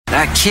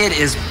That kid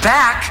is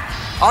back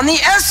on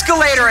the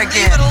escalator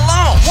again. Leave it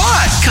alone.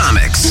 What?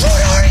 Comics. What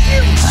are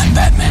you? I'm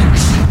Batman.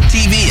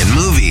 TV and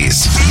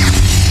movies.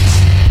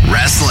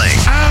 Wrestling.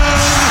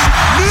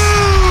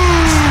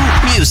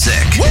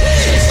 Music. We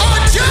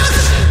are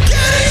just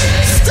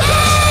getting started!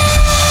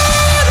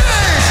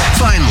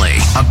 Finally,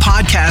 a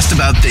podcast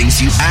about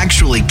things you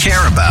actually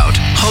care about,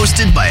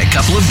 hosted by a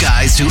couple of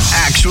guys who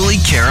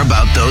actually care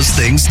about those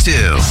things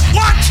too.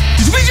 What?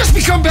 Did we just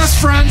become best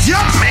friends?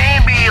 Yep.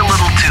 Maybe a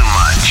little too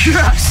much.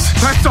 Yes,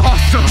 that's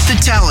awesome. The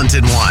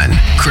talented one,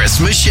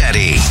 Chris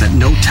Machete. That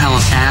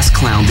no-talent ass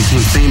clown became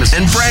famous.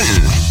 And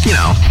Brenton, you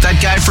know, that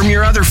guy from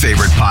your other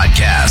favorite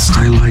podcast.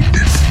 I liked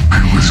it.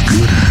 I was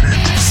good at it.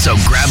 So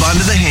grab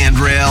onto the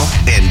handrail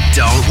and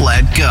don't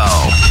let go.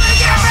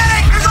 Get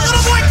ready! There's a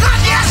little boy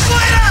caught the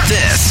escalator!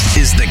 This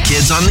is the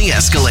Kids on the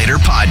Escalator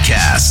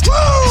podcast.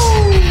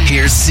 Woo!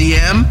 Here's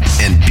CM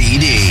and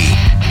BD.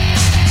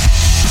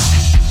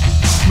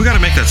 We got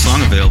to make that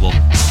song available.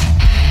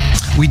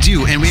 We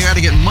do, and we got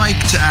to get Mike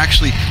to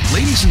actually,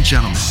 ladies and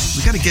gentlemen,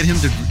 we got to get him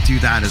to do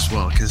that as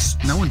well, because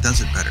no one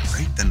does it better,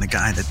 right, than the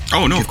guy that...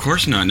 Oh, no, of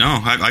course not. No,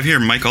 I hear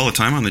Mike all the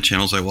time on the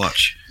channels I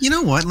watch. You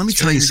know what? Let me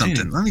tell you something.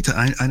 Insane. Let me tell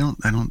I don't,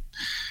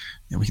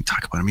 yeah, we can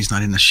talk about him. He's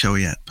not in the show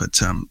yet, but,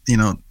 you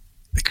know,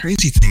 the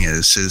crazy thing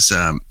is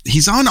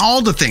he's on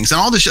all the things, on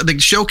all the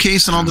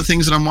showcase and all the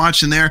things that I'm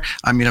watching there.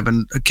 I mean, I've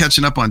been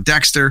catching up on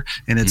Dexter,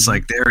 and it's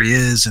like, there he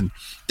is. And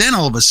then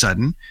all of a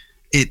sudden,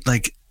 it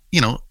like, you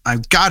know,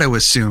 I've got to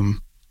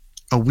assume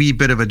a wee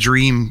bit of a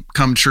dream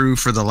come true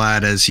for the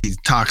lad as he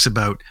talks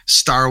about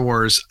Star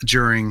Wars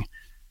during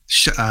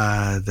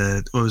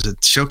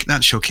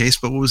not showcase,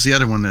 but what was the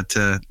other one that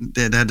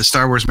had the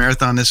Star Wars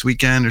marathon this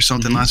weekend or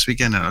something last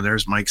weekend? Oh,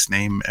 there's Mike's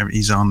name.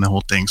 He's on the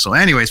whole thing. So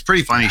anyways,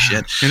 pretty funny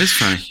shit. It is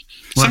funny.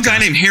 Some guy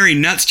named Harry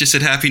Nuts just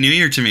said Happy New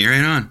Year to me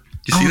right on.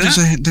 Did you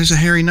see that? There's a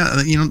Harry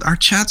Nut. You know, our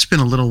chat's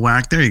been a little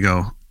whack. There you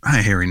go. Hi,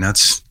 Harry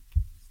Nuts.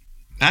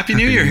 Happy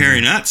New Year,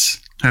 Harry Nuts.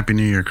 Happy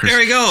New Year, Chris.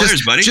 There you go.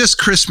 There's buddy. Just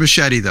Chris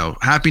Machete, though.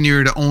 Happy New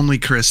Year to only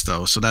Chris,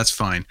 though. So that's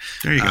fine.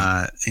 There you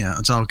go. Yeah,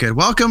 it's all good.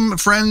 Welcome,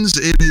 friends.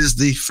 It is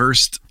the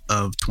 1st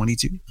of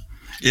 22.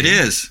 It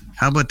is.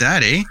 How about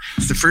that, eh?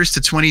 It's the 1st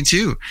of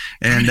 22.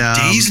 And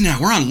days now.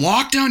 We're on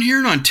lockdown here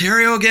in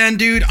Ontario again,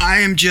 dude. I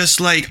am just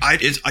like,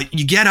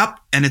 you get up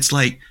and it's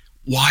like,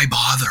 why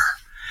bother?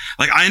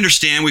 Like, I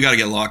understand we got to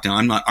get locked down.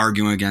 I'm not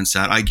arguing against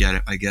that. I get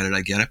it.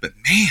 But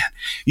man,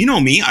 you know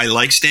me. I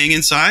like staying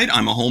inside.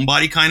 I'm a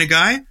homebody kind of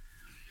guy.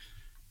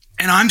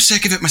 And I'm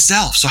sick of it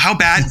myself. So how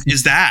bad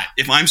is that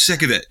if I'm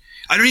sick of it?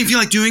 I don't even feel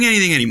like doing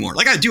anything anymore.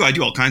 Like I do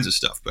all kinds of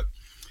stuff, but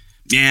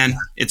man,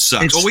 it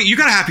sucks. Oh wait, you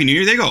got a Happy New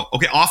Year. There you go.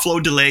 Okay,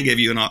 offload delay gave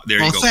you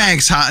there you go.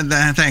 Thanks,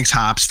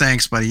 Hops.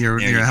 Thanks, buddy. You're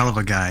a hell of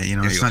a guy. You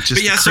know, it's not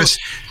just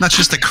not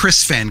just the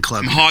Chris fan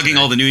club. I'm hogging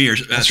all the New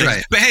Year's. That's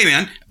right. But hey,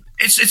 man,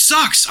 it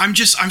sucks. I'm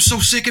so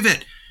sick of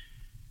it.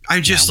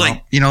 I'm just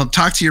you know,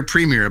 talk to your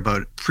premier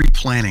about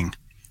pre-planning.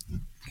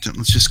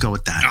 Let's just go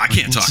with that. No, I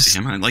can't talk to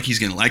him. Like he's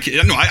gonna like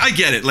it. No, I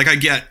get it. Like I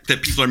get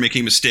that people are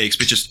making mistakes,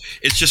 but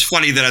it's just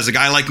funny that as a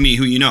guy like me,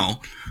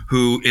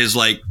 who is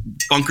like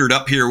bunkered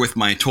up here with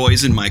my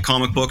toys and my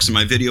comic books and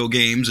my video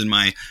games and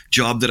my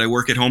job that I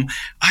work at home,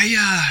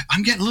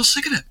 I'm getting a little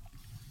sick of it.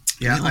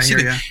 Yeah, I hear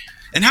you.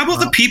 And how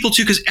about the people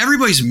too? Because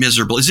everybody's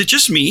miserable. Is it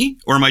just me,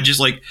 or am I just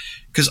like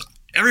because?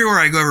 Everywhere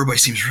I go, everybody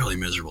seems really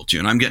miserable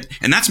too.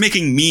 And that's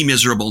making me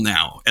miserable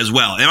now as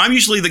well. And I'm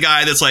usually the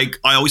guy that's like,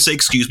 I always say,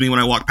 excuse me when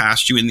I walk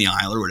past you in the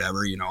aisle or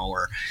whatever, you know,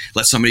 or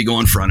let somebody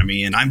go in front of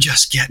me. And I'm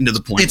just getting to the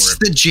point it's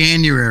the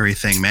January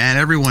thing, man.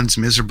 Everyone's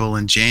miserable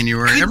in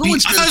January. I thought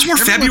it was more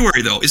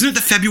February though. Isn't it the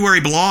February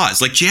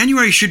blahs? Like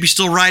January should be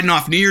still riding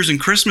off New Year's and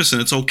Christmas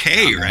and it's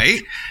okay,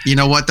 right? You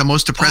know what? The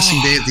most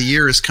depressing day of the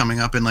year is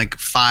coming up in like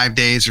 5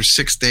 days or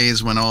 6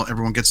 days when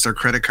everyone gets their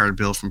credit card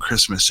bill from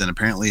Christmas. And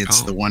apparently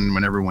it's the one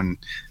when everyone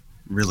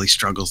really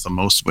struggles the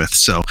most with.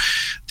 So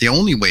the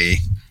only way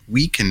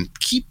we can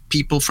keep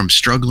people from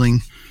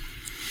struggling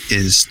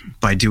is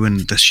by doing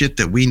the shit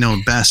that we know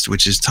best,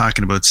 which is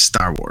talking about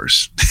Star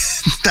Wars.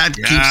 That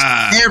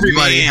keeps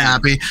everybody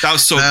happy. That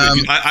was so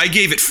good. I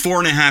gave it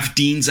 4.5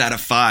 Deans out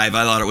of 5.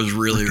 I thought it was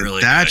really,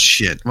 really that good.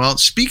 Shit. Well,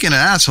 speaking of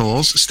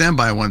assholes, stand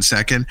by 1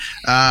 second.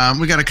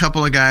 We got a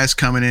couple of guys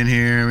coming in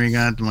here. We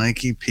got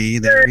Mikey P.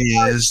 There he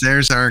is.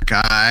 There's our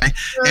guy.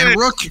 And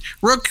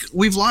Rook,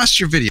 we've lost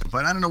your video,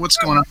 but I don't know what's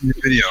going on in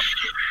your video.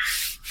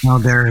 Oh,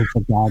 there is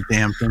a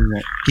goddamn thing.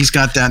 He's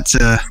got that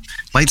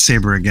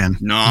lightsaber again.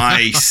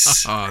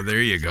 Nice. Oh,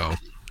 there you go.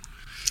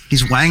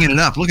 He's wanging it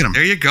up. Look at him.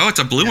 There you go. It's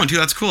a blue one, too.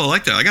 That's cool. I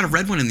like that. I got a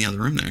red one in the other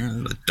room there.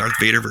 The Darth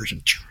Vader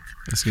version.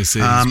 I was going to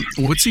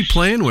say, what's he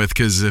playing with?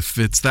 Because if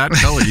it's that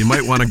color, you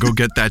might want to go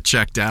get that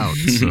checked out.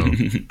 So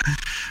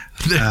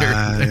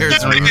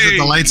there's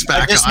the lights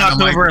back. I just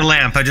knocked over a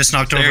lamp. With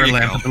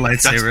the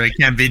lightsaber. I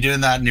can't be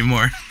doing that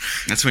anymore.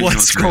 That's when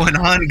what's going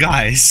on,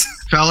 guys?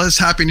 Fellas,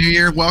 Happy New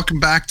Year. Welcome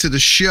back to the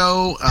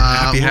show.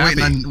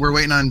 We're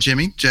waiting on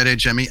Jimmy, Jedi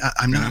Jimmy.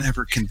 I'm not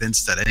ever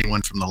convinced that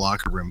anyone from the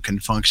locker room can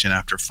function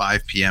after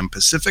 5 p.m.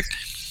 Pacific.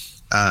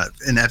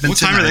 in Edmonton. What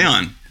time are they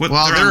on?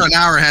 They're an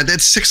hour ahead.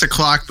 It's 6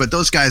 o'clock, but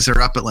those guys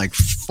are up at like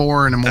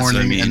 4 in the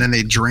morning, and then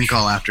they drink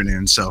all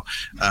afternoon. So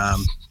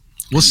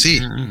we'll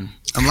see.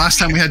 Last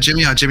time we had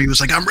Jimmy on, Jimmy was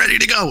like, "I'm ready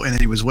to go," and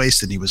then he was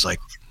wasted. And he was like,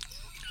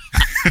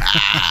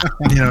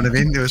 you know what I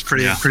mean? It was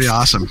pretty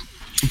awesome.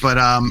 But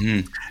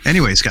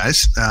anyways,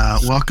 guys,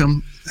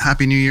 welcome,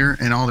 Happy New Year,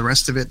 and all the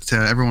rest of it to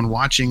everyone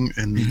watching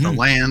in the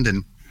land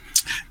and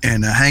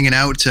hanging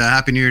out.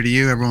 Happy New Year to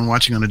you, everyone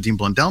watching on the Dean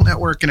Blundell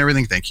Network and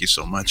everything. Thank you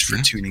so much for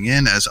tuning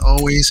in. As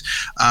always,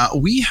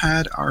 we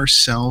had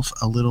ourselves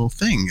a little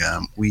thing.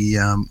 We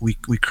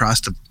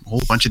crossed a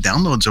whole bunch of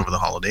downloads over the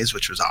holidays,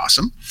 which was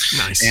awesome.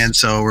 Nice. And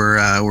so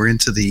we're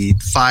into the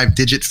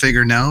 5-digit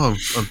figure now of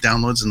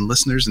downloads and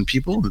listeners and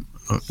people.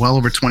 Well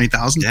over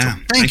 20,000. Yeah.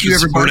 So thank you,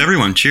 everybody. Support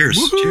everyone. Cheers.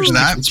 Woo-hoo. Cheers for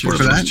that. Cheers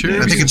for that.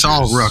 Cheers. I think it's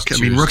all Rooke. I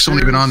mean, Rooke's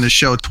only been on this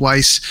show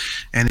twice,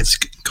 and it's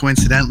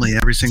coincidentally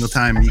every single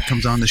time he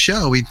comes on the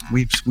show, we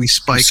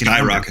spike and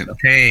skyrocket.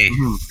 Hey,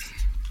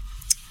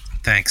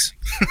 thanks.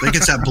 I think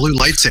it's that blue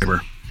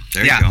lightsaber.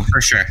 There you go.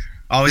 For sure.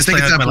 Always I think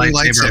play it's with that my blue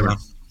lightsaber.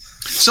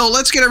 So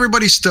let's get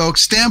everybody stoked.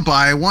 Stand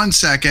by 1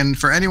 second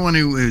for anyone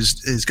who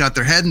has got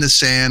their head in the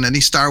sand,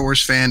 any Star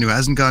Wars fan who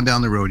hasn't gone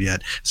down the road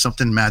yet.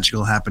 Something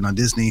magical happened on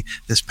Disney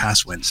this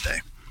past Wednesday.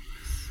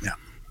 Yeah.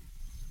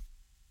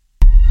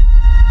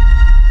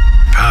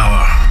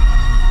 Power,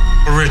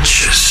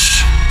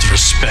 riches,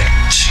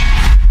 respect.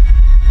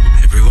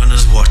 Everyone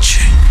is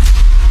watching,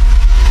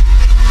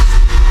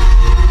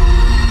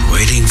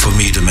 waiting for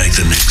me to make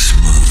the next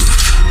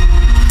move.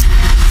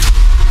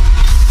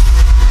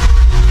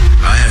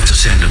 I have to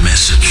send a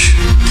message.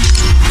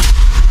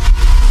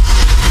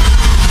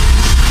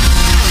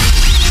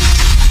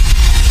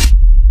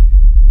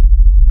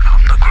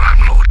 I'm the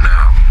Grand Lord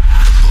now.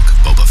 The Book of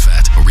Boba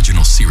Fett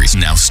original series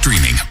now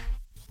streaming.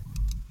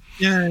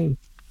 Yay.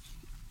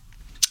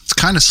 It's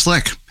kind of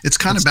slick. It's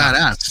kind of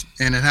badass.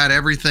 And it had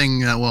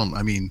everything.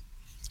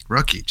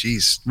 Rookie,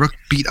 geez. Rooke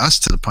beat us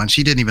to the punch.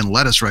 He didn't even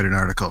let us write an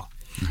article.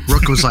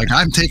 Rooke was like,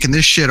 I'm taking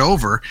this shit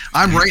over.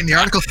 I'm writing the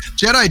article.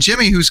 Jedi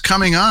Jimmy, who's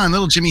coming on,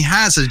 little Jimmy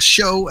has a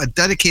show, a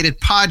dedicated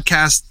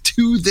podcast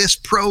to this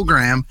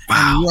program.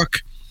 Wow. And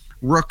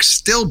Rooke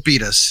still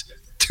beat us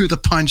to the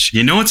punch.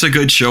 You know it's a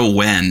good show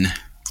when?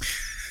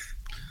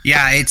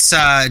 Yeah, it's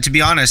to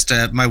be honest,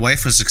 my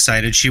wife was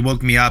excited. She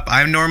woke me up.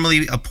 I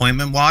normally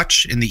appointment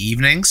watch in the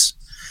evenings,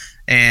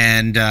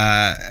 and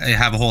I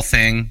have a whole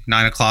thing,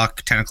 9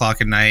 o'clock, 10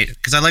 o'clock at night,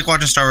 because I like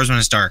watching Star Wars when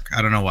it's dark.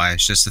 I don't know why.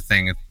 It's just a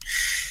thing.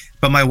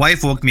 But my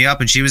wife woke me up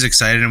and she was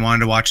excited and wanted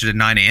to watch it at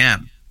 9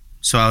 a.m.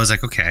 So I was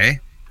like, okay,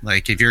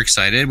 like if you're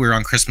excited, we're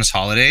on Christmas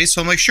holidays.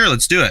 So I'm like, sure,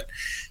 let's do it.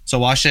 So I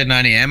watched it at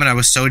 9 a.m. and I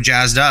was so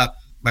jazzed up.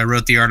 I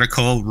wrote the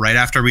article right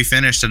after we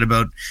finished at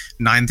about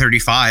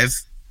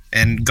 9:35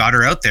 and got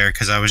her out there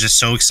because I was just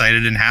so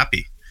excited and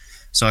happy.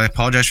 So I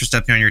apologize for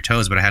stepping on your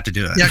toes, but I had to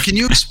do it. Yeah, can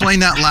you explain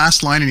that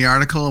last line in the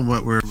article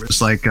where it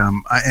was like,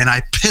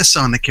 I piss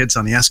on the kids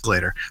on the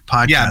escalator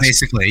podcast? Yeah,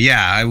 basically.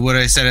 Yeah, what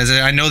I said is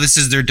I know this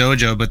is their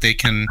dojo, but they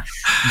can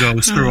go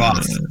screw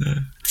off.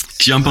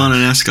 Jump on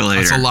an escalator.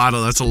 That's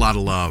a lot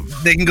of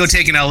love. They can go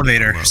take an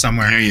elevator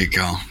somewhere. There you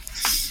go.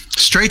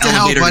 Straight to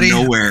Elevator hell, buddy.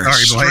 Nowhere.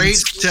 Straight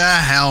to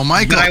hell,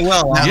 Michael. But I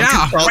will.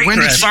 When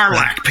did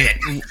Sarlacc pit?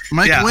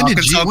 Michael, yeah,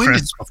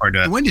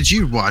 when did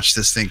you watch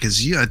this thing?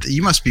 Because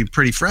you must be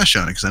pretty fresh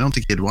on it. Because I don't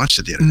think you'd watched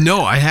it yet.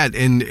 No, I had,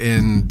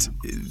 and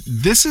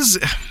this is.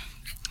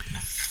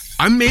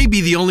 I may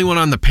be the only one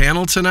on the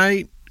panel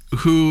tonight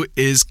who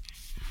is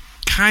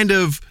kind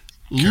of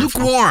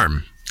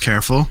lukewarm.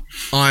 Careful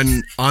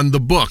on the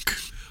Book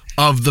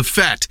of the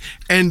Fett,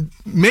 and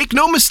make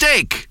no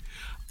mistake.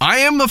 I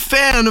am a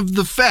fan of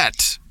the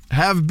Fett,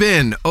 have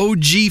been,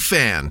 OG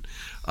fan.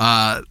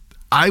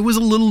 I was a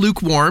little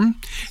lukewarm,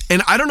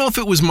 and I don't know if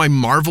it was my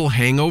Marvel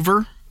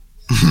hangover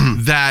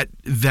that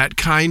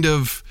kind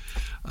of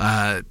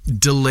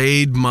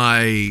delayed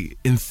my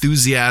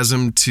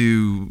enthusiasm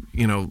to,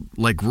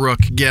 like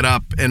Rooke, get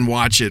up and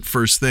watch it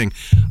first thing.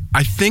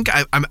 I think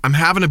I'm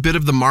having a bit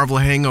of the Marvel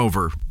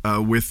hangover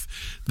with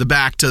the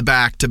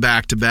back-to-back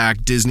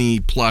Disney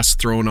Plus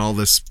throwing all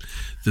this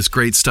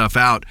great stuff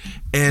out.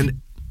 And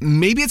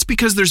maybe it's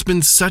because there's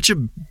been such a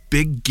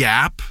big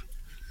gap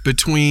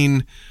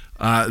between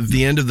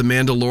the end of The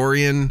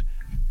Mandalorian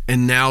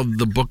and now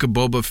the Book of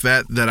Boba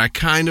Fett that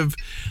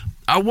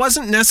I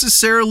wasn't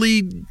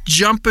necessarily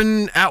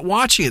jumping at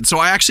watching it. So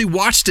I actually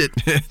watched it,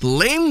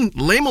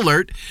 lame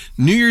alert,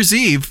 New Year's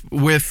Eve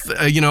with,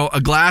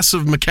 a glass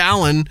of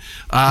Macallan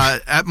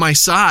at my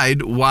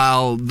side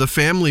while the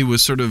family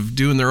was sort of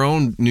doing their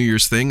own New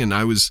Year's thing and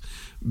I was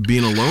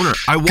being a loner.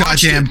 I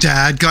watched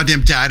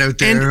goddamn dad out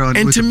there.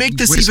 And to make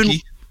this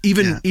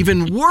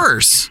even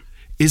worse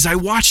is I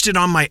watched it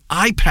on my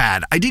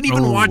iPad. I didn't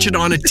even watch it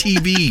on a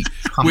TV.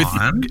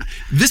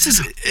 This is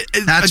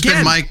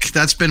been Mike.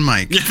 That's been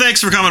Mike. Yeah,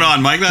 thanks for coming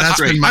on, Mike. That's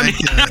great. Been Mike.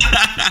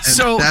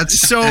 So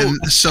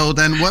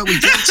then what we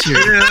get to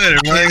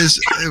is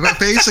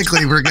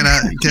basically we're gonna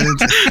get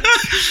into.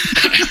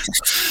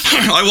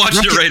 I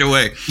watched it right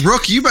away.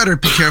 Rook, you better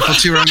be careful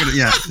too.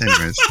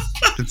 Anyways,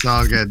 it's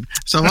all good.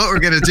 So what we're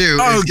gonna do?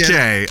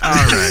 Okay, all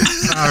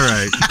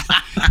right.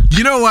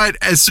 You know what?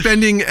 As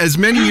spending as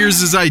many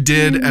years as I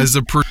did as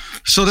a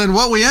so then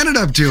what we ended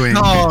up doing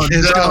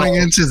is going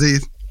into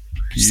the.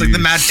 It's like the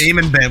Matt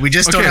Damon bit. We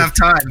just don't have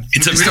time.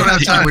 We don't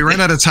have time. We ran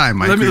out of time,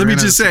 Mike. Let me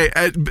just say,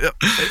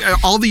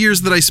 all the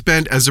years that I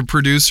spent as a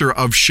producer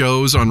of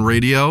shows on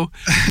radio,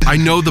 I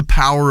know the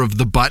power of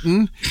the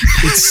button.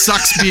 It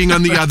sucks being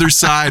on the other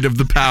side of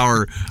the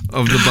power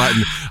of the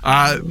button.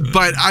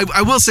 But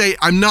I will say,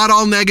 I'm not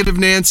all negative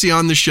Nancy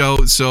on the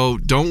show, so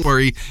don't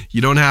worry. You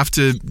don't have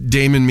to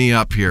Damon me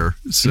up here.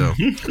 So,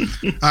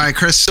 all right,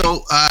 Chris.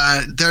 So,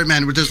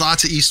 there's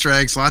lots of Easter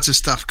eggs, lots of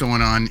stuff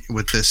going on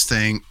with this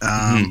thing.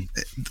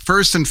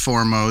 First and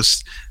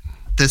foremost,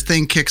 this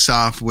thing kicks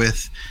off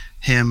with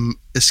him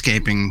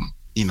escaping,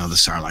 the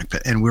Sarlacc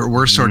pit, and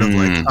we're sort of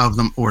like of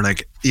them, or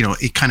like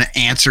it kind of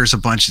answers a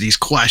bunch of these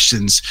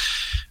questions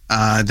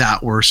that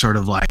were sort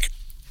of like,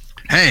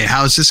 hey,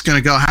 how's this going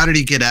to go? How did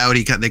he get out?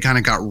 They kind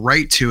of got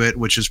right to it,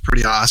 which is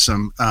pretty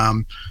awesome.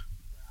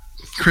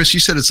 Chris, you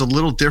said it's a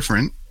little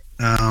different.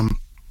 In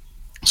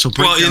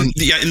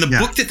the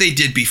book that they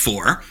did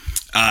before,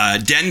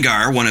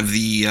 Dengar, one of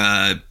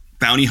the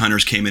bounty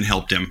hunters, came and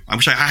helped him. I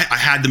wish I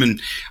had them out.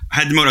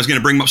 I was going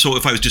to bring them up, so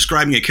if I was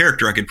describing a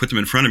character, I could put them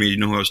in front of me. You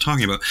know who I was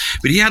talking about.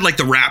 But he had like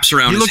the wraps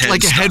around his head. He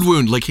looked like a head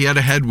wound, like he had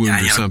a head wound or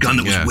something. He had a gun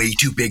that was way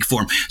too big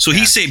for him. So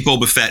he saved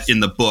Boba Fett in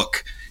the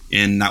book,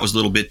 and that was a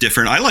little bit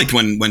different. I liked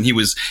when he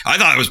was. I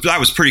thought that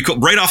was pretty cool.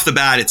 Right off the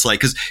bat, it's like,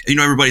 because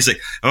everybody's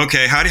like,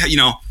 okay, how do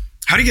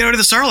you get out of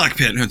the Sarlacc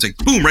pit? And it's like,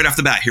 boom, right off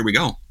the bat, here we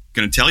go.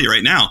 Going to tell you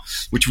right now,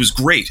 which was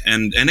great.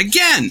 And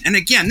again,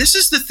 this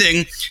is the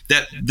thing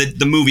that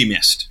the movie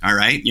missed. All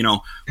right.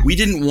 We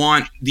didn't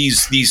want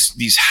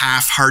these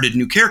half-hearted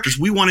new characters.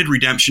 We wanted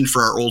redemption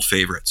for our old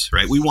favorites,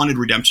 right? We wanted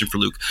redemption for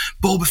Luke.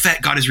 Boba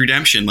Fett got his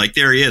redemption. Like,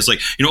 there he is. Like,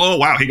 oh,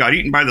 wow, he got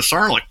eaten by the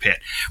Sarlacc pit.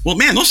 Well,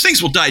 man, those things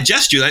will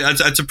digest you.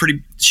 That's a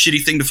pretty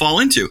shitty thing to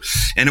fall into.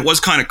 And it was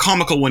kind of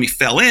comical when he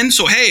fell in.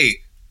 So, hey,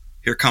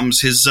 here comes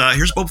here's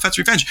Boba Fett's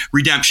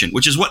redemption,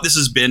 which is what this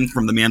has been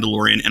from The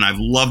Mandalorian, and I've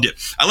loved it.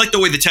 I like the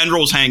way the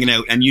tendril was hanging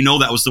out, and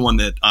that was the one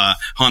that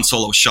Han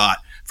Solo shot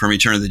from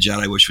Return of the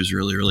Jedi, which was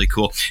really, really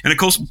cool. And of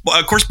course,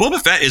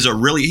 Boba Fett is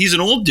he's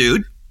an old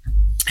dude,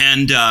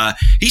 and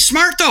he's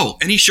smart though,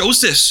 and he shows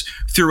this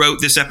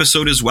throughout this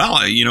episode as well.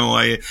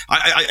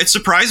 It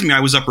surprised me. I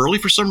was up early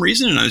for some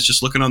reason, and I was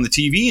just looking on the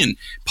TV and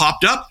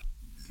popped up,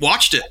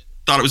 watched it,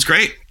 thought it was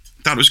great.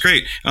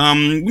 We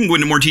can go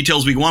into more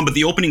details as we go on, but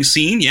the opening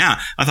scene,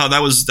 I thought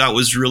that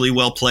was really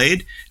well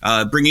played.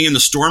 Bringing in the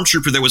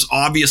stormtrooper that was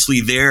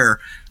obviously there,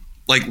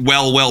 like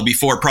well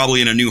before, probably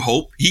in A New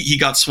Hope. He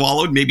got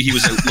swallowed. Maybe he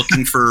was out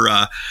looking for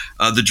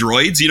the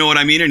droids. You know what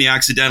I mean? And he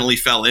accidentally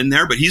fell in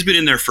there, but he's been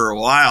in there for a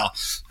while.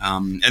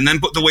 And then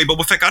the way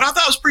Boba Fett got out,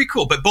 that was pretty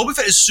cool. But Boba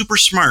Fett is super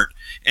smart,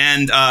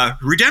 and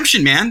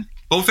redemption, man.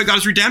 Boba Fett got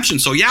his redemption.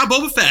 So,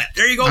 Boba Fett.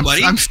 There you go,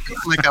 buddy. I'm feeling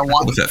like I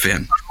want Boba Fett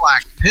fan.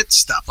 Sarlacc pit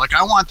stuff. Like,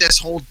 I want this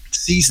whole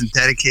season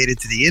dedicated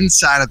to the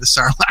inside of the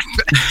Sarlacc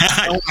pit.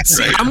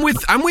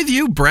 I'm with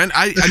you, Brent.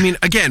 I mean,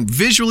 again,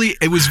 visually,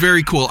 it was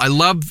very cool. I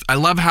love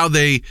how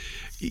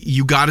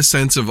you got a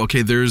sense of,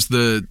 okay, there's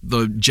the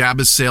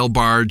Jabba's sail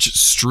barge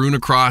strewn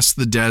across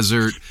the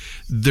desert.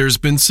 There's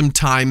been some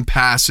time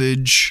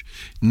passage.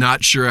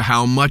 Not sure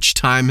how much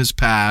time has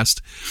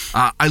passed.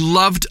 I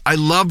loved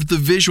the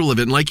visual of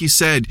it, and like you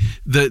said,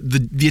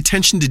 the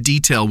attention to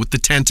detail with the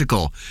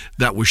tentacle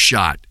that was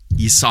shot.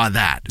 You saw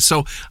that,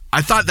 so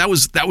I thought that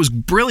was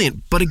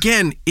brilliant. But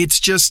again, it's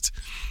just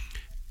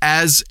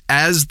as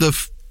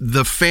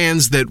the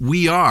fans that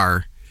we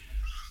are,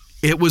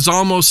 it was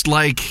almost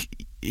like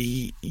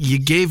you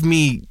gave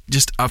me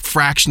just a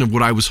fraction of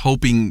what I was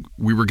hoping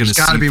we were going to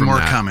see. There's got to be more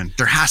that. coming.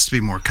 There has to be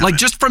more coming. Like,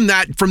 just from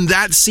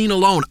that scene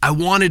alone, I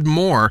wanted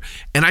more,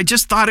 and I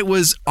just thought it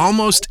was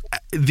almost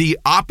the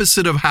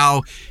opposite of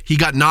how he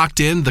got knocked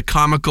in. The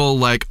comical,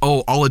 like,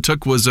 oh, all it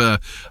took was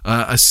a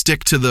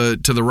stick to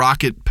the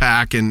rocket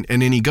pack, and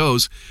in he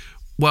goes.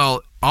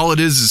 Well, all it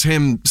is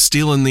him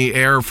stealing the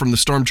air from the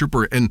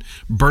stormtrooper and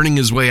burning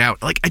his way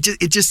out. Like,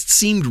 it just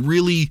seemed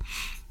really.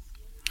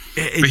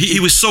 But he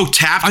was so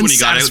tapped when he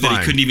got out that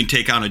he couldn't even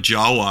take on a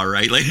Jawa,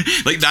 right?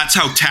 Like that's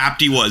how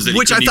tapped he was.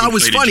 Which I thought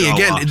was funny.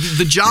 Again,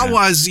 the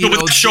Jawas,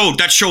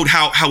 that showed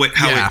how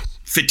it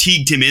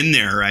fatigued him in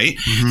there, right?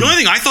 Mm-hmm. The only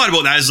thing I thought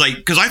about that is like,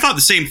 because I thought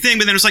the same thing,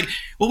 but then it's like,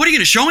 well, what are you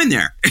going to show in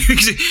there?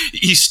 Because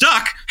he's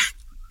stuck.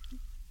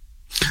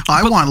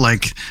 I want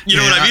like, you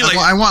know what I mean? Like,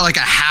 I want like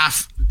a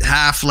half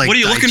like. What are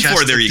you looking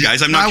for there, you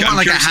guys? I want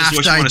like a half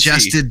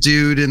digested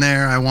dude in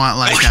there. I want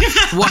like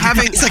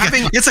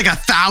it's like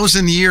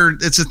 1,000 year.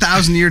 It's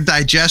 1,000 year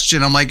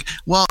digestion. I'm like,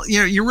 well,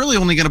 you're really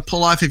only going to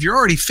pull off if you're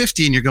already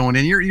 50 and you're going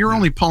in. You're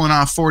only pulling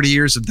off 40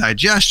 years of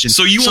digestion.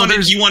 So you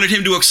wanted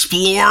him to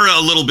explore a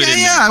little bit.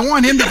 I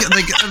want him to get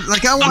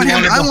like I want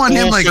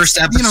him like first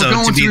episode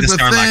going to be through the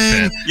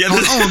thing. Yeah,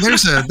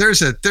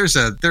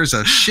 there's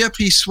a ship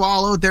he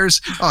swallowed. There's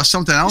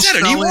something else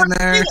fell in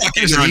there.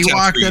 There's an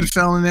Ewok that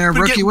fell in there.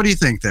 Rookie Rookie, what do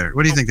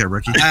you think there?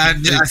 Rookie?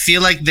 I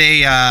feel like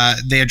they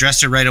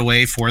addressed it right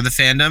away for the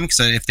fandom, because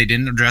if they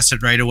didn't address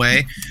it right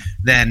away,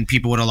 then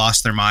people would have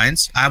lost their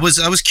minds. I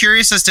was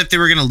curious as to if they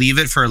were going to leave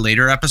it for a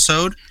later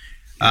episode,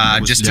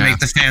 just to make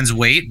the fans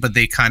wait, but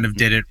they kind of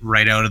did it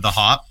right out of the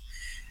hop.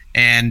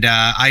 And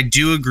I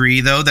do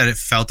agree, though, that it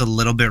felt a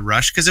little bit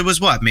rushed, because it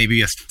was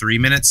maybe a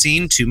 3-minute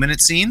scene,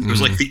 2-minute scene. It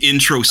was like the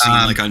intro scene,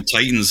 like on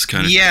Titans,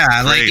 kind of.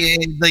 Yeah,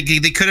 like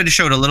they could have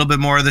showed a little bit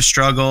more of the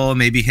struggle,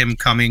 maybe him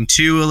coming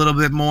to a little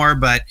bit more.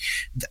 But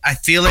I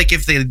feel like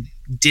if they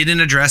didn't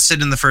address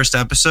it in the first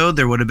episode,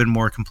 there would have been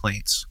more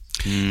complaints.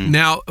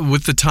 Now,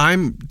 with the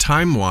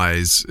time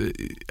wise,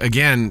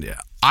 again,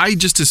 I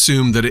just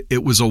assumed that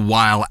it was a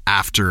while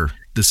after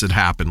this had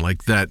happened,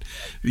 like that,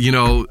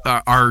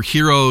 our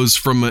heroes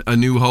from A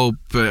New Hope,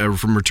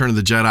 from Return of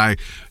the Jedi,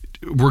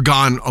 were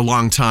gone a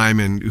long time,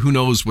 and who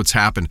knows what's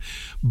happened.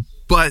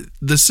 But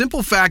the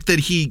simple fact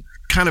that he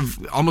kind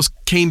of almost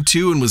came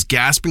to and was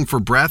gasping for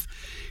breath,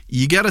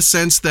 you get a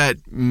sense that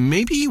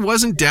maybe he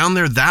wasn't down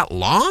there that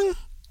long.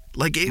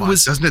 Like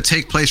doesn't it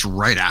take place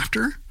right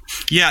after?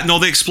 Yeah, no,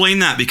 they explain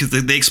that, because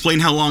they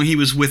explain how long he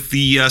was with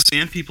the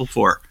Sand People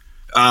for.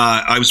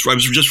 I was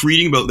just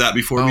reading about that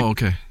before.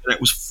 Okay. It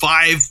was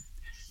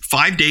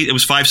 5 days. It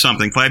was 5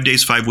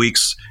 days, 5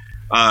 weeks.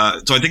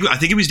 So I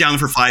think he was down there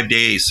for 5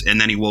 days, and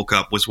then he woke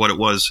up, was what it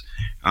was.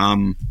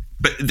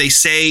 But they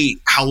say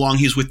how long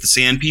he was with the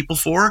Sand People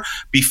for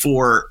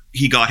before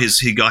he got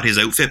his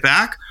outfit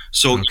back.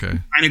 So you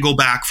kind of go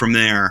back from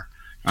there.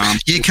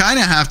 You kind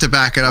of have to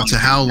back it up to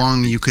how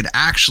long you could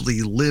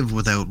actually live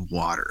without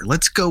water.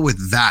 Let's go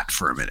with that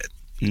for a minute.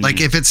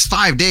 Like if it's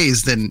 5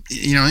 days, then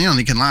you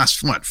only can last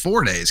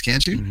 4 days,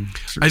 can't you?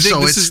 I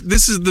think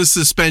this is the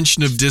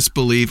suspension of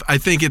disbelief. I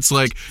think it's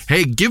like,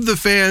 hey, give the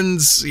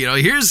fans,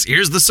 here's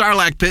the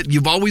Sarlacc pit.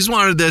 You've always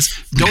wanted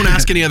this. Don't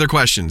ask any other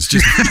questions.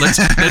 Just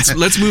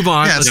let's move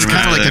on. Yeah,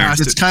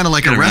 it's kind of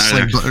like a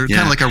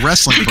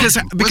wrestling,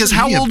 because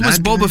how old was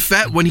Boba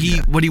Fett when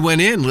he went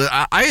in?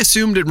 I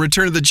assumed in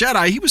Return of the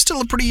Jedi he was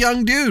still a pretty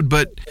young dude,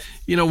 but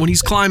when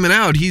he's climbing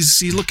out,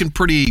 he's looking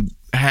pretty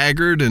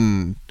haggard.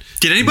 And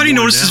did anybody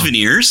notice his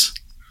veneers?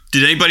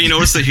 Did anybody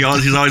notice that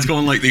he's always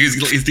going like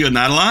he's doing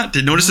that a lot? Did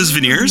you notice his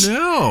veneers?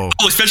 No.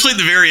 Oh, especially at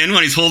the very end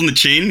when he's holding the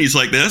chain, he's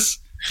like this.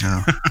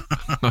 No.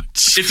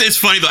 It's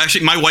funny though.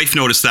 Actually, my wife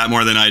noticed that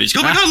more than I did. She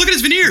goes, "Oh my God, look at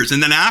his veneers!"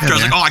 And then after, I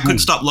was like, "Oh, I couldn't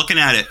stop looking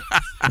at it."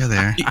 Yeah,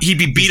 there. He'd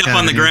be beat up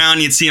on the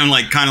ground. You'd see him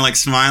kind of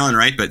smiling,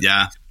 right? But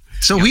yeah.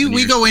 So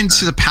we go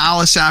into the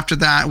palace after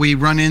that. We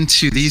run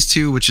into these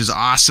two, which is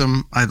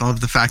awesome. I love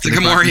the fact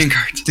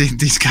that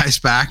these guys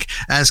back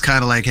as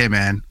kind of like, hey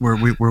man,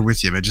 we're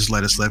with you, man. Just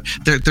let us live.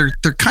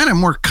 They're kind of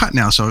more cut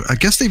now. So I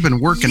guess they've been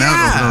working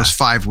out over those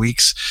 5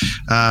 weeks.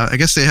 I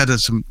guess they did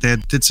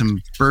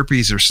some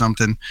burpees or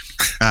something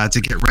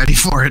to get ready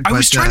for it. I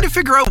was trying to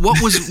figure out what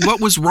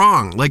was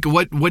wrong. Like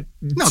what?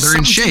 No, they're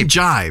in shape.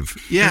 Jive.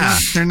 Yeah,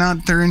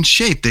 they're in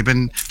shape.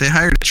 They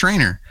hired a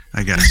trainer,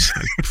 I guess,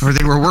 or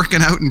they were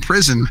working out in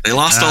prison. They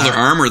lost all their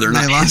armor. They're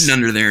not hidden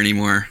under there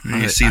anymore.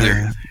 You see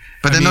there.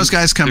 But then those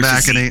guys come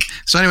back,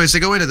 so anyways, they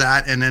go into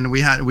that, and then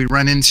we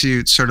run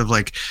into sort of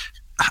like,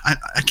 I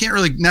can't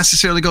really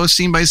necessarily go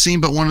scene by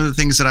scene, but one of the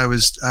things that I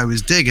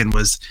was digging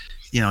was,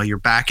 you're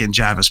back in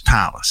Jabba's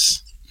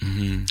palace.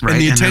 Mm-hmm. Right?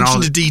 And the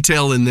attention to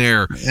detail in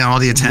there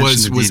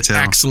was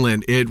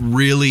excellent. It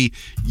really,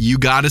 you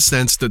got a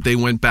sense that they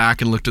went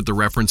back and looked at the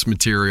reference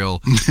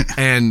material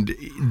and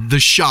the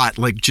shot,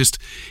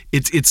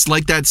 it's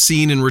like that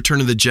scene in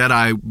Return of the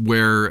Jedi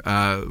where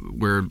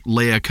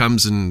Leia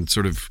comes and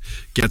sort of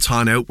gets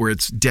Han out, where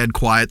it's dead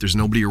quiet, there's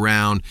nobody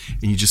around,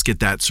 and you just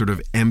get that sort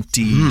of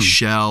empty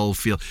shell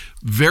feel.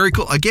 Very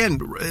cool. Again,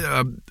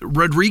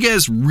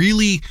 Rodriguez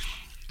really,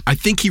 I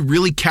think he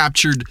really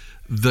captured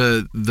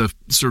the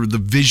sort of the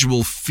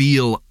visual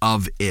feel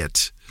of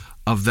it,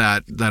 of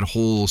that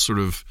whole sort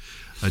of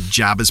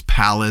Jabba's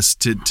palace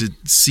to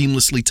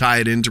seamlessly tie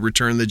it into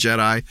Return of the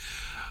Jedi.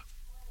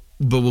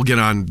 But we'll get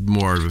on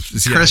more.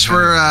 Chris,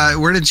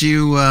 where did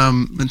you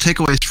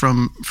takeaways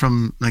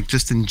from like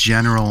just in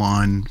general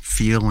on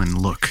feel and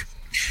look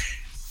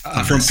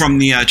from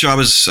the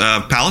Jabba's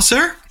palace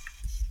there?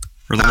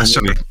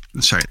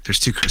 Or sorry, there's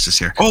two Chris's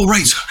here. Oh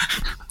right,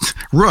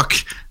 Rook.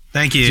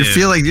 Thank you.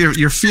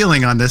 You're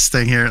feeling on this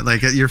thing here,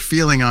 like you're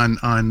feeling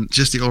on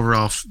just the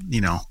overall,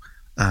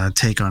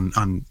 take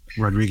on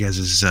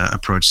Rodriguez's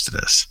approach to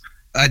this.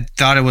 I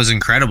thought it was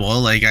incredible.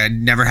 Like I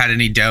never had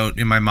any doubt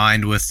in my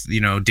mind with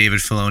David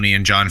Filoni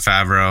and Jon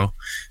Favreau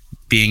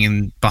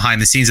being behind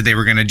the scenes that they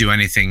were going to do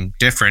anything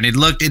different.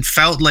 It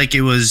felt like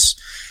it was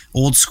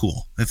old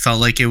school. It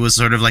felt like it was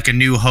sort of like A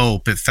New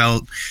Hope. It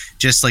felt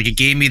just like it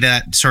gave me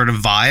that sort of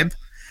vibe.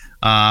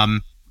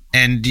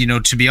 And,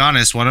 to be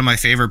honest, one of my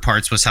favorite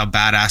parts was how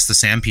badass the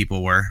Sand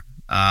People were.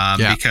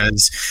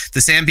 Because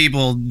the Sand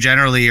People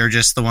generally are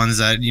just the ones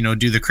that,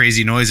 do the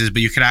crazy noises,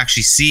 but you could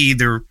actually see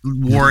they're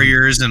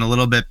warriors and a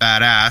little bit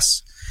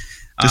badass.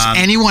 Does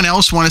anyone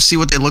else want to see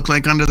what they look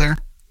like under there?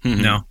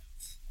 No.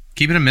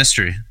 Keep it a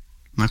mystery.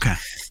 Okay.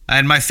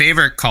 And my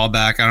favorite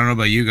callback, I don't know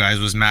about you guys,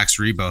 was Max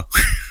Rebo.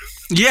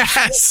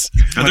 Yes.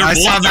 And they're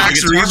both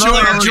Max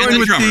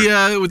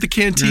Join with the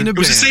Cantina band. It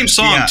was the same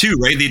song too,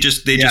 right? They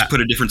just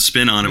put a different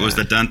spin on it. It was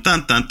the dun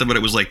dun dun, but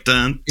it was like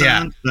dun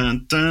dun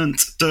dun dun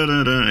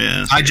dun dun.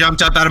 Yeah. I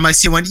jumped up out of my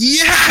seat and went,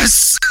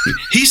 yes!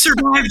 He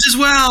survived as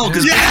well.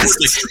 Yes!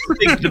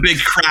 The big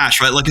crash,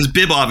 right? Like his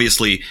bib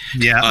obviously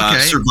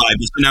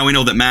survived. So now we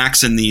know that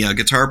Max and the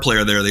guitar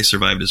player there, they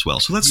survived as well.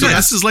 So that's nice.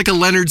 This is like a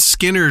Leonard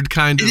Skinner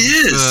kind of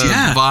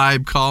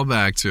vibe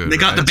callback to it. They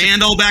got the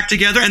band all back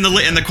together, and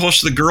of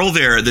course the girl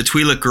there, the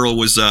Twi'lek girl,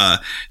 was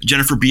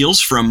Jennifer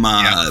Beals from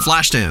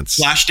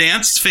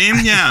Flashdance fame.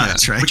 Yeah,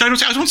 that's right. Which I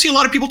don't see a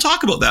lot of people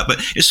talk about that, but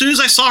as soon as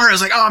I saw her, I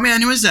was like, oh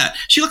man, who is that?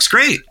 She looks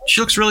great.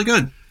 She looks really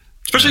good.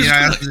 Especially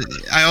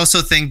I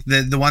also think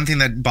that the one thing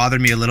that bothered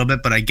me a little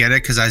bit, but I get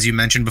it because as you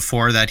mentioned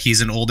before that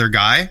he's an older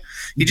guy,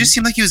 he just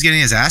seemed like he was getting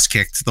his ass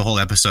kicked the whole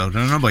episode. I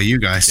don't know about you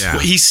guys. Well,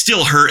 he's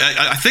still hurt.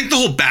 I think the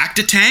whole back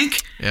to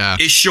tank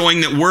is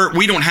showing that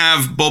we don't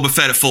have Boba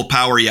Fett at full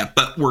power yet,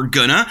 but we're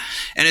gonna.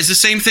 And it's the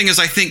same thing as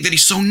I think that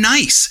he's so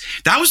nice.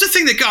 That was the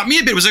thing that got me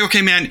a bit. It was like,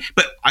 okay, man,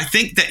 but I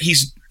think that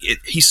he's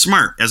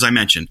smart, as I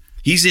mentioned.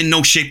 He's in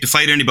no shape to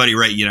fight anybody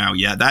right now.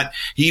 Yeah, that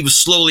he was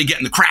slowly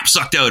getting the crap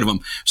sucked out of him.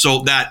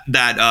 So that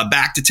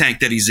back to tank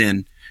that he's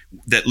in,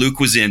 that Luke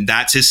was in,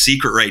 that's his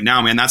secret right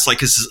now, man. That's like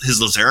his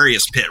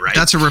Lazarius pit, right?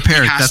 That's a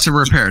repair. That's a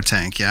repair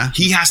tank. Yeah,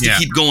 he has to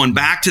keep going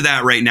back to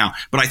that right now.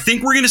 But I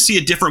think we're going to see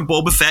a different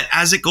Boba Fett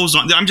as it goes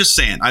on. I'm just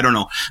saying. I don't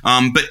know.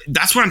 But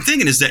that's what I'm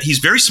thinking is that he's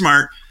very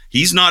smart.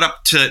 He's not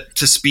up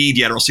to speed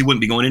yet, or else he wouldn't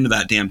be going into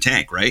that damn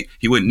tank, right?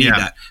 He wouldn't need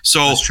that.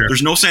 So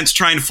there's no sense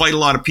trying to fight a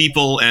lot of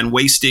people and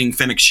wasting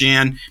Fennec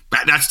Shan.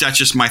 That's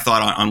just my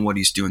thought on what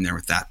he's doing there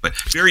with that. But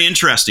very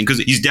interesting because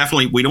he's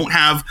definitely, we don't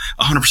have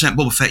 100%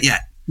 Boba Fett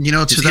yet. You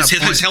know,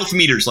 his health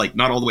meter's like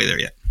not all the way there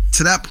yet.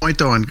 To that point,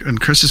 though, and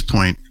Chris's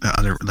point,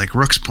 like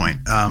Rook's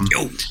point,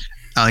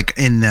 like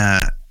in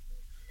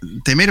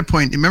they made a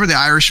point. Remember The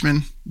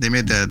Irishman? They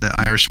made the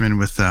Irishman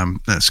with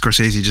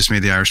Scorsese just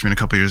made The Irishman a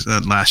couple years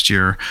last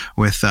year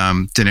with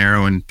De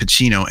Niro and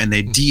Pacino, and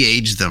they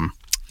de-aged them.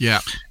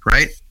 Yeah.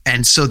 Right.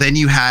 And so then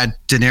you had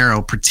De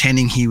Niro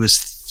pretending he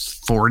was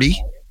 40,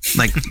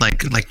 like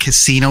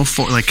Casino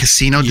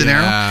De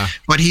Niro,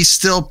 but he's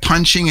still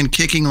punching and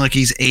kicking like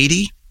he's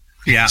 80.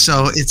 Yeah.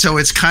 So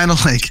it's kind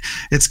of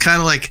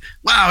like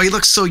wow, he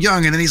looks so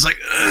young, and then he's like,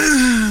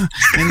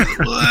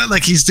 and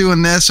like he's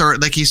doing this, or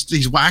like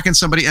he's whacking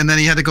somebody, and then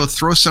he had to go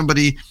throw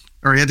somebody,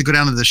 or he had to go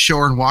down to the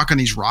shore and walk on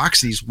these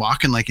rocks, and he's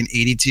walking like an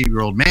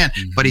 82-year-old man,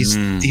 but he's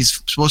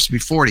supposed to be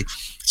 40.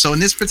 So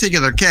in this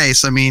particular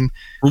case, I mean,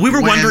 well, we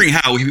were wondering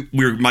how I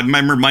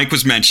remember Mike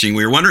was mentioning,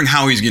 we were wondering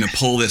how he's going to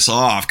pull this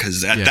off,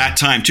 because at that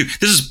time too,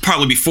 this is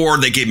probably before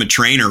they gave him a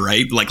trainer,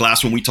 right? Like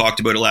last when we talked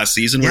about it last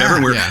season, whatever.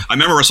 And I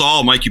remember us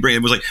all, Mike, you bring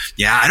it was like,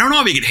 I don't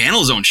know if he can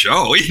handle his own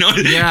show, you know?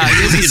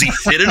 Is he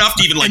fit enough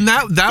to even like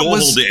that go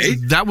was, whole day?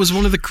 That was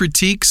one of the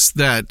critiques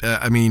that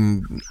I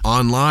mean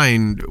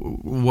online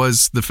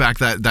was the fact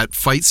that that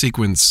fight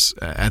sequence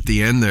at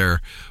the end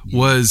there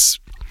was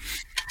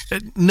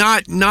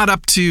not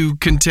up to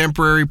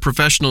contemporary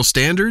professional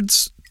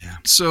standards. Yeah.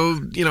 So,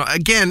 you know,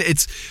 again,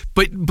 it's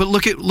but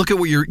look at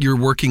what you're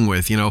working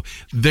with. You know,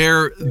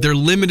 they're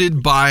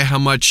limited by how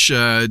much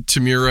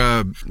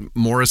Tamura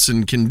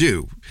Morrison can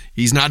do.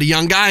 He's not a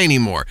young guy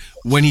anymore.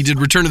 When he did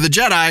Return of the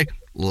Jedi, a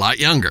lot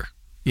younger.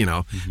 You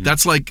know,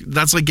 that's like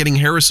getting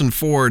Harrison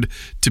Ford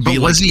to be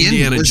like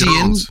Indiana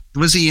Jones.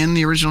 Was he in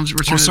the original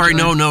Return? Oh, sorry,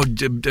 no.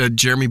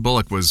 Jeremy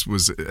Bullock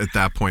was at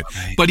that point.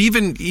 Right. But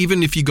even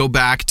if you go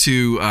back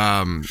to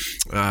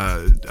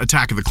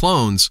Attack of the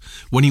Clones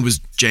when he was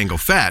Jango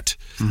Fett,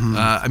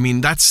 I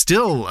mean that's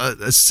still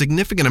a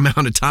significant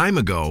amount of time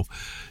ago.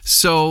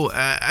 So,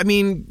 I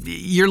mean,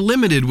 you're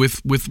limited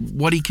with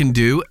what he can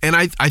do. And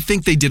I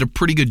think they did a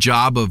pretty good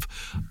job of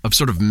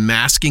sort of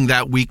masking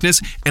that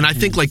weakness. And I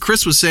think, like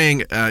Chris was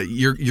saying,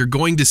 you're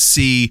going to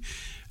see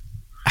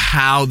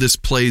how this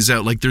plays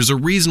out. Like, there's a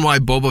reason why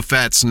Boba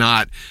Fett's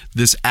not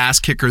this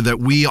ass kicker that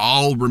we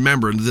all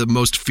remember, the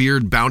most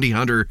feared bounty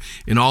hunter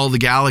in all the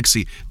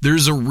galaxy.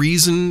 There's a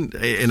reason,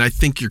 and I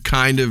think you're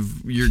going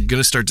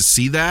to start to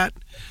see that.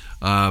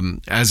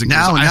 As it goes.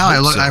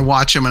 I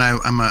watch him, and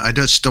I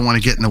just don't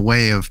want to get in the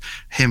way of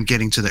him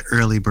getting to the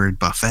early bird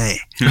buffet.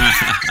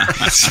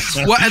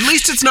 Well, at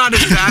least it's not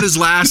as bad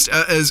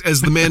as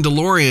as the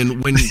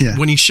Mandalorian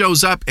when he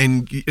shows up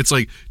and it's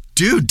like,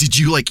 dude, did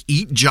you like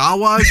eat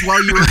Jawas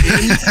while you were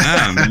in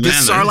the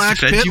Sarlacc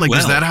pit? Like,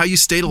 is that how you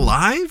stayed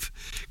alive?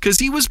 Because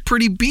he was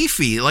pretty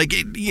beefy. Like,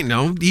 you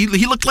know, he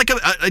looked like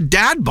a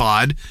dad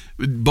bod,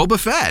 Boba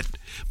Fett.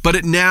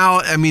 But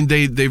now, I mean,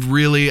 they've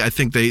really, I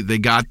think they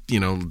got,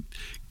 you know,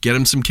 get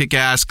him some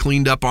kick-ass,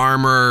 cleaned up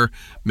armor,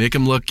 make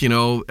him look, you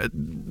know,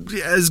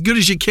 as good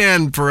as you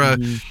can for a,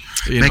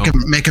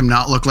 make him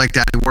not look like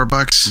Daddy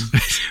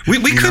Warbucks.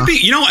 we could be,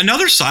 you know,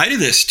 another side of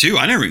this too.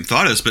 I never even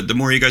thought of this, but the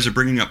more you guys are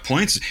bringing up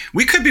points,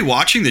 we could be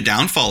watching the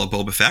downfall of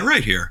Boba Fett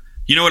right here.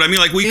 You know what I mean?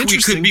 Like we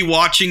could be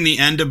watching the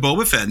end of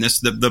Boba Fett, and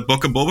the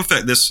Book of Boba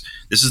Fett. This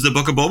is the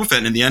Book of Boba Fett,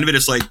 and at the end of it,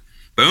 it's like,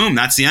 boom,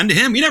 that's the end of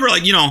him. You never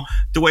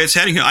the way it's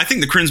heading here. I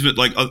think the Crimson,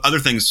 like other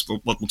things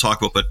we'll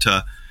talk about, but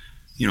the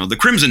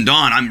Crimson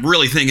Dawn, I'm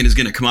really thinking is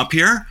going to come up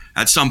here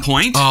at some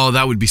point. Oh,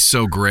 that would be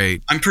so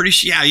great. I'm pretty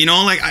sure. Yeah, I think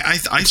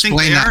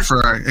explain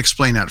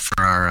that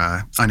for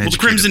our uneducated. Well, the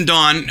Crimson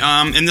Dawn,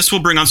 and this will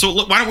bring on.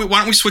 So why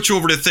don't we switch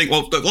over to the thing?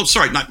 Well,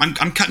 sorry,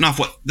 I'm cutting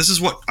off. This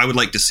is what I would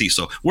like to see.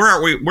 So where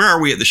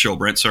are we at the show,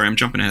 Brent? Sorry, I'm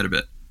jumping ahead a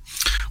bit.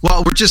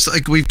 Well, we're just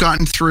like we've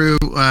gotten through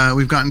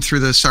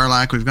the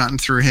Sarlacc. We've gotten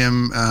through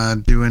him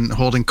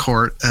holding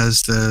court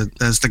as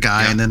the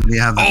guy, and then we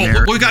have the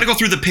mayor. We got to go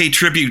through the pay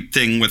tribute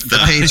thing with the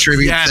pay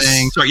tribute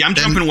thing. Sorry, I'm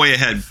jumping way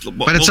ahead,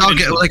 but it's all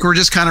good. Like we're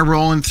just kind of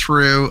rolling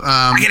through.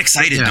 I get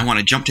excited. I want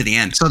to jump to the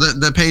end. So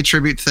the pay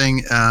tribute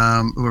thing,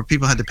 where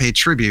people had to pay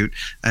tribute,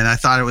 and I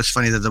thought it was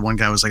funny that the one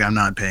guy was like, "I'm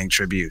not paying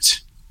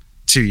tribute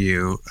to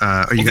you."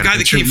 Or you the guy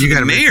that came from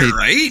the mayor,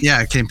 right?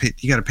 Yeah,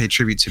 you got to pay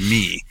tribute to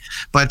me.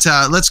 But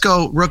let's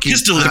go, Rookie.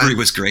 His delivery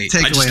was great.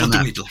 Take away on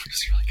that. His delivery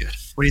was really good.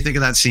 What do you think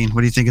of that scene?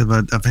 What do you think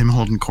of him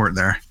holding court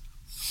there?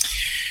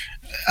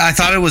 I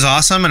thought it was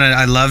awesome, and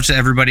I loved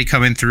everybody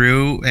coming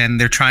through,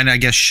 and they're trying to, I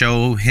guess,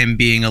 show him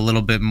being a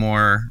little bit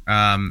more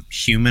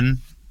human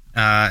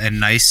and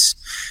nice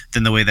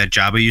than the way that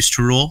Jabba used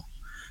to rule.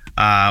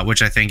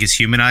 Which I think is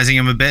humanizing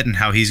him a bit and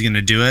how he's going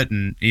to do it.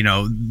 And,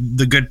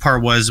 the good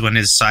part was when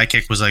his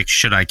sidekick was like,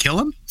 should I kill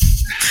him?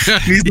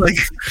 He's like,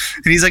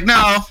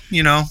 no,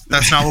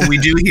 that's not what we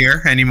do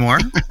here anymore.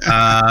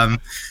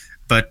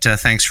 But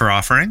thanks for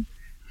offering.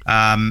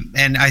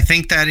 And I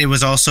think that it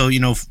was also,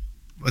 I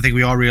think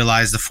we all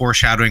realized the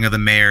foreshadowing of the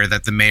mayor,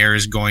 that the mayor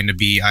is going to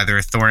be either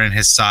a thorn in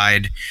his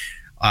side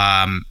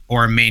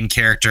or a main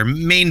character,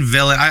 main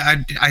villain.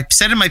 I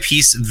said in my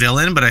piece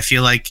villain, but I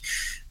feel like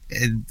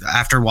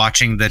after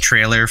watching the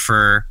trailer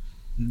for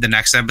the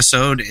next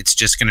episode, it's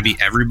just going to be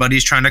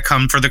everybody's trying to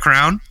come for the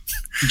crown.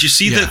 Did you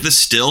see the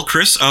still,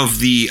 Chris, of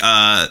the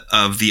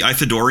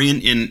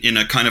Ithadorian in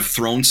a kind of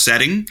throne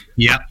setting?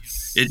 Yeah.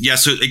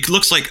 So it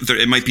looks like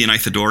it might be an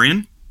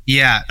Ithadorian.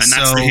 Yeah. And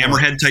that's the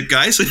hammerhead type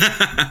guys.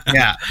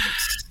 Yeah.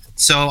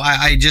 So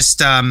I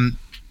just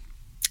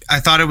I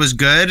thought it was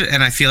good,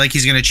 and I feel like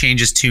he's going to change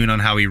his tune on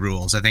how he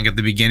rules. I think at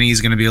the beginning he's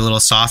going to be a little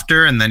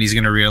softer, and then he's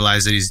going to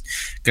realize that he's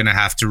going to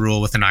have to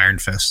rule with an iron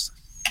fist.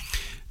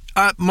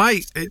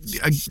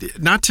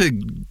 Not to,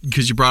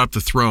 because you brought up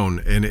the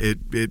throne, and it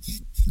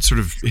sort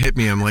of hit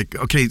me. I'm like,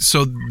 okay,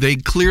 so they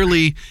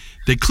clearly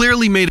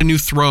made a new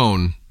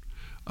throne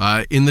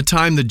in the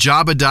time that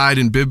Jabba died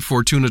and Bib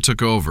Fortuna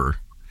took over.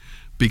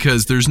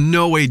 Because there's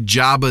no way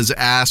Jabba's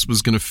ass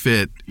was going to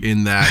fit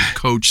in that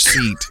coach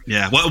seat.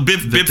 Yeah, well, Bib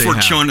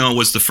Fortuna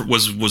was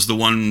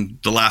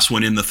the last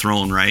one in the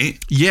throne, right?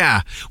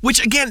 Yeah,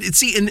 which again,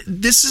 and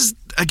this is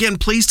again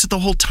plays to the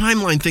whole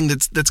timeline thing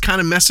that's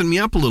kind of messing me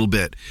up a little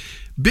bit.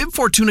 Bib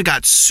Fortuna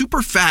got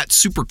super fat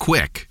super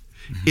quick.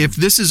 Mm-hmm. If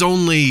this is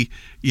only,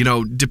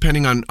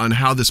 depending on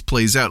how this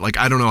plays out, like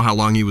I don't know how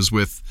long he was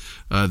with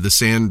the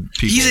Sand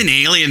people. He's an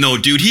alien though,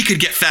 dude. He could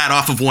get fat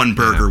off of one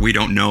burger. Yeah. We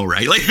don't know,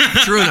 right? Like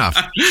True enough.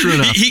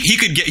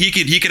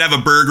 He could have a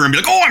burger and be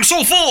like, "Oh, I'm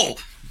so full."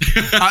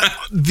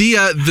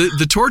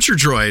 The torture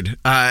droid.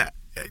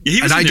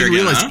 He was and I didn't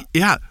realize. Huh?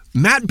 Yeah,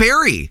 Matt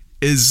Berry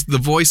is the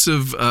voice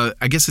of.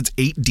 I guess it's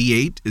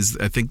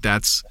 8D8. I think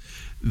that's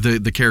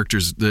the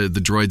character's the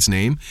droid's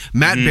name.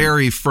 Matt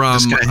Berry from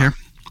this guy here.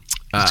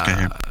 This guy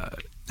here.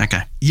 That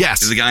guy.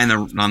 Yes, the guy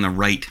on the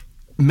right.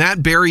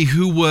 Matt Berry,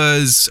 who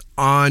was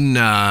on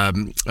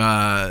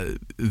the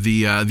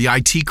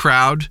IT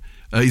Crowd.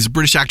 He's a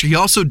British actor. He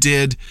also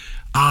did,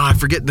 I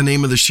forget the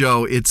name of the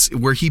show. It's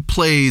where he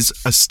plays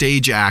a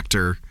stage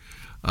actor.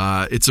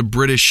 It's a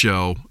British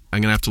show.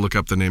 I'm going to have to look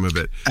up the name of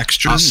it.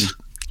 Extras?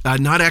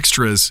 Not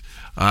Extras.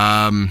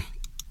 Hang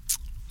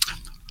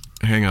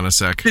on a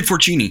sec. Bib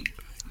Fortini.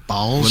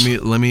 Balls.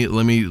 Let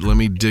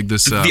me dig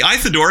this up. The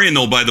Ithadorian,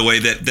 though, by the way,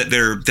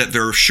 that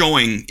they're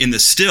showing in the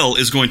still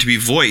is going to be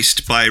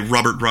voiced by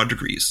Robert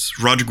Rodriguez.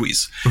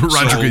 Rodriguez.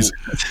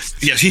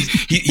 Yes,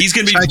 he's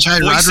going to be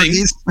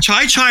voicing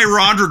Chai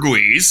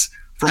Rodriguez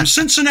from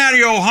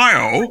Cincinnati,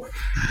 Ohio.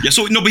 Yeah,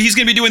 but he's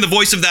going to be doing the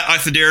voice of that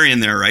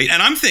Ithadorian there, right?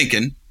 And I'm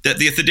thinking that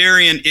the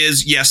Ithadorian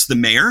is, yes, the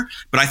mayor,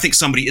 but I think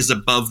somebody is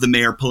above the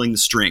mayor pulling the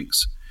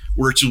strings,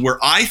 which is where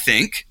I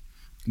think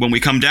when we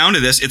come down to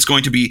this, it's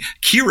going to be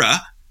Kira.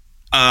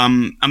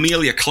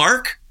 Amelia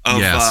Clark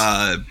of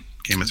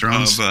Game of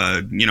Thrones,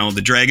 of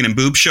the Dragon and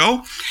Boob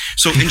show.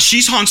 So, and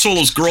she's Han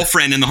Solo's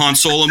girlfriend in the Han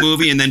Solo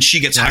movie, and then she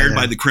gets hired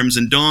by the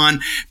Crimson Dawn.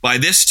 By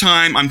this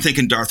time, I'm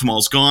thinking Darth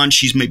Maul's gone.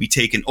 She's maybe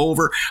taken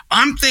over.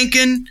 I'm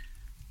thinking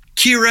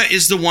Kira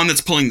is the one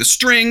that's pulling the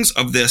strings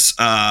of this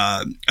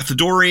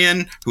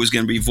Ithadorian, who is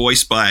going to be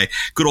voiced by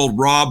good old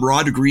Rob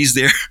Rodriguez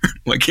there.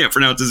 I can't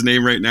pronounce his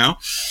name right now.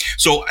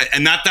 So,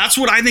 and that's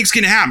what I think is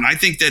going to happen. I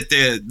think that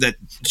that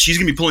she's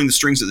going to be pulling the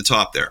strings at the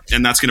top there,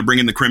 and that's going to bring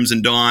in the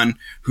Crimson Dawn,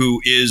 who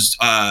is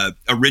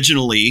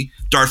originally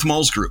Darth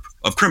Maul's group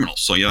of criminals.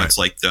 So it's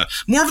like the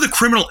more of the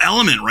criminal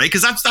element, right?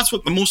 Because that's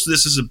what most of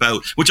this is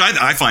about, which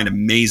I find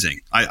amazing.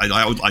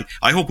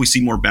 I hope we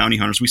see more bounty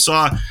hunters. We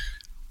saw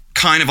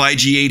kind of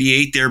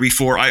IG-88 there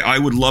before. I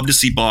would love to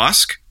see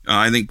Bosk.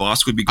 I think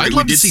Bosk would be great. I'd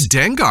love to see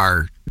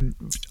Dengar.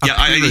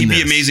 Yeah, he'd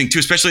be amazing too,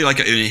 especially like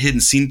in a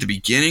hidden scene at the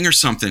beginning or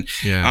something.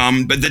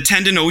 Yeah. But the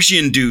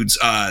Tendonosian dudes,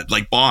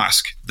 like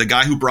Bosk, the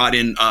guy who brought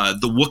in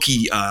the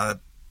Wookiee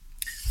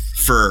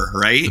fur,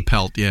 right? The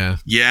pelt, yeah.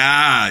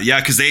 Yeah,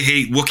 because they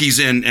hate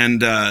Wookiees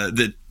and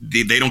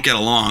they don't get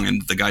along,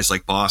 and the guy's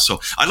like Boss. So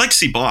I'd like to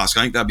see Boss.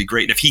 I think that'd be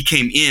great. And if he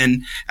came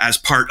in as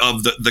part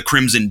of the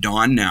Crimson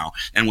Dawn now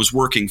and was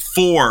working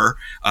for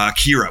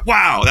Kira,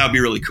 wow, that would be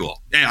really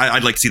cool. And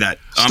I'd like to see that.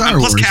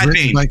 Plus Cad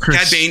Bane.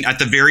 Cad Bane at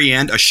the very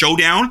end, a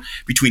showdown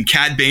between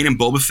Cad Bane and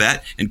Boba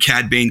Fett, and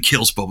Cad Bane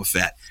kills Boba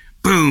Fett.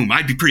 Boom!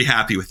 I'd be pretty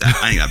happy with that.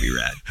 I think that'd be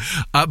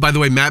rad. By the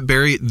way, Matt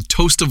Berry,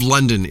 Toast of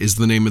London is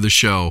the name of the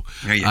show.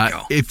 There you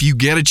go. If you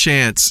get a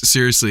chance,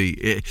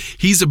 seriously,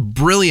 he's a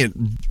brilliant,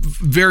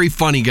 very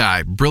funny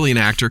guy, brilliant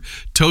actor.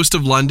 Toast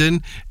of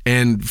London,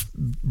 and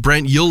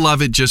Brent, you'll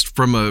love it just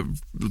from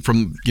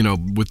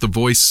with the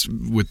voice,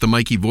 with the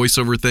Mikey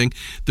voiceover thing.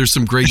 There's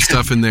some great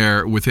stuff in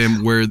there with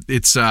him where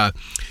it's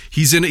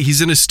he's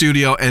in a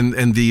studio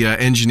and the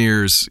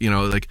engineers,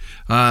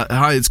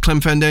 hi, it's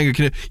Clem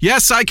Fandango.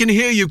 Yes, I can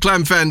hear you,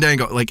 Clem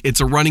Fandango. Like,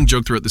 it's a running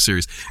joke throughout the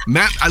series.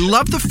 Matt, I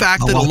love the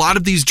fact that a lot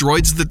of these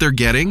droids that they're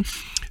getting,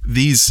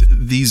 these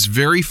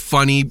very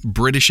funny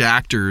British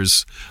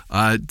actors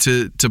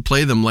to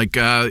play them, like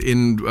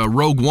in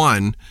Rogue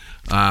One,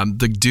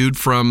 the dude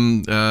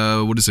from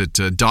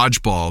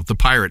Dodgeball, the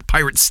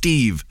pirate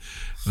Steve,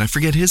 and I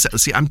forget his.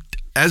 See,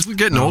 as we're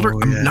getting older,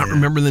 I'm not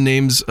remembering the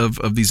names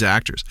of these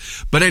actors.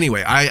 But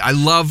anyway, I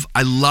love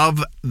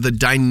the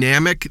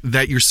dynamic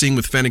that you're seeing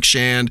with Fennec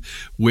Shand,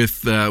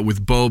 with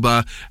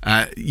Boba.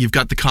 You've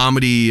got the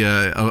comedy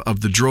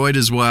of the droid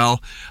as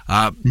well.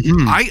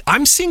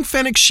 I'm seeing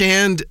Fennec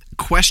Shand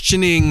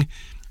questioning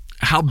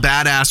how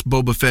badass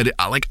Boba Fett is.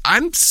 Like,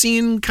 I'm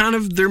seeing kind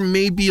of, there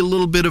may be a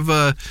little bit of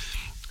a,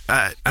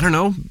 I don't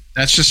know.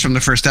 That's just from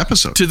the first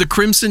episode. To the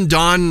Crimson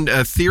Dawn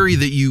theory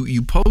that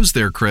you posed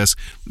there, Chris,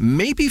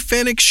 maybe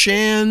Fennec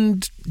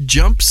Shand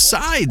jumps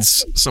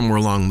sides somewhere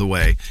along the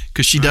way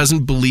because she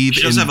doesn't believe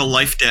She does have a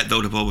life debt,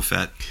 though, to Boba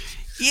Fett.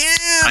 Yeah,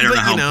 I don't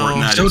know how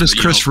important that is. So does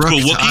Chris Rooke. To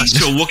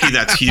a Wookiee,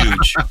 that's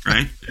huge,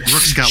 right?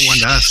 Rook's got one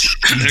to us.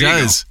 He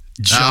does.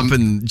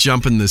 Jumping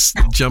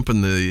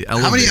the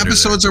elevator. How many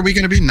episodes are we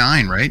going to be?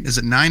 9, right? Is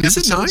it 9 episodes?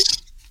 Is it 9?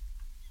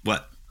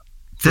 What?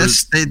 They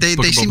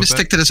seem to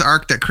stick to this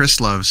arc that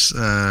Chris loves,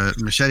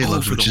 Machete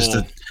loves,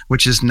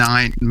 which is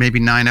 9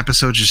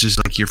 episodes, which is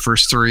like your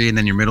first 3 and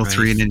then your middle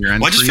 3 and then your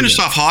end. Well, I just 3. finished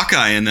off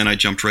Hawkeye and then I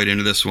jumped right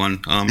into this one.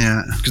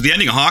 Because the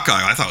ending of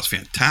Hawkeye I thought was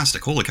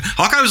fantastic. Holy cow.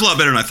 Hawkeye was a lot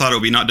better than I thought it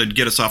would be, not to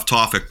get us off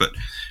topic, but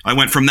I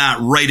went from that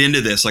right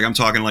into this. Like, I'm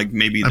talking like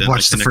maybe I've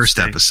watched the first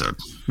episode.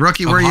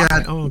 Rookie, where you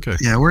at? Oh, okay.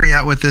 Yeah, where are you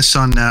at with this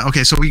on?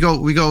 Okay, so we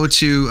go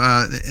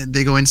to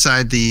they go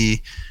inside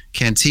the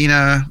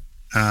cantina.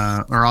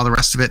 Or all the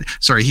rest of it.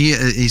 Sorry,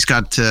 he's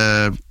got.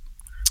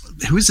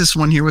 Who is this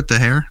one here with the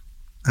hair?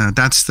 Is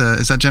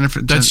that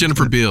Jennifer? That's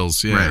Jennifer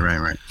Beals. Yeah,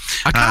 right.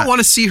 I kind of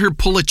want to see her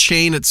pull a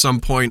chain at some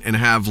point and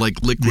have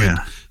like liquid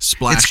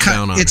splash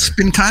down on her. It's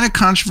been kind of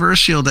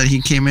controversial that he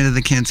came into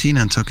the cantina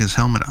and took his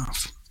helmet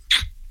off.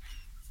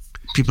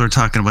 People are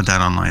talking about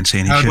that online,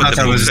 saying he should.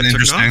 That was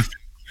interesting.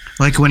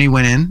 Like when he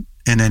went in.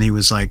 And then he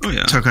was like,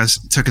 took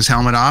his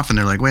helmet off, and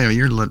they're like, "Wait,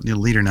 you're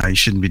leader now. You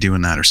shouldn't be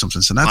doing that or something."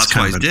 So that's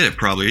why he did it.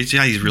 Probably,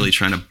 he's really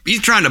trying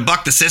to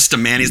buck the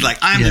system, man. He's like,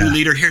 "I'm the new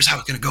leader. Here's how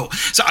it's gonna go."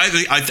 So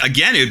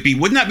again,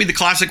 wouldn't that be the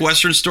classic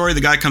Western story?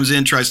 The guy comes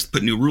in, tries to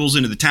put new rules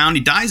into the town,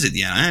 he dies at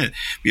the end. It'd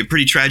be a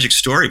pretty tragic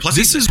story. Plus,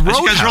 this is as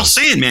Roadhouse. you guys are all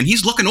saying, man,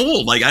 he's looking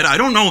old. Like, I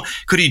don't know.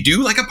 Could he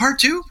do like a part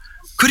 2?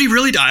 Could he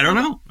really die? I don't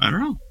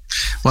know.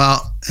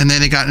 Well, and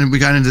then we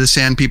got into the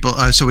Sand People.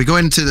 So we go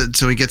into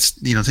so he gets,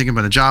 thinking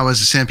about the Jawas,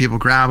 the Sand People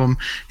grab him.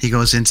 He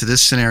goes into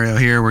this scenario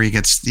here where he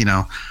gets,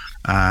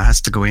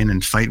 has to go in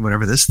and fight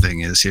whatever this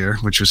thing is here,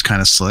 which was kind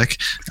of slick.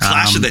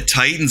 Clash of the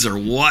Titans or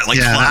what? Like,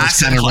 that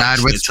was kind of rad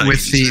with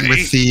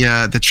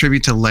the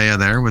tribute to Leia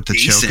there with the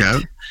Decent. choke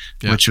out.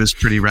 Yeah. Which was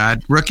pretty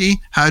rad.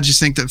 Rookie, how did you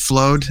think that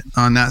flowed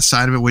on that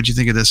side of it? What did you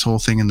think of this whole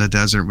thing in the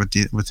desert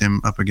with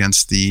him up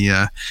against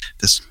the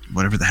this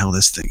whatever the hell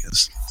this thing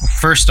is?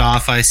 First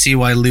off, I see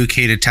why Luke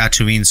hated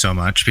Tatooine so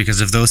much, because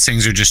if those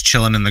things are just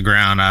chilling in the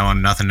ground, I want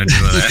nothing to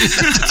do with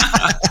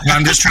it.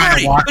 I'm just trying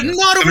to walk.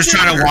 I'm just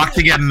trying to walk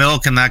to get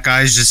milk, and that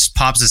guy just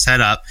pops his head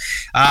up.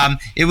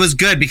 It was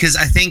good because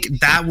I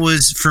think that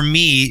was, for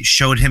me,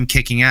 showed him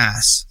kicking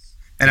ass,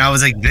 and I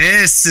was like,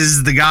 this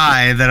is the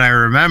guy that I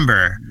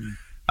remember.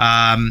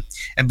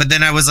 But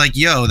then I was like,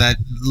 yo, that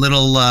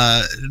little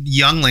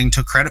youngling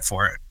took credit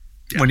for it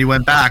when he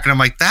went back. And I'm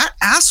like, that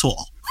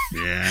asshole.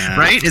 Yeah.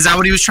 Right? Is that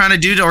what he was trying to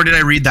do? Or did I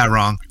read that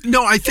wrong?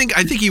 No, I think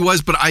he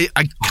was, but I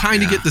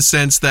kind of get the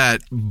sense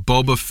that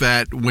Boba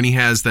Fett, when he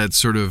has that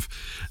sort of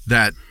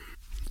that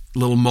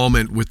little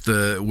moment with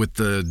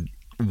the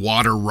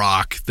water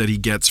rock that he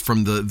gets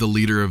from the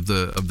leader of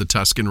the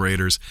Tusken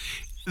Raiders,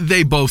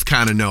 they both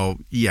kind of know.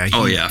 Yeah.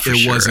 For it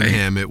sure, wasn't right?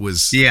 him. It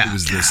was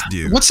this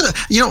dude.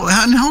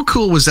 And how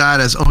cool was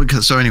that?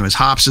 So anyways,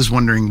 Hops is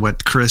wondering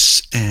what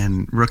Chris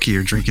and Rookie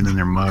are drinking in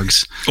their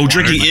mugs. Oh,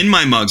 drinking in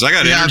my mugs. I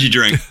got an energy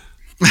drink.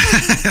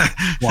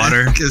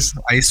 Water,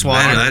 ice water.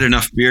 I had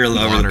enough beer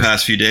over the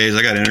past few days.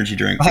 I got an energy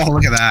drink. Oh,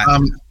 look at that.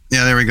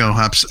 Yeah, there we go,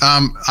 Hops.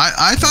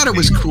 I thought it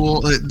was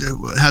cool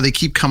how they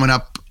keep coming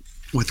up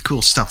with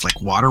cool stuff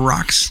like water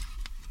rocks.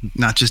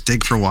 Not just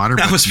dig for water.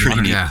 That was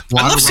pretty neat. Yeah.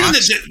 I love seeing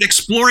the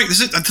exploring. This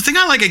is the thing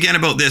I like again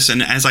about this,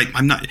 and as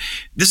I'm not.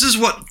 This is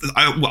what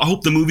I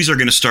hope the movies are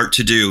going to start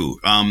to do.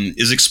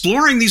 Is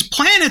exploring these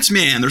planets,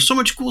 man. There's so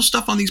much cool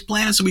stuff on these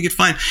planets that we could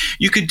find.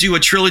 You could do a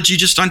trilogy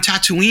just on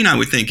Tatooine, I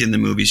would think, in the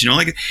movies.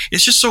 Like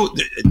it's just so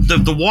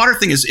the water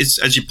thing is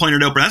as you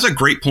pointed out, but that's a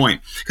great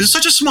point because it's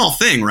such a small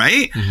thing,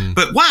 right? Mm-hmm.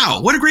 But wow,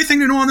 what a great thing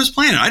to know on this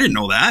planet. I didn't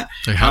know that.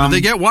 Like, how do they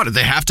get water?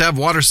 They have to have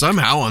water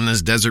somehow on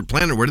this desert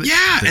planet. Where do they?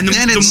 Yeah, and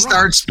then it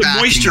starts. The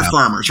moisture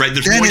farmers, right?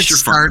 There's then moisture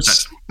farmers. Then it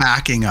starts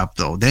backing up,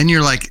 though. Then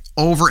you're like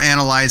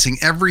over-analyzing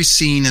every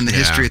scene in the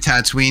history of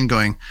Tatooine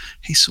going,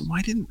 hey, so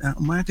why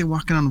aren't they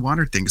walking on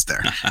water things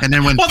there? And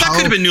then when that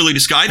could have been newly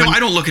disguised.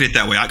 I don't look at it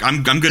that way.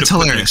 I'm going to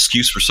put an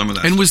excuse for some of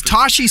that. And was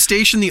Tashi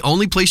Station the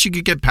only place you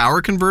could get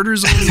power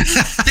converters on?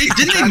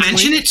 Didn't they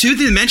mention it, too?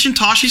 Did they mention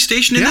Tashi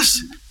Station in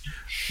this?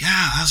 Yeah,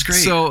 that was great.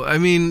 So, I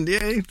mean,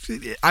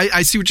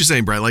 I see what you're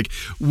saying, Brett. Like,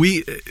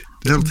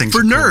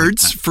 for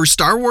nerds, for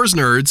Star Wars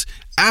nerds,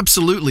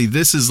 absolutely,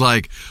 this is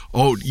like,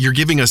 oh, you're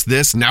giving us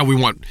this, now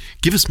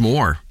give us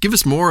more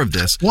of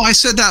this. Well, I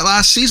said that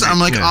last season. I'm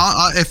like,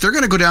 if they're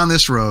going to go down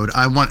this road,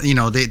 I want,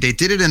 they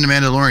did it in The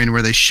Mandalorian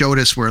where they showed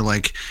us where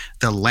like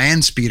the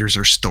land speeders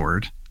are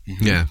stored.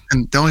 Yeah.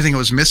 And the only thing that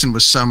was missing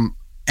was some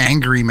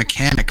angry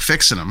mechanic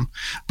fixing them,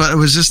 but it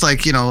was just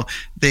like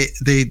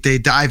they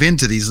dive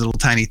into these little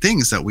tiny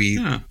things that we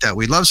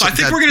love. So I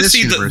think we're going to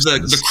see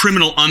the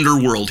criminal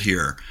underworld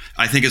here.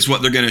 I think is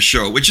what they're going to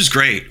show, which is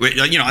great.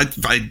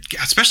 I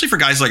especially for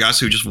guys like us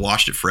who just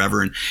watched it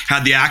forever and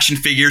had the action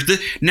figures.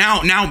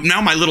 Now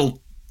my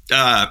little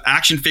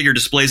action figure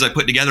displays I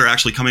put together are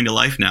actually coming to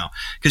life now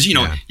because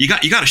you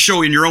got to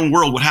show in your own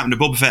world what happened to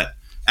Boba Fett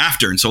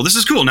after, and so this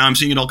is cool. Now I'm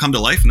seeing it all come to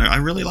life, and I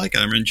really like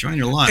it. I'm enjoying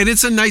it a lot. And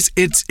it's a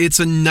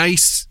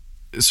nice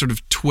sort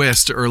of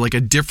twist or like a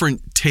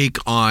different take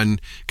on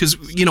because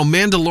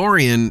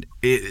Mandalorian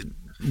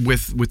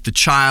with the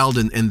child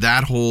and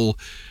that whole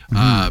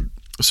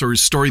sort of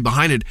story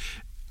behind it.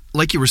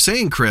 Like you were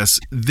saying, Chris,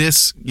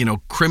 this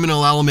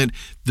criminal element.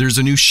 There's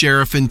a new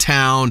sheriff in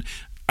town.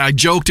 I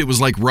joked it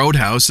was like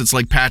Roadhouse. It's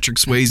like Patrick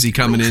Swayze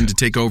coming in to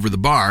take over the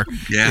bar.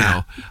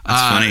 Yeah,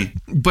 that's funny.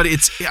 But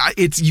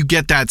it's you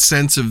get that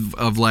sense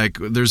of like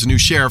there's a new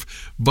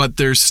sheriff, but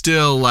there's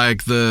still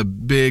like the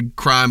big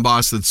crime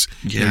boss that's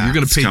you're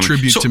going to pay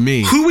tribute to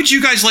me. Who would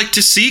you guys like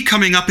to see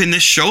coming up in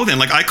this show? Then,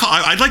 like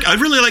I'd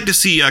really like to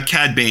see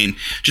Cad Bane,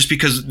 just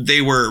because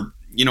they were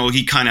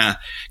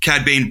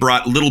Cad Bane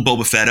brought little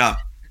Boba Fett up,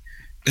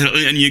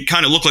 and you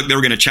kind of look like they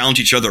were going to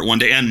challenge each other one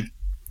day and.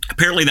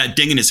 Apparently that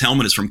ding in his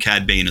helmet is from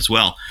Cad Bane as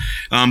well.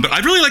 But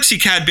I'd really like to see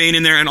Cad Bane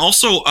in there. And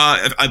also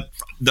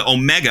the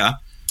Omega,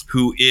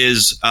 who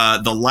is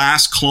the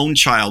last clone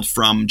child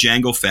from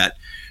Jango Fett,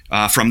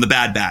 from the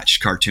Bad Batch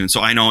cartoon.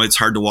 So I know it's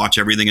hard to watch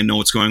everything and know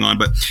what's going on.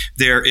 But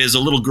there is a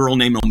little girl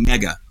named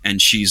Omega,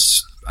 and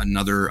she's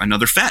another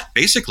Fett,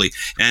 basically.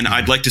 And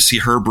I'd like to see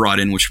her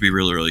brought in, which would be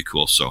really, really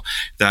cool. So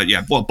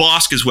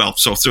Bosk as well.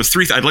 So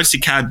three. I'd like to see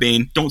Cad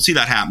Bane. Don't see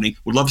that happening.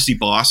 Would love to see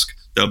Bosk.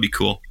 That would be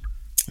cool.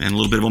 And a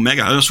little bit of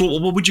Omega. So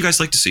what would you guys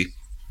like to see?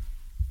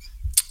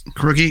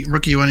 Rookie, why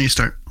don't you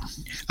start?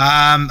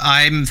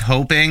 I'm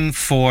hoping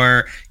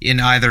for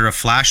in either a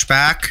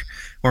flashback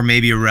or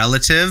maybe a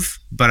relative,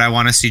 but I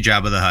want to see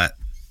Jabba the Hutt.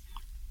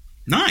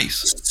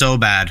 Nice. So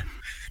bad.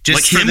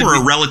 Just like him or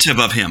a relative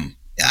of him?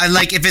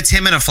 Like if it's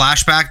him in a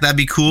flashback, that'd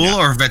be cool. Yeah.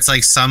 Or if it's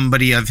like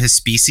somebody of his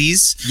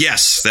species.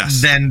 Yes.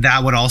 Then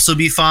that would also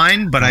be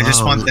fine. But I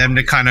just want them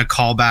to kind of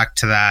call back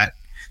to that.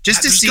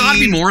 Just to see, there's got to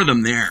be more of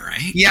them there, right?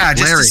 Yeah,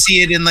 just to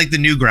see it in like the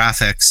new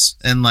graphics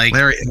and like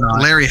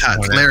Larry Hutt.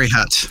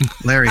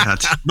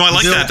 No, I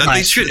like that.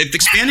 They should. If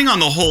expanding on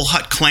the whole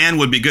Hutt clan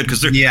would be good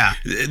because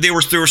they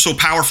were so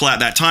powerful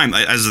at that time.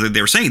 As they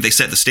were saying, they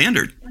set the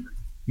standard.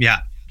 Yeah,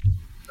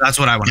 that's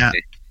what I want to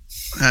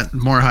see.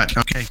 More Hutt.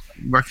 Okay,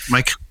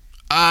 Mike.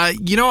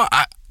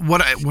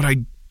 What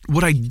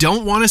I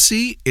don't want to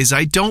see is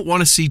I don't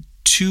want to see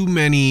too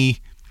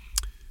many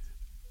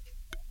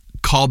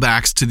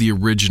callbacks to the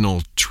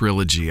original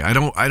trilogy. I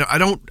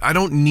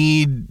don't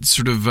need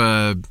sort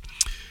of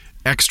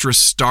extra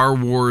Star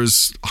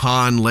Wars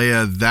Han,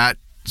 Leia, that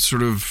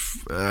sort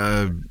of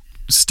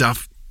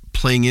stuff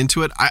playing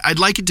into it. I'd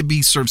like it to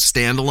be sort of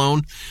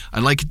standalone.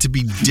 I'd like it to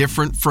be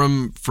different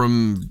from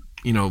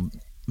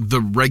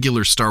the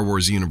regular Star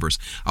Wars universe.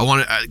 I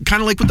want it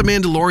kind of like what The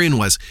Mandalorian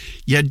was.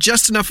 You had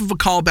just enough of a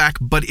callback,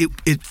 but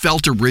it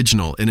felt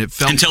original, and it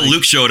felt until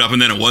Luke showed up,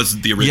 and then it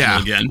was the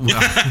original again.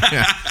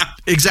 Well,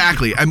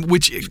 exactly.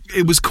 Which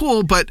it was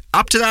cool, but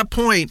up to that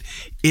point,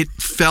 it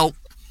felt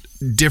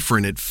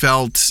different. It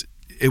felt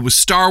it was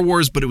Star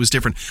Wars, but it was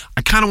different.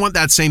 I kind of want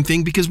that same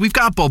thing because we've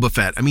got Boba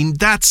Fett. I mean,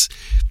 that's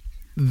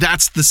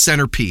the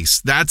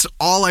centerpiece. That's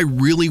all I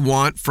really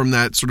want from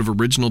that sort of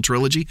original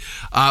trilogy.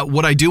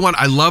 What I do want,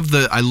 I love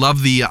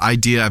the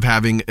idea of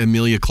having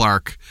Emilia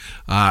Clarke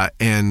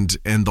and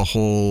the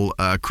whole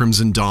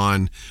Crimson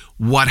Dawn.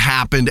 What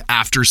happened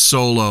after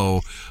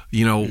Solo?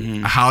 You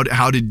know,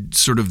 how did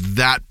sort of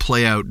that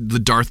play out? The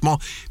Darth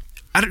Maul.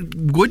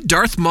 Would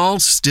Darth Maul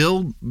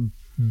still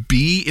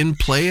be in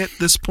play at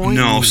this point?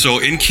 No. So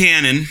in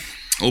canon,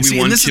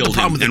 Obi-Wan killed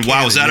him. And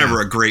wow, is that ever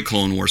a great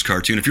Clone Wars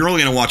cartoon? If you're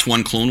only going to watch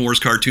one Clone Wars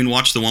cartoon,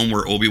 watch the one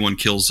where Obi-Wan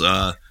kills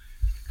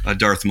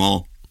Darth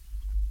Maul.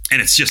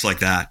 And it's just like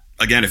that.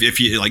 Again, but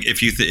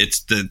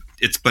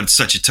it's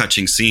such a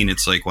touching scene.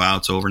 It's like, wow,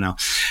 it's over now.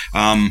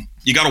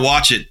 You got to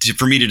watch it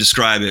for me to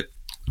describe it.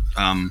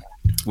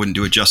 Wouldn't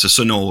do it justice.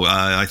 So no,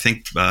 I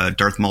think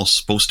Darth Maul's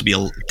supposed to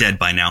be dead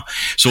by now.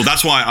 So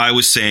that's why I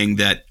was saying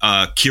that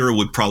Kira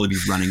would probably be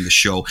running the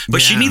show,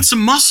 but she needs some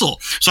muscle.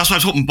 So that's why I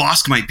was hoping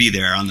Bosk might be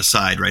there on the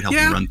side, right,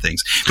 helping run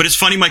things. But it's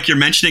funny, Mike, you're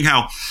mentioning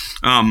how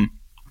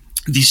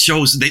these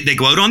shows, they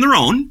go out on their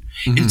own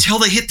until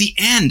they hit the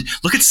end.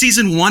 Look at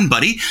season 1,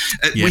 buddy.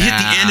 We hit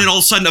the end and all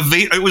of a sudden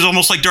it was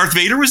almost like Darth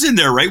Vader was in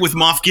there, right, with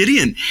Moff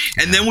Gideon.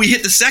 And then we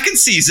hit the second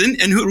season,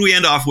 and who do we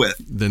end off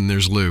with? Then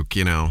there's Luke,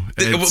 you know.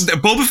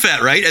 Boba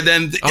Fett, right? And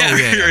then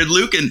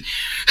Luke. And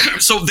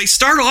so they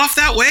start off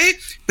that way,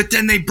 but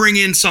then they bring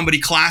in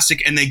somebody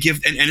classic and they give,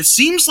 and it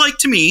seems like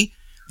to me,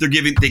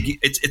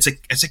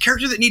 it's a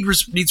character that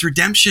needs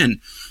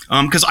redemption.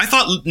 Because I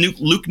thought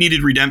Luke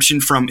needed redemption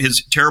from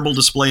his terrible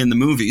display in the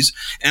movies,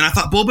 and I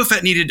thought Boba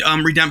Fett needed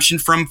redemption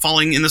from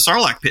falling in the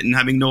Sarlacc pit and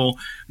having no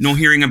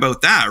hearing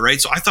about that,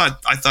 right? So I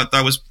thought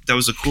that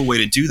was a cool way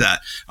to do that.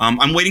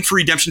 I'm waiting for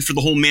redemption for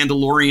the whole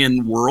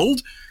Mandalorian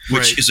world,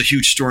 which is a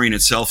huge story in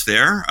itself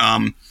there.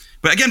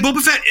 But again,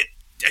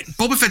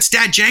 Boba Fett's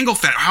dad, Jango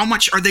Fett, how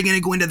much are they going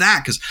to go into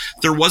that? Because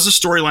there was a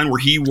storyline where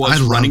he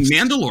was running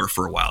Mandalore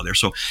for a while there.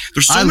 So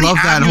there's so many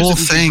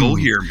avenues that we can go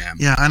here, man.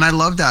 Yeah, and I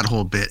love that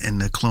whole bit in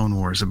the Clone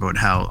Wars about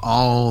how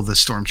all the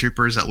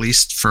stormtroopers, at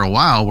least for a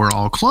while, were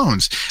all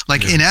clones.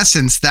 Like, in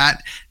essence,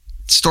 that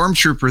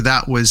stormtrooper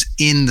that was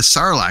in the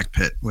Sarlacc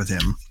pit with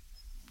him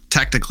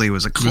technically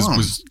was a clone.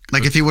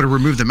 If he would have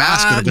removed the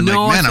mask, it would have been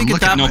man, I'm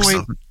looking at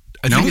myself.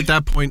 I think at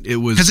that point it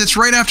was because it's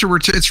right after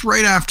Return of the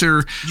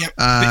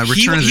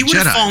Jedi. He would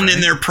have fallen in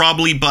there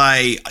probably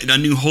by A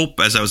New Hope,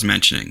 as I was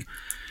mentioning.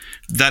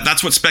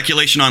 That's what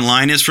speculation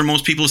online is for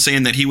most people,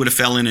 saying that he would have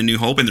fell in A New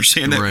Hope, and they're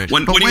saying that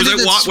when they're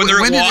walking.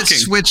 When did it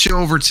switch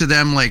over to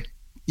them, like,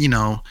 you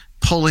know,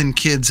 pulling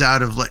kids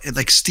out of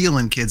like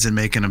stealing kids and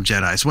making them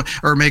Jedis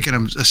or making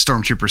them a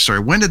stormtrooper? Sorry,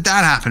 when did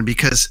that happen?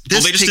 Because they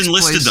just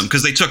enlisted them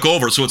because they took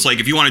over. So it's like,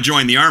 if you want to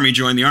join the army,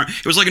 join the army.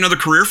 It was like another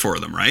career for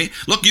them, right?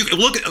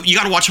 You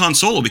got to watch Han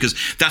Solo, because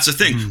that's the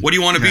thing. What do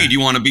you want to be? Do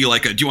you want to be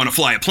do you want to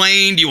fly a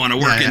plane? Do you want to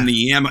work in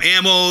the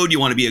ammo? Do you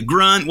want to be a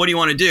grunt? What do you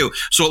want to do?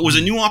 So it was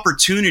a new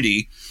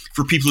opportunity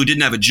for people who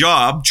didn't have a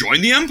job.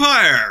 Join the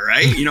Empire,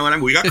 right? You know what I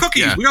mean? We got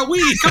cookies, we got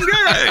weed, come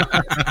get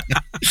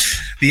it.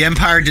 The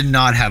Empire did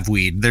not have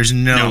weed. There's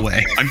no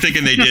way. I'm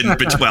thinking they didn't,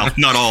 but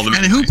not all of them.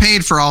 And who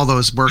paid for all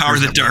those workers? Power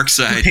of the dark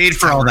side. Who paid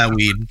for all that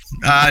weed?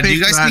 Do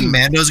you guys think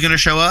Mando's going to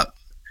show up?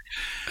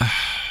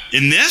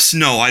 In this?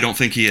 No, I don't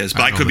think he is.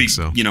 But I could be,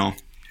 so. You know,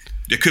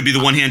 it could be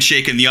the one hand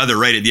shaking the other,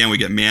 right? At the end, we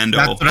get Mando.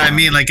 That's what I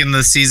mean. Like in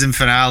the season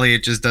finale,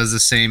 it just does the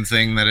same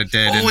thing that it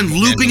did. Oh, and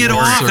looping it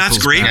off. That's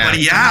great,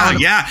 buddy.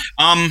 Yeah.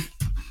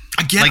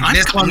 Again, like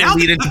this one will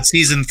lead into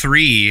season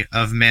 3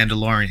 of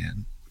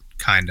Mandalorian,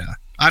 kinda.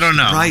 I don't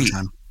know. Right.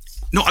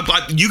 No,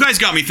 but you guys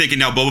got me thinking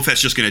now Boba Fett's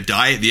just going to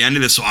die at the end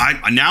of this. So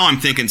I'm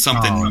thinking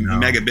something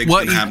mega big is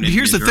going to happen.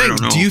 Here's the thing.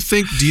 Do you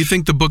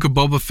think the Book of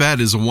Boba Fett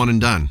is a one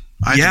and done?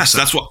 Yes,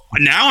 that's what.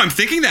 Now I'm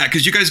thinking that,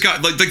 because you guys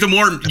got like the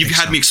more you've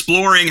had me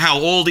exploring how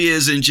old he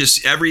is and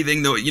just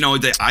everything. Though, you know,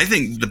 I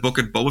think the Book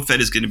of Boba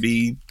Fett is going to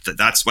be.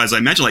 That's, as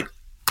I mentioned, like.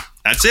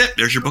 That's it.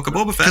 There's your Book of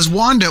Boba Fett. Because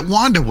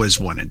Wanda was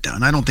one and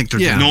done. I don't think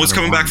they're doing no, it's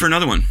coming back for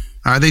another one.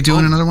 Are they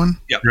doing another one?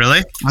 Yeah. Really?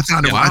 I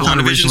thought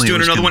originally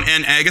doing another one,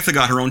 and Agatha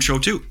got her own show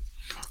too.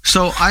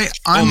 So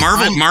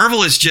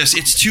Marvel is just,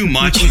 it's too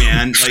much,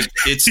 man. Like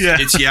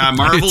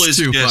Marvel is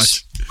too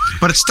just. Much.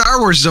 But Star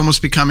Wars is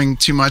almost becoming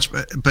too much,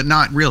 but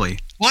not really.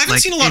 Well, I haven't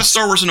seen a lot of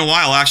Star Wars in a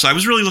while, actually. I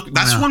was really looking.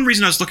 That's one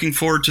reason I was looking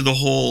forward to the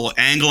whole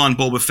angle on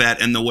Boba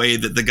Fett and the way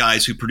that the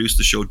guys who produced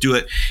the show do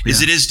it.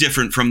 It is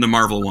different from the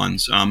Marvel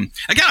ones.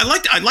 Again,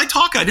 I liked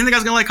Hawkeye. I didn't think I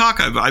was going to like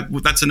Hawkeye.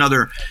 But that's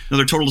another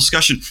total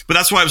discussion. But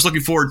that's why I was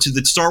looking forward to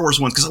the Star Wars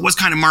ones, because it was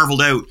kind of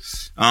marveled out.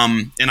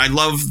 And I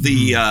love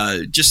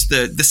the just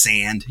the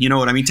sand. You know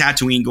what I mean?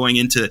 Tatooine going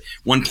into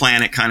one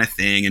planet kind of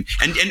thing, and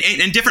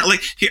different.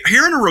 Like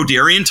hearing a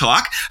Rodarian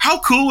talk, how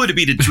cool would it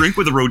be to drink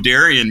with a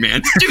Rodarian,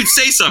 man? Dude,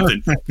 say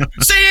something.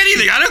 Say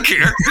anything. I don't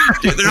care.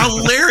 Dude, they're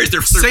hilarious.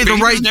 They're say the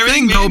right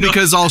thing, though,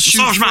 because I'll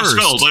shoot first.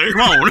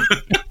 Come on.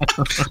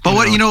 But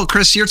what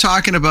Chris, you're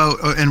talking about,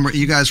 and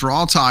you guys were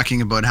all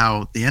talking about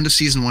how the end of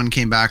season 1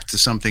 came back to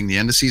something, the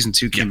end of season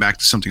 2 came back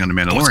to something on the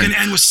Mandalorian. It's going to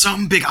end with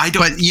something big.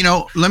 But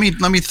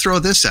let me throw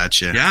this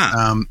at you.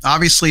 Yeah.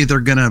 Obviously, they're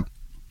gonna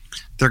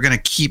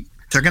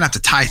have to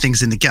tie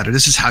things in together.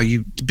 This is how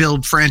you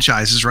build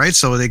franchises, right?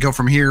 So they go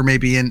from here,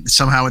 maybe, and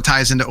somehow it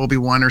ties into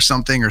Obi-Wan or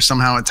something, or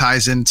somehow it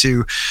ties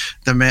into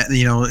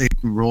it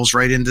rolls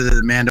right into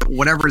the Mando,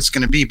 whatever it's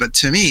going to be. But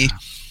to me,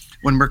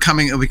 when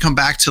we come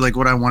back to like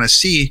what I want to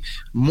see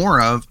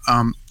more of.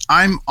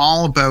 I'm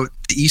all about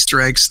the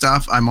Easter egg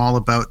stuff. I'm all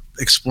about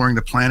exploring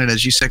the planet,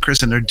 as you said,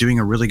 Chris, and they're doing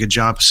a really good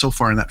job so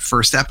far in that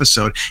first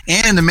episode.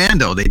 And in the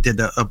Mando, they did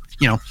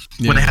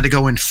when they had to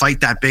go and fight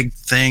that big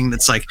thing.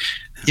 That's like,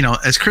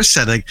 as Chris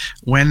said, like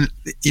when,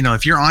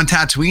 if you're on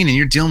Tatooine and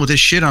you're dealing with this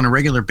shit on a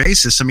regular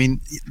basis, I mean,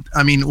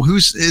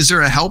 is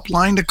there a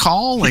helpline to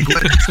call? Like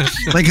what,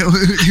 like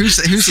who's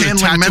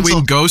handling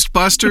mental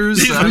Ghostbusters?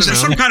 Is there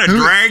some kind of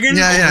dragon?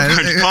 Yeah.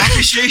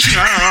 Coffee station?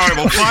 I don't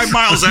know, about 5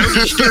 miles out.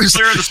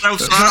 Clear of the south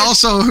side. But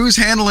also, who's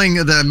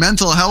handling the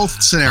mental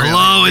health scenario?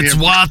 Hello, it's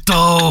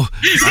Watto.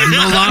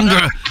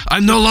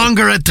 I'm no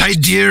longer a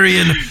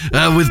Tiderian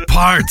with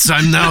parts.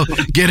 I'm now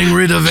getting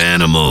rid of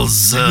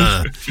animals.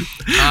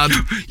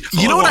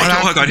 You know what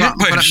I got hit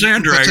by a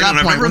sand dragon, and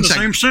I've never been the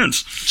same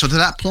since. So to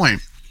that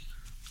point,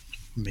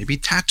 maybe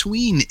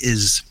Tatooine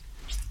is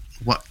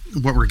what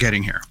we're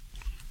getting here.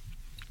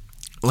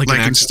 Like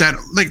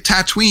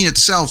Tatooine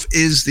itself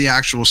is the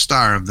actual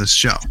star of this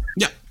show.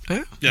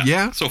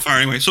 Yeah. So far,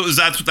 anyway. So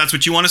that's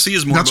what you want to see?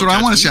 Is more? That's what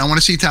I want to see. I want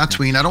to see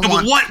Tatooine. I don't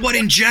want. But what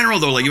in general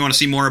though? Like you want to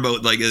see more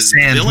about like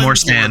sand, more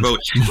sand. I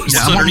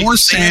want more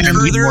sand. I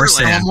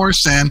want more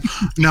sand.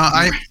 No,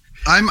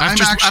 I'm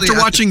after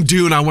watching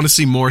Dune, I want to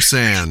see more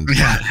sand.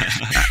 Yeah,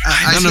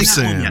 none of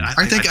sand.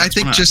 I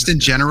think just in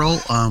general,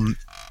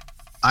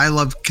 I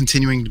love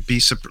continuing to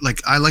be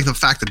like I like the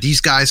fact that these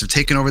guys have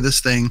taken over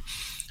this thing,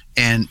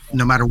 and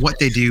no matter what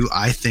they do,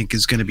 I think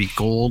is going to be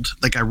gold.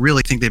 Like I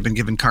really think they've been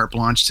given carte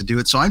blanche to do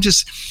it. So I'm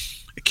just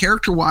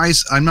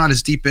character-wise, I'm not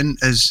as deep in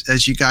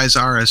as you guys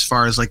are as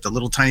far as like the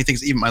little tiny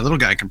things. Even my little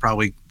guy can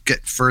probably get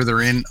further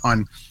in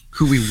on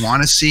who we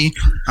want to see.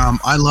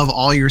 I love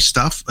all your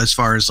stuff as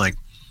far as like,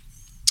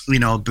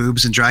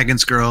 boobs and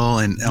Dragon's Girl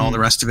and all the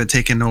rest of it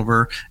taken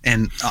over,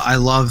 and I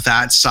love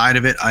that side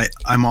of it.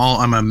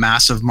 I'm a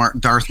massive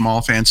Darth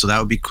Maul fan, so that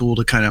would be cool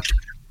to kind of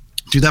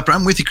do that. But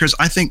I'm with you, Chris.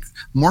 I think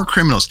more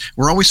criminals.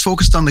 We're always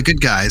focused on the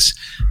good guys,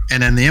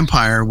 and then the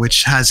Empire,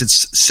 which has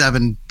its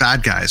 7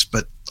 bad guys.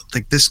 But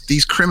like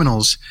these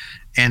criminals,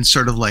 and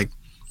sort of like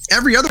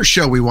every other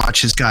show we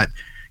watch has got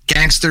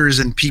gangsters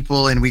and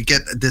people, and we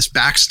get this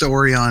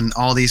backstory on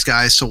all these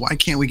guys. So why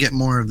can't we get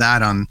more of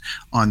that on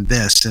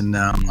this? And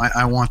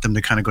I want them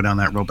to kind of go down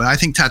that road. But I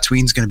think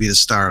Tatooine's going to be the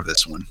star of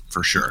this one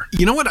for sure.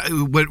 You know what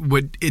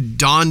it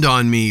dawned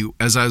on me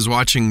as I was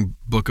watching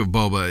Book of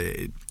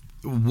Boba,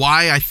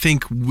 why I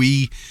think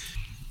we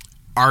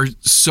are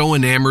so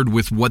enamored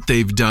with what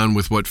they've done,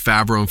 with what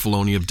Favreau and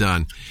Filoni have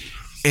done.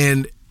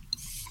 And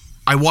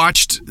I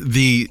watched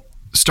the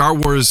Star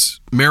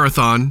Wars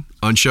marathon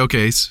on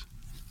Showcase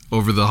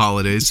over the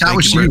holidays. That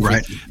was you,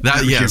 right?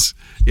 Yes.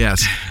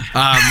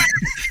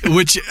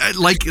 Which,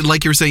 like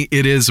you were saying,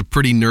 it is a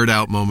pretty nerd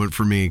out moment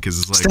for me because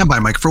it's like. Stand by,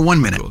 Mike, for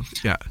 1 minute. Cool.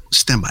 Yeah.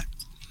 Stand by.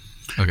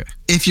 Okay.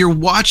 If you're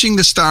watching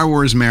the Star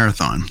Wars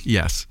marathon,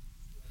 yes,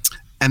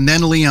 and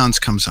then Leon's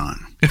comes on,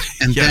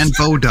 and then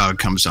Bodog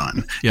comes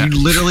on, you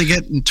literally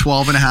get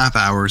 12 and a half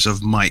hours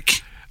of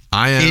Mike.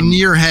 In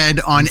your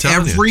head on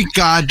every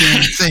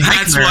goddamn thing.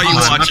 That's why you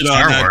watch it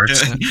on Star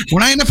Wars.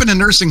 When I end up in a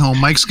nursing home,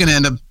 Mike's going to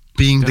end up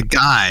being the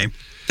guy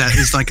that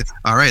is like,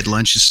 all right,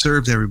 lunch is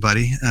served,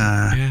 everybody.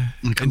 And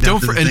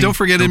don't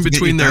forget in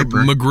between there,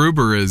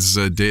 MacGruber is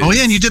Dave. Oh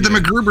yeah, and you did the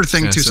MacGruber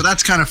thing too, so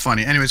that's kind of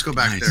funny. Anyways, go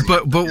back there.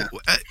 But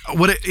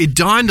what it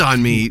dawned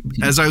on me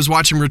as I was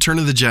watching Return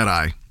of the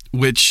Jedi,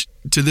 which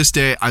to this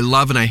day I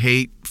love and I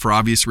hate for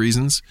obvious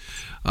reasons.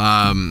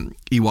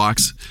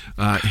 Ewoks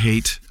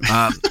hate.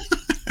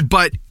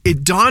 But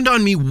it dawned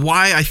on me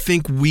why I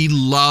think we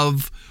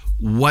love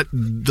what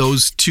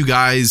those two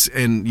guys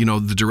and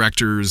the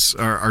directors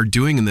are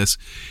doing in this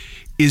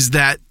is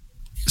that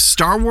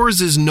Star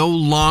Wars is no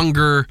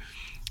longer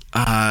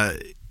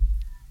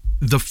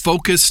the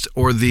focused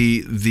or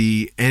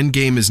the end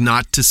game is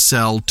not to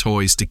sell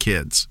toys to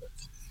kids.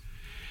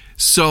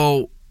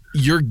 So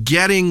you're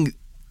getting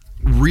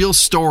real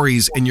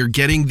stories and you're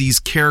getting these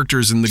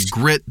characters and the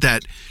grit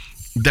that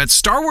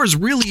Star Wars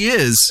really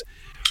is,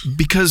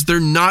 because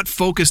they're not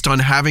focused on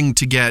having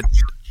to get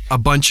a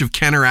bunch of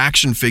Kenner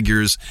action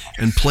figures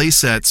and play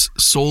sets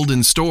sold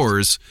in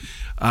stores.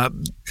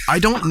 I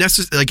don't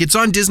necessarily it's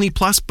on Disney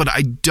Plus, but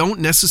I don't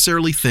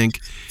necessarily think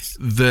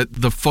that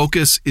the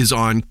focus is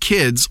on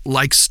kids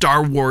like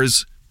Star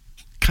Wars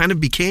kind of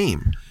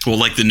became. Well,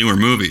 like the newer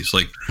movies,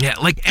 like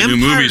Empire, new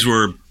movies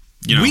were.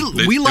 They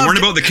weren't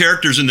about the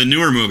characters in the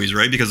newer movies,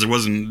 right? Because there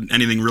wasn't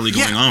anything really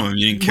going on with them.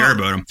 You didn't care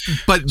about them.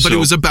 But it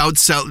was about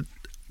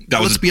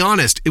let's be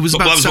honest. It was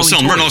about selling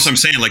toys. No, what I'm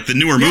saying. Like the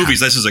newer movies,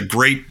 this is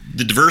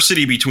the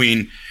diversity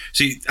between.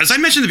 See, as I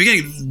mentioned in the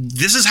beginning,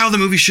 this is how the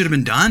movie should have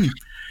been done,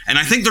 and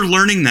I think they're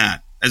learning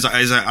that.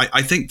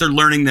 I think they're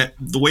learning that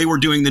the way we're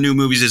doing the new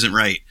movies isn't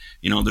right.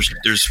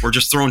 We're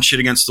just throwing shit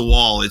against the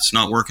wall. It's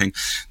not working.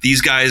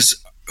 These guys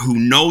who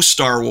know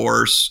Star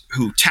Wars,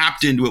 who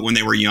tapped into it when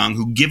they were young,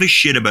 who give a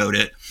shit about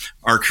it,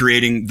 are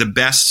creating the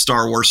best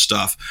Star Wars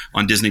stuff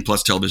on Disney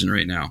Plus television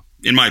right now,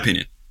 in my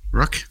opinion.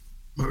 Rook?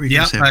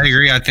 Yeah, I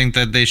agree. I think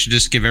that they should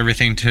just give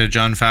everything to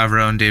Jon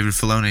Favreau and David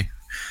Filoni.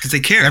 Because they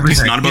care.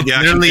 Everything. It's not about the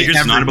action figures.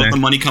 It's not about the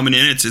money coming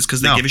in. It's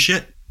because they give a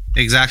shit.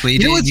 Exactly.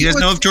 Do you guys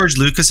know if George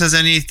Lucas has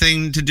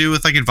anything to do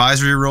with like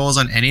advisory roles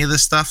on any of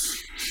this stuff?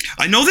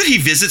 I know that he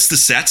visits the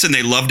sets and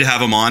they love to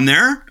have him on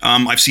there.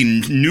 I've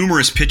seen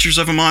numerous pictures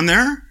of him on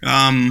there.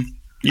 I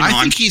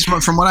think he's,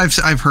 from what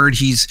I've heard,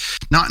 he's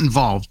not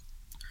involved.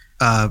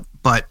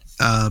 But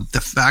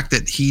the fact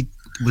that he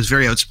was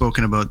very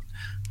outspoken about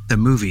the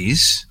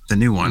movies, the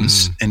new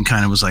ones, and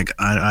kind of was like,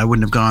 I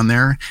wouldn't have gone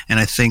there. And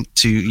I think,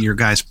 to your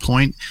guys'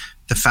 point,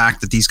 the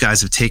fact that these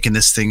guys have taken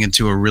this thing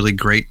into a really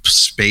great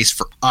space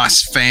for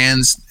us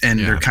fans, and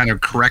they're kind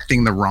of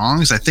correcting the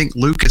wrongs. I think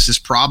Lucas is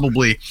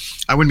probably,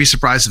 I wouldn't be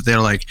surprised if they're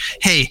like,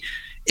 hey,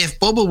 if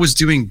Boba was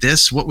doing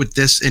this, what would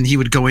this? And he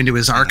would go into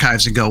his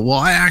archives and go, well,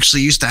 I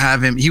actually used to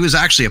have him. He was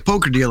actually a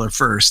poker dealer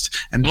first.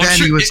 And then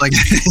he was like,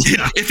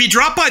 if he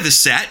dropped by the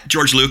set,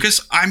 George Lucas,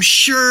 I'm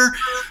sure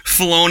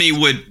Filoni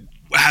would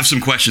have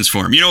some questions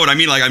for him. You know what I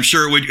mean? Like, I'm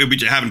sure it would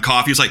be having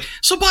coffee. It's like,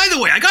 so by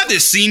the way, I got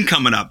this scene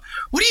coming up.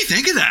 What do you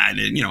think of that?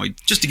 And,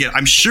 just to get,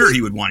 I'm sure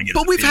he would want to get.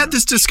 But we've had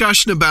this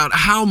discussion about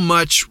how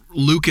much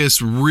Lucas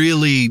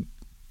really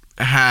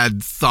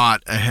had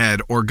thought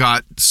ahead or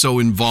got so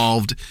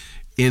involved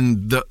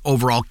in the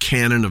overall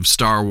canon of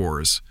Star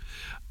Wars.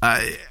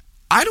 I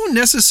don't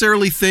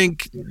necessarily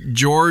think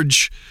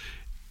George,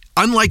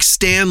 unlike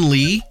Stan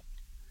Lee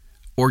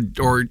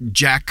or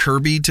Jack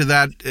Kirby to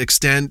that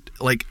extent,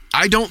 like,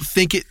 I don't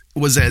think it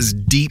was as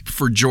deep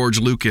for George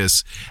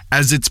Lucas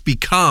as it's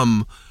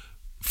become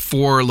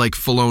for like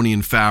Filoni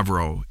and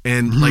Favreau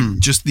and like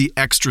just the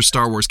extra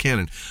Star Wars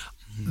canon.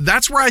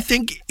 That's where I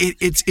think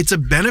it's a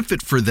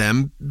benefit for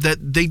them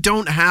that they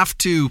don't have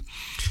to.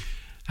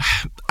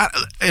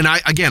 And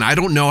I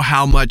don't know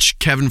how much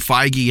Kevin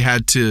Feige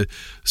had to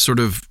sort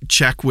of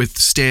check with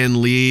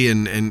Stan Lee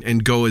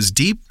and go as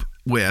deep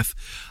with.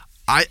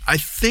 I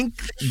think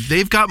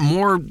they've got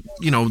more,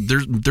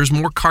 there's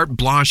more carte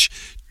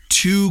blanche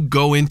to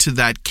go into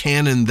that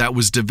canon that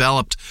was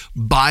developed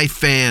by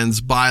fans,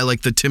 by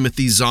like the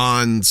Timothy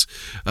Zahns,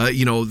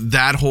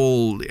 that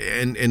whole,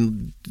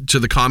 and to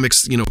the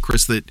comics,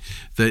 Chris, that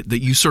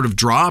you sort of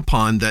draw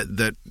upon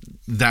that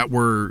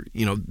were,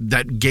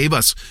 that gave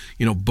us,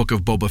 Book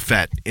of Boba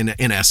Fett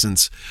in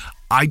essence.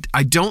 I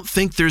don't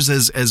think there's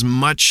as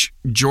much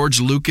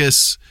George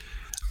Lucas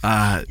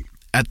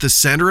at the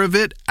center of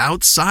it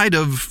outside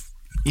of,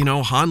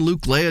 Han,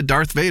 Luke, Leia,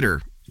 Darth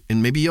Vader,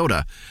 and maybe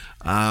Yoda.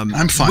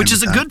 I'm fine, which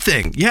is a good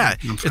thing. Yeah,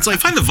 it's like, I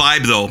find the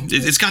vibe though.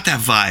 It's got that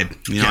vibe.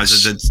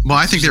 It's well,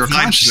 I think they were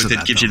conscious of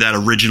that. It gives you that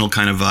original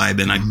kind of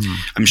vibe, and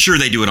I'm sure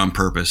they do it on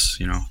purpose.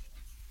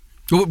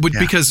 Well,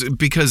 because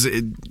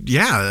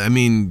I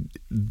mean,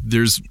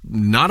 there's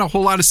not a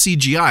whole lot of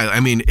CGI. I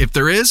mean, if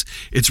there is,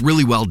 it's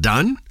really well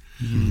done.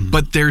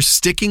 But they're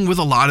sticking with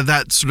a lot of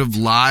that sort of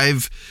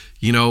live,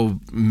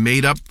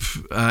 made up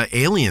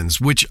aliens,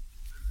 which,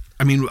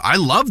 I mean, I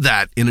loved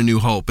that in A New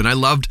Hope, and I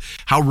loved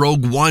how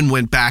Rogue One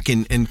went back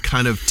and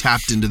kind of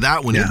tapped into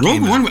that when it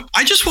came out.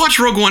 I just watched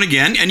Rogue One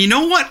again, and you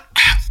know what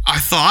I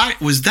thought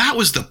that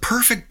was the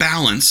perfect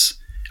balance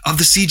of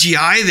the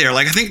CGI there.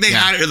 Like, I think they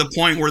had it to the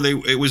point where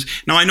it was.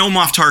 Now, I know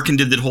Moff Tarkin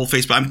did the whole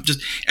face, but I'm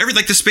just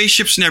like the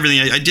spaceships and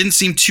everything. I didn't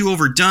seem too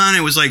overdone.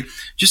 It was like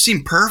just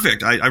seemed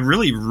perfect. I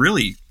really,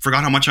 really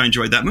forgot how much I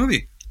enjoyed that movie.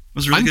 It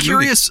was a really good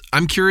movie.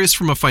 I'm curious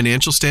from a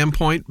financial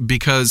standpoint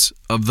because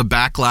of the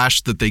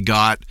backlash that they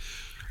got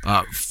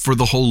for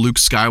the whole Luke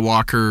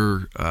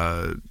Skywalker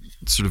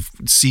sort of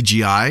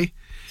CGI,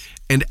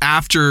 and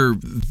after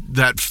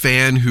that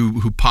fan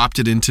who popped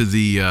it into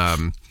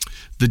the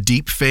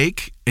deep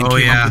fake and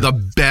came up with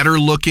a better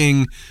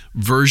looking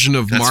version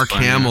of Mark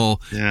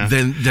Hamill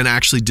than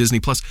actually Disney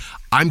Plus.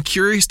 I'm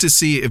curious to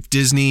see if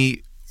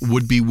Disney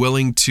would be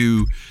willing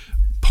to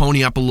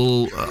pony up a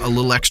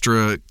little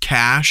extra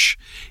cash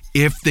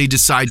if they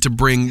decide to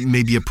bring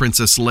maybe a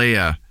Princess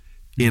Leia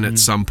in at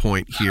some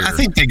point here. I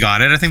think they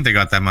got it. I think they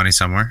got that money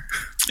somewhere.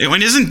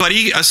 When isn't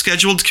Buddy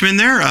scheduled to come in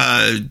there?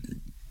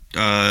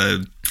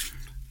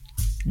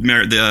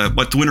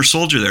 The Winter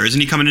Soldier there,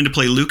 isn't he coming in to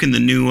play Luke in the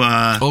new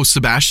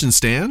Sebastian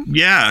Stan?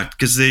 Yeah,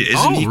 because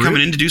isn't he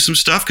coming in to do some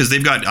stuff? Because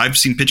I've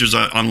seen pictures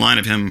online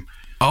of him.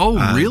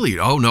 Oh, really?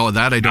 Oh no,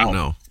 that I don't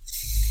know.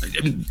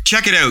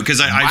 Check it out,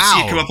 because I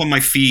see it come up on my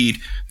feed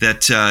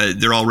that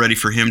they're all ready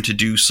for him to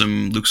do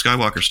some Luke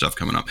Skywalker stuff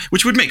coming up,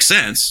 which would make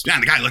sense. Man,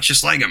 the guy looks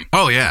just like him.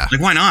 Oh yeah,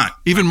 like why not?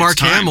 Even Mark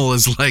Hamill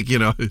is like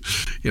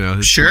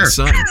his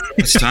son.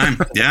 It's time.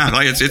 Yeah,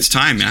 like it's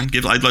time, man.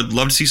 I'd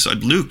love to see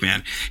Luke,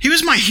 man. He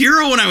was my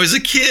hero when I was a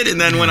kid, and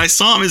then when I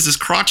saw him as this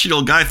crotchety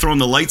little guy throwing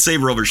the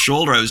lightsaber over his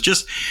shoulder,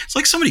 it's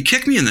like somebody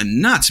kicked me in the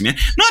nuts, man.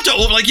 Not to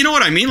like, you know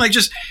what I mean? Like,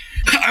 just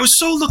I was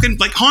so looking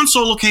like Han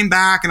Solo came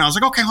back, and I was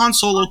like, okay, Han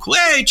Solo, cool.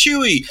 Hey,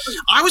 Chewie.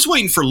 I was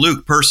waiting for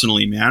Luke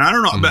personally, man. I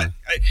don't know, but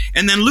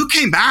and then Luke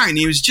came back, and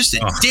he was just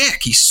a dick.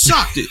 He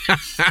sucked.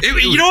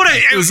 You know what?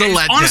 It was a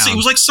letdown. Honestly, it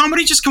was like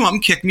somebody just come up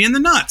and kicked me in the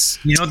nuts.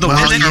 You know what the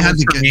worst part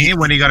was for me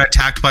when he got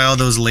attacked by all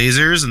those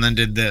lasers and then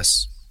did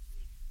this.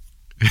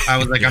 I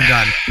was like, I'm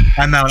done.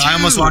 I'm out. I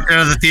almost walked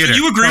out of the theater.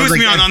 You agree with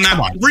me on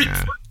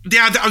that?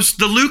 Yeah, that was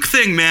the Luke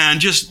thing, man.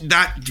 Just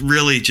that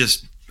really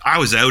just. I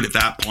was out at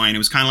that point. It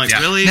was kind of like,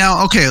 really?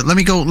 Now, okay, let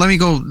me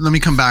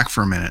come back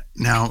for a minute.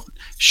 Now,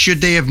 should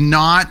they have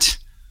not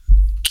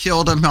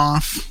killed him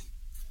off?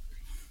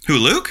 Who,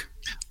 Luke?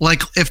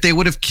 Like, if they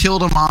would have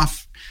killed him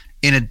off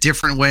in a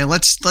different way,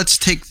 let's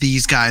take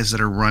these guys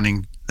that are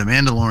running The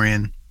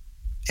Mandalorian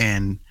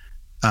and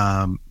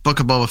Book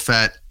of Boba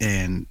Fett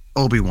and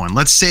Obi-Wan.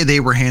 Let's say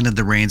they were handed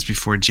the reins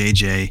before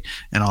JJ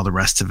and all the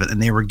rest of it,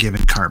 and they were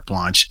given carte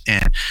blanche.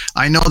 And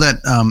I know that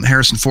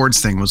Harrison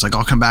Ford's thing was like,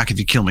 I'll come back if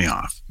you kill me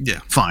off. Yeah.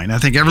 Fine. I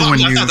think everyone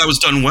I thought that was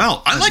done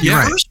well. I like the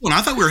first one.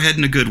 I thought we were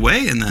heading a good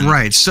way, and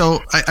then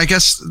So I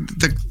guess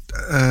the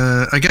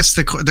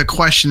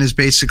question is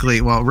basically,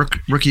 well,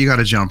 Rookie, you got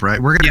to jump, right?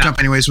 We're going to jump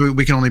anyways.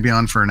 We can only be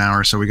on for an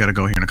hour, so we got to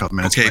go here in a couple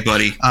minutes. Okay,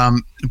 buddy.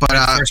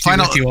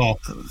 Final. You all.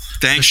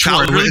 Thanks,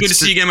 Kyle. Really good to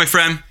see you again, my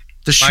friend.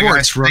 The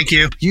shorts, Rook. Thank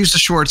you. Use the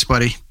shorts,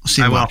 buddy. We'll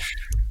see. I will.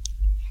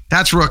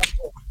 That's Rook.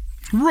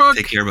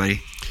 Take care,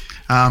 buddy.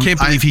 Can't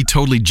believe he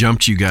totally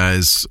jumped you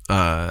guys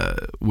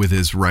with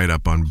his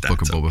write-up on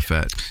Book of Boba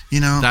Fett. You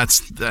know,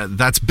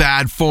 that's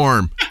bad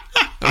form.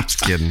 I'm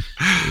just kidding.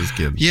 I was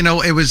kidding. You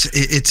know, it's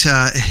they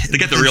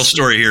get the real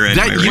story here.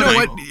 Anyway, you know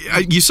what?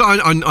 You saw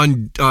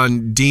on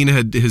Dean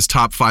had his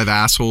top 5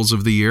 assholes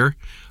of the year.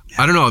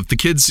 Yeah. I don't know if the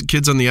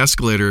kids on the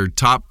escalator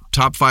top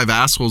 5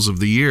 assholes of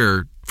the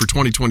year for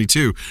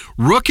 2022.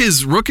 Rook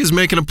is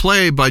making a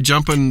play by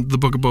jumping the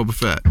Book of Boba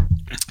Fett.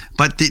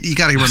 But you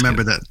got to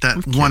remember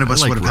that one of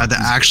us would have had to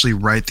actually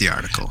write the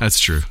article. That's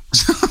true.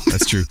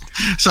 That's true.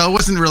 So it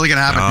wasn't really going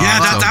to happen.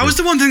 That was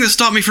the one thing that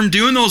stopped me from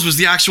doing those was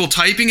the actual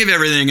typing of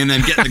everything and then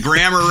getting the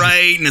grammar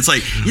right. And it's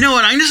like, you know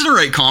what? I'm just going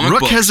to write comic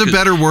books. Rook has a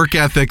better work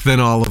ethic than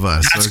all of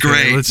us. That's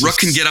great. Rook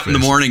can get up in the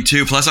morning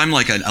too. Plus, I'm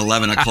like an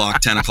 11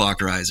 o'clock, 10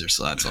 o'clock riser,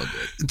 so that's all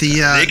good.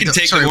 They can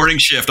take the morning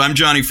shift. I'm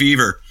Johnny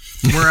Fever.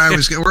 Where I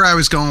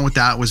was going with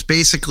that was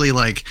basically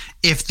like,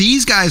 if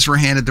these guys were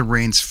handed the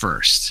reins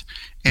first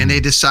and they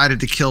decided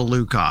to kill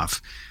Luke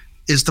off,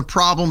 is the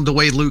problem the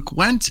way Luke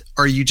went,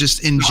 or you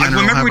just in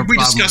general remember have a we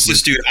problem discussed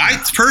this, dude.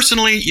 I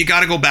personally, you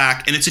got to go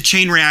back, and it's a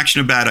chain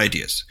reaction of bad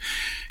ideas.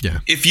 Yeah.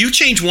 If you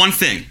change one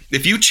thing,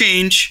 if you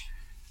change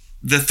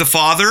the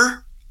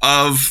father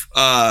of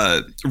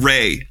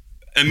Rey,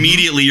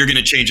 immediately you're going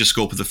to change the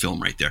scope of the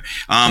film right there.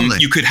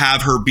 You could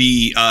have her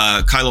be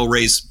Kylo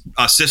Rey's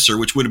sister,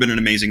 which would have been an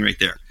amazing right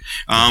there.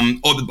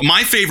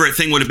 My favorite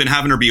thing would have been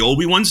having her be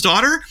Obi-Wan's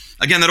daughter.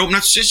 Again, that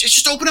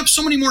just opened up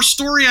so many more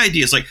story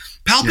ideas. Like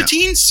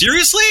Palpatine,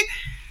 seriously?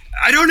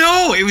 I don't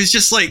know. It was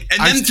just like,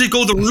 and then to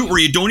go the route where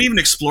you don't even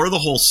explore the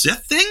whole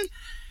Sith thing.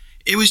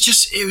 It was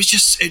just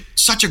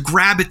such a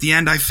grab at the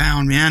end, I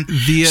found, man.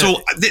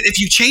 If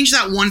you change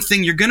that one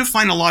thing, you're going to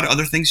find a lot of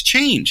other things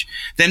change.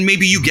 Then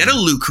maybe you get a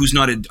Luke who's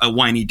not a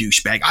whiny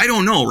douchebag. I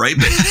don't know, right?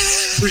 But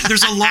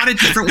there's a lot of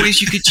different ways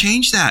you could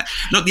change that.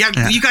 No,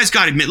 you guys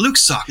got to admit, Luke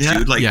sucked,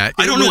 dude. Like, I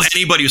don't know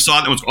anybody who saw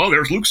it that was, oh,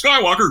 there's Luke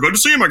Skywalker. Good to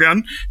see him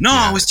again.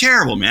 No, it was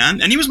terrible, man.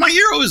 And he was my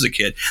hero as a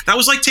kid. That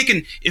was like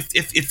taking,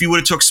 if you would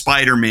have took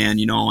Spider-Man,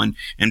 you know, and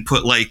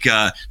put like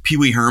Pee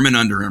Wee Herman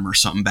under him or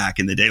something back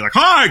in the day. Like,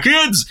 hi,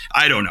 kids.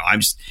 I don't know.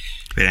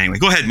 But anyway,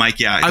 go ahead, Mike.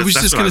 Yeah, I was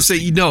just going to say,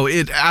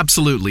 it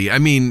absolutely. I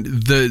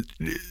mean,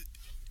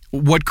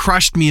 what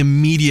crushed me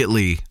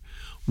immediately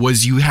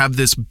was you have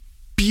this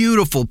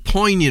beautiful,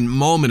 poignant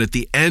moment at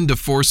the end of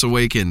Force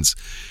Awakens.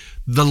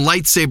 The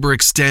lightsaber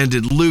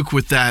extended, Luke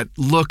with that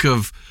look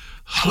of.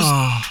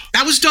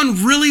 That was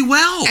done really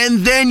well.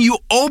 And then you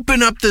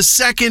open up the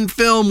second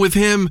film with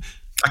him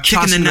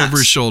tossing over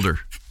his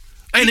shoulder.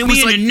 And it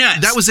was like,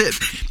 that was it.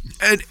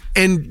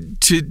 And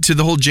to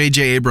the whole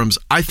J.J. Abrams,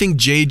 I think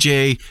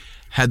J.J.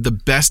 had the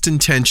best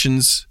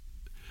intentions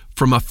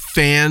from a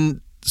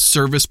fan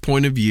service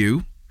point of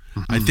view.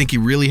 Mm-hmm. I think he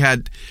really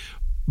had,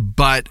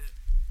 but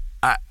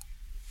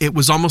it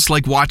was almost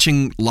like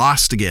watching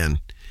Lost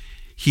again.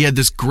 He had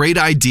this great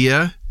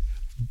idea,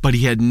 but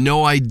he had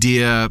no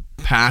idea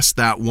past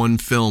that one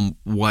film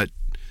what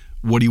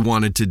he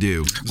wanted to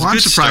do. Well, I'm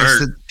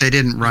surprised that they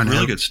didn't run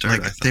really out. Good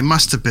start. Like, they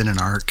must have been an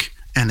arc.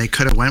 and they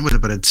could have went with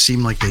it, but it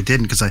seemed like they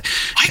didn't because I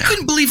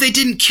couldn't believe they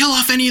didn't kill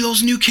off any of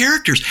those new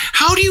characters.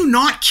 How do you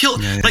not kill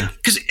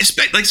because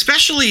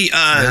especially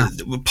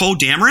Poe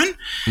Dameron?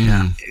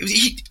 Yeah.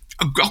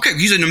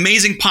 He's an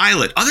amazing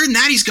pilot. Other than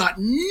that, he's got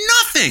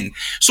nothing.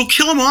 So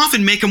kill him off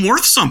and make him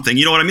worth something.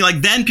 You know what I mean?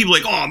 Like then people are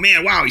like, oh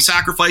man, wow, he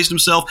sacrificed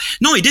himself.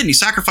 No, he didn't. He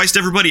sacrificed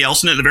everybody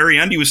else, and at the very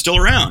end, he was still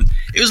around.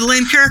 It was a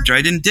lame character.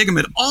 I didn't dig him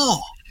at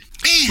all.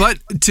 Man.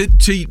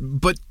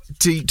 But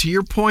to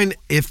your point,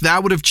 if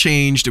that would have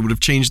changed, it would have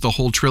changed the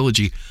whole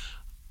trilogy.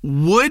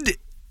 Would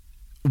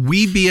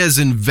we be as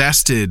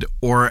invested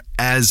or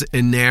as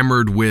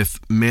enamored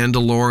with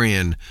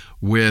Mandalorian,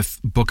 with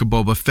Book of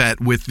Boba Fett,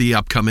 with the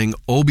upcoming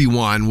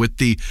Obi-Wan, with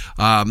the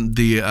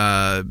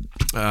I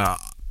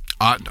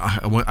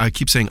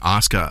keep saying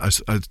Ahsoka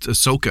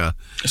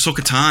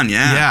Tano,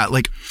 yeah. Yeah,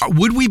 like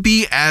would we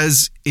be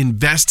as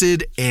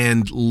invested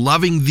and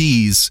loving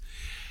these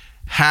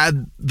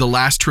had the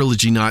last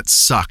trilogy not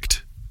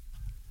sucked?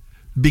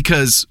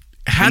 Because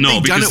had they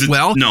done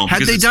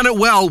it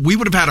well, we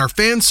would have had our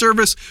fan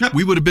service. Yep.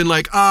 We would have been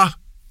like,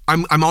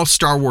 I'm all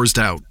Star Wars'd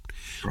out.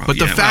 But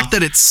the fact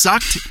that it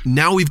sucked,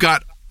 now we've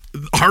got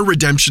our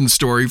redemption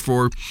story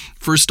for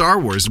Star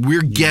Wars.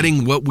 We're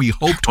getting what we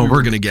hoped we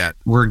were going to get.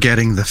 We're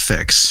getting the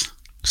fix.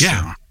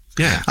 Yeah. So.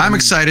 Yeah, I'm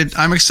excited.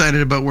 I'm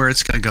excited about where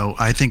it's going to go.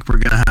 I think we're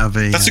going to have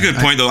a. That's a good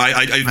point, though.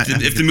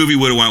 If the movie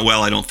would have went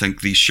well, I don't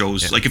think these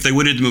shows, like if they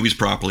would have did the movies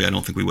properly, I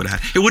don't think we would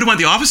have had. It would have went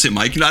the opposite,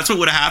 Mike. That's what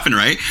would have happened,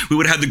 right? We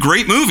would have had the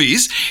great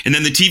movies, and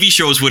then the TV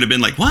shows would have been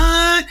like,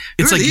 what?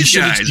 It's like you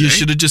should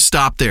have just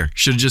stopped there.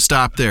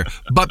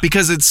 But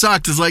because it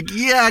sucked, it's like,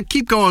 yeah,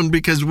 keep going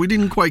because we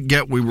didn't quite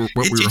get what we were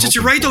hoping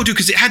You're right, though, dude,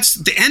 because it had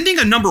the ending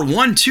of number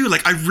 1 too.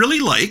 Like I really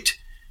liked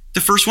the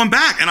first one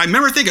back. And I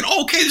remember thinking,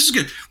 oh, okay, this is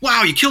good.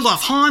 Wow, you killed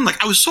off Han.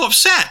 Like, I was so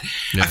upset.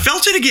 Yeah. I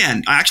felt it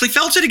again. I actually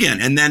felt it again.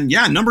 And then,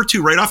 number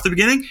 2, right off the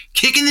beginning,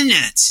 kicking the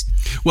nuts.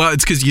 Well,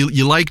 it's because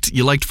you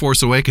liked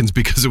Force Awakens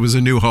because it was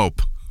A New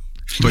Hope.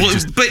 But I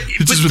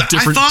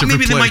thought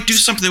maybe they might do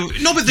something.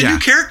 No, but the new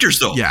characters,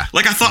 though. Yeah.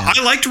 Like, I thought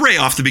I liked Rey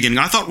off the beginning.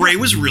 I thought Rey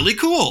was really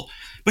cool.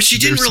 But she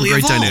didn't really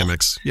evolve. Great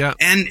dynamics. Yeah.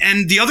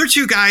 And the other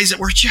 2 guys that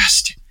were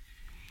just...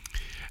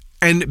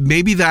 And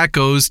maybe that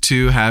goes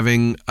to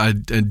having a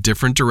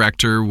different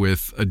director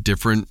with a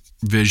different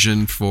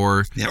vision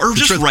for, or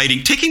just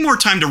writing, taking more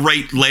time to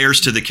write layers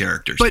to the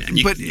characters. But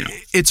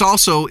it's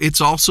also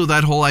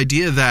that whole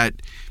idea that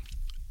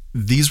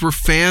these were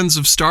fans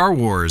of Star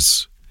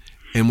Wars,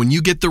 and when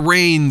you get the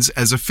reins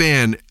as a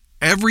fan,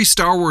 every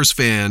Star Wars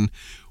fan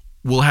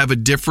will have a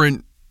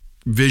different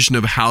vision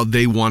of how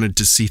they wanted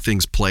to see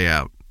things play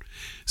out.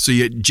 So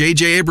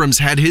J.J. Abrams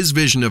had his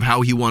vision of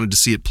how he wanted to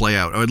see it play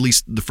out, or at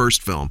least the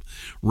first film.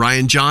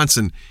 Rian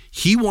Johnson,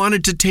 he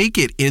wanted to take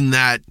it in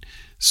that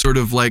sort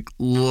of like,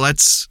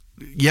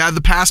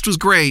 the past was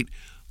great.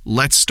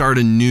 Let's start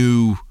a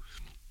new,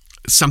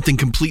 something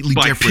completely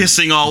different. By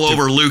pissing all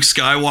over Luke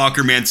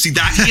Skywalker, man. See,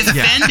 that he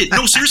offended.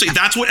 No, seriously,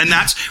 that's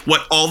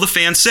what all the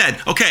fans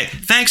said. Okay,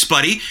 thanks,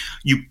 buddy.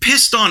 You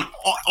pissed on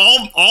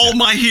all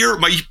my hero.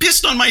 You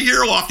pissed on my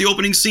hero off the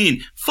opening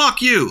scene.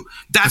 Fuck you.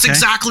 That's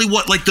exactly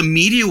what like the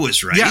media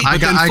was, right? Yeah,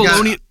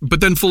 but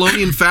then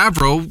Filoni and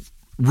Favreau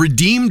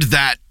redeemed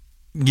that,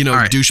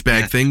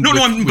 douchebag thing. No,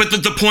 but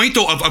the point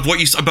though of what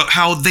you about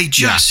how they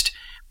just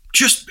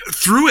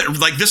threw it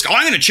like this. Oh,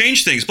 I'm going to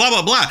change things, blah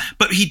blah blah.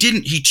 But he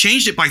didn't. He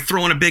changed it by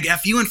throwing a big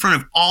 "F you" in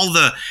front of all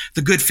the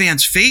good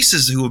fans'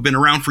 faces who have been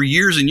around for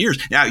years and years.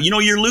 Now,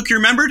 your Luke you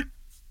remembered.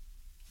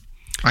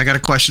 I got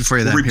a question for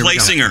you. Then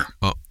replacing her.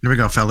 Oh, here we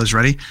go, fellas.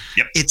 Ready?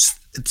 Yep.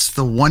 It's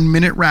the 1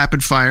 minute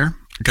rapid fire.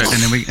 Okay.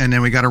 And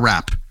then we got a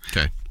wrap.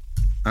 Okay.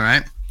 All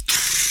right.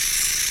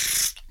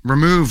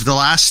 Remove the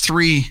last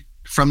 3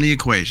 from the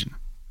equation.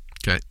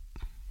 Okay.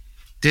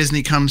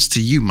 Disney comes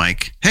to you,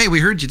 Mike. Hey, we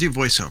heard you do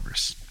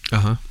voiceovers.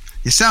 Uh-huh.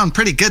 You sound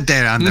pretty good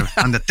there on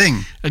the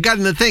thing. I got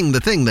in the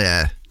thing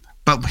there.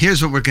 But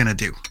here's what we're gonna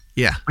do.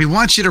 Yeah. We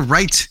want you to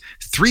write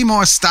 3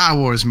 more Star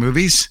Wars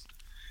movies,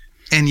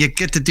 and you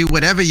get to do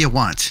whatever you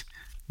want.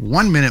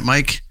 1 minute,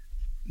 Mike.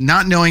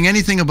 Not knowing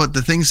anything about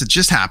the things that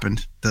just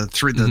happened, the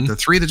 3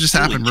 that just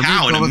happened. Holy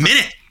cow, in a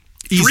minute.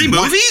 Easy. 3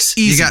 movies?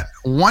 Easy. You got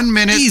 1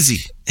 minute.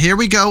 Easy. Here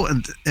we go.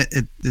 And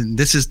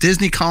this is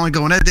Disney calling,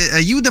 going, are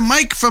you the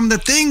Mike from the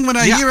thing when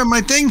I hear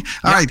my thing?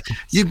 All right.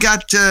 You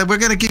got, we're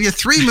going to give you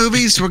 3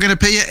 movies. We're going to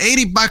pay you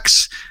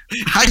 $80.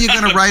 How are you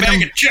going to write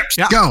them? Chips.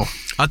 Yeah. Go.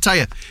 I'll tell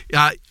you.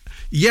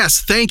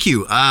 Yes, thank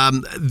you.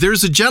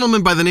 There's a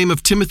gentleman by the name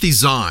of Timothy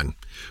Zahn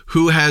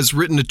who has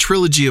written a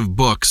trilogy of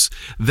books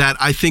that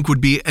I think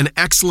would be an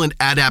excellent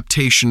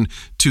adaptation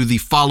to the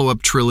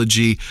follow-up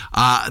trilogy.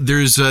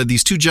 There's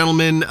these 2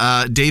 gentlemen,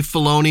 Dave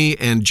Filoni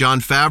and Jon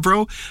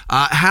Favreau.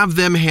 Have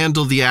them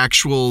handle the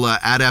actual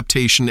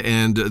adaptation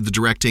and the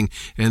directing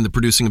and the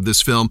producing of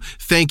this film.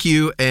 Thank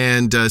you,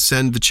 and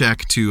send the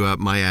check to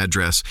my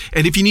address.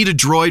 And if you need a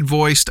droid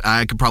voiced,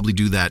 I could probably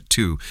do that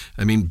too.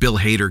 I mean, Bill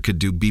Hader could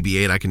do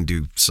BB-8. I can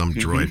do some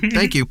droid.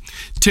 Thank you.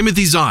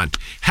 Timothy Zahn.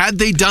 Had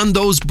they done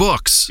those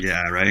books,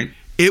 yeah, right,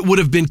 it would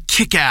have been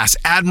kick-ass.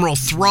 Admiral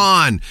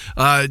Thrawn,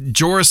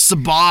 Jorah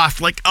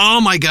Sabath. Like,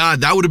 oh my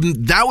God, that would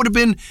have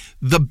been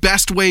the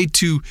best way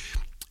to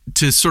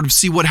sort of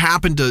see what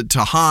happened to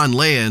Han,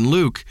 Leia, and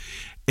Luke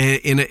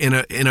in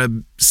a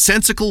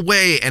sensical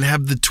way, and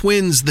have the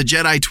twins, the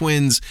Jedi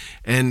twins,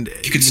 and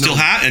you could still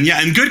have,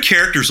 and good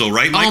characters though,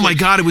 right? Mike? Oh my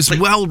God, it was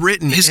well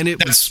written, and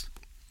it was.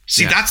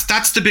 See,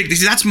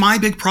 that's my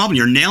big problem.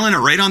 You're nailing it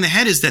right on the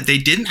head. Is that they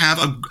didn't have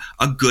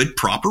a good,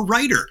 proper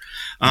writer.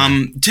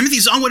 Timothy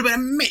Zahn would have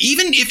been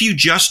even if you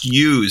just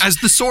used as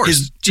the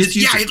source,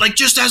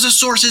 just as a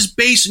source, his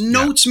base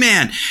notes,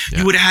 man. Yeah.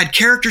 You would have had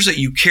characters that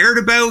you cared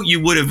about. You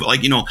would have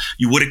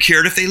you would have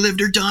cared if they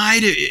lived or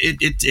died.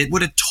 It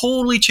would have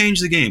totally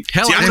changed the game.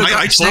 Hell, see,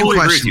 I totally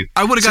agree with you.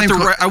 I would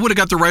have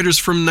got the writers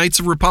from Knights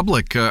of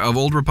Republic, of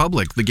Old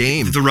Republic, the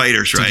game. The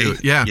writers,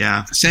 right?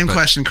 Yeah. Same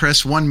question,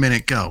 Chris. 1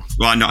 minute, go.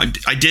 Well, no,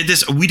 I did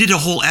this. We did a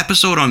whole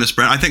episode on this,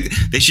 Brent. I think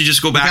they should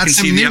just go back and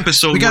see the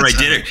episode where I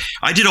did it.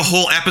 I did a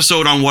whole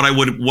episode on what I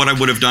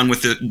would have done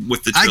with the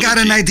trilogy. I got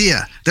an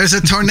idea. There's a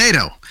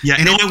tornado.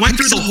 I went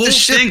through the whole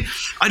thing.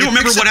 I don't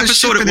remember what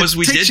episode it was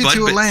we did, but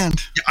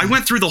I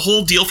went through the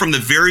whole deal from the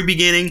very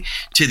beginning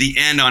to the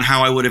end on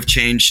how I would have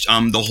changed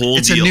the whole deal.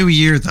 It's a new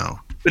year, though.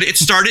 But it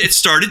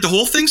started. The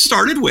whole thing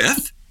started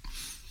with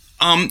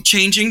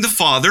changing the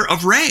father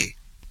of Rey.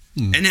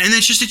 And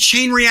it's just a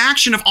chain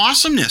reaction of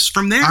awesomeness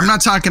from there. I'm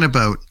not talking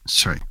about,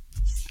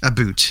 a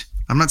boot.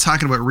 I'm not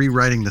talking about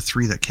rewriting the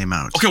 3 that came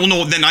out. Okay, well,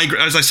 no, then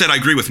as I said, I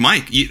agree with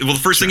Mike. The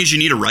first thing is you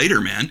need a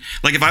writer, man.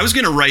 Like if I was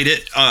going to write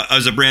it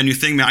as a brand new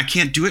thing, man, I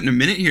can't do it in a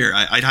minute here.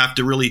 I'd have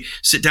to really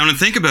sit down and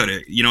think about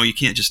it. You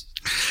can't just.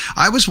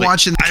 I was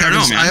watching.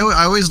 I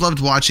always loved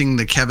watching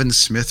the Kevin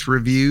Smith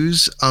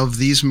reviews of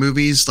these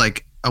movies,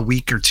 like a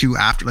week or two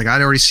after. Like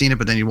I'd already seen it,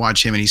 but then you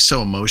watch him and he's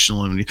so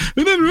emotional, and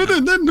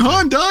then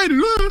Han died,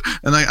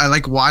 and I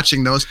like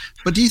watching those.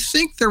 But do you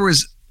think there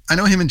was? I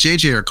know him and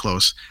JJ are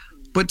close,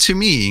 but to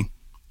me,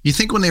 you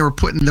think when they were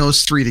putting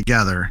those 3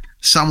 together,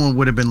 someone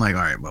would have been like,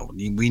 all right, well,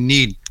 we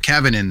need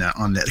Kevin in that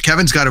on that.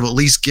 Kevin's got to at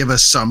least give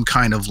us some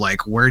kind of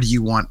like, where do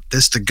you want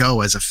this to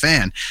go as a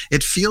fan?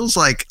 It feels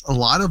like a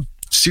lot of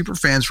super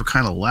fans were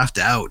kind of left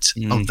out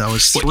of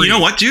those 3. Well, you know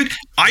what, dude?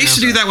 I used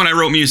to do that when I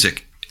wrote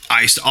music.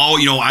 I used to,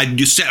 I'd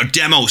do a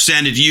demo,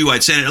 send it to you.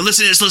 I'd send it,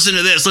 listen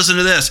to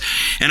this.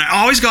 And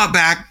I always got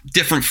back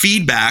different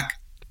feedback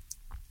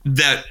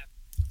that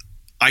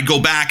I'd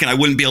go back and I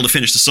wouldn't be able to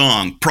finish the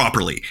song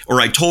properly,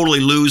 or I'd totally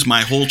lose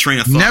my whole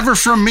train of thought. Never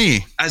from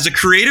me. As a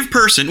creative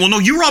person, well, no,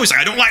 you were always like,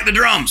 I don't like the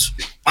drums.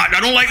 I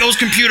don't like those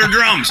computer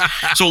drums.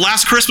 So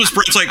last Christmas,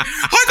 Brent's like, I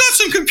got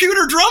some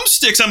computer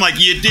drumsticks. I'm like,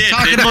 you did.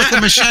 I'm talking about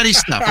the machete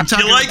stuff.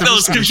 You like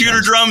those computer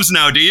drums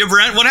now, do you,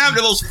 Brent? What happened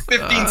to those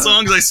 15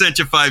 songs I sent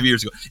you 5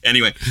 years ago?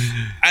 Anyway,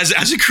 as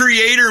a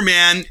creator,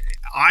 man,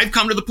 I've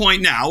come to the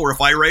point now where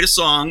if I write a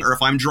song or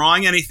if I'm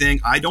drawing anything,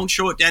 I don't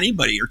show it to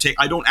anybody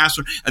I don't ask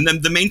for. And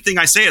then the main thing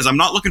I say is I'm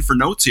not looking for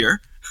notes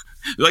here.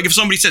 Like if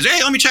somebody says,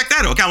 hey, let me check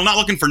that out. Okay, I'm not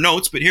looking for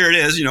notes, but here it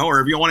is,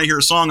 or if you want to hear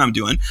a song I'm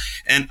doing.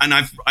 And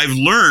I've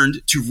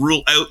learned to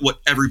rule out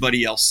what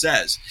everybody else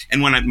says.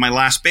 And when my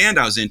last band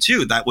I was in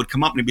too, that would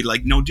come up and it'd be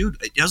like, no,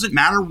 dude, it doesn't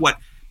matter what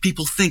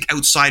people think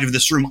outside of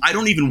this room. I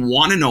don't even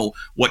want to know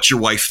what your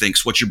wife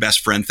thinks, what your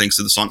best friend thinks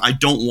of the song. I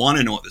don't want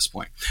to know at this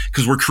point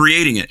because we're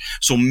creating it.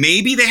 So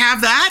maybe they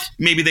have that,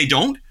 maybe they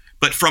don't.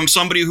 But from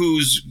somebody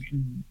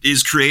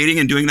is creating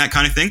and doing that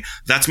kind of thing,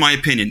 that's my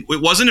opinion.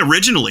 It wasn't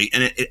originally,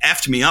 and it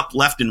effed me up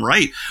left and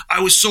right. I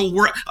was so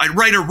worried. I'd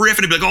write a riff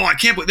and it'd be like, oh, I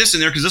can't put this in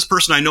there because this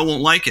person I know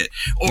won't like it.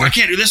 Or I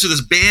can't do this with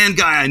this band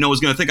guy I know is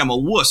going to think I'm a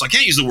wuss. I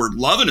can't use the word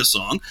love in a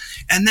song.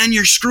 And then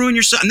you're screwing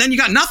yourself. And then you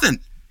got nothing.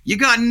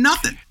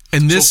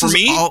 And this so for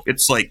me,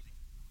 it's like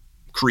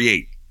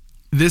create.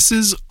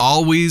 Was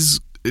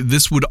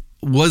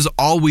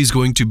always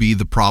going to be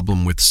the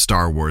problem with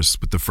Star Wars,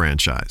 with the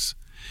franchise,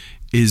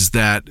 is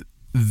that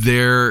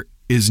there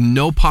is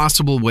no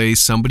possible way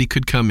somebody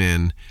could come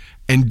in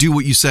and do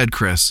what you said,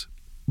 Chris.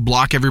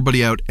 Block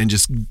everybody out and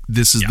just,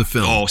 this is the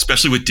film. Oh,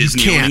 especially with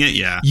Disney owning it,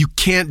 yeah. You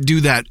can't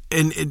do that.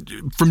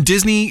 And from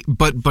Disney,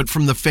 but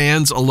from the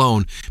fans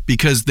alone,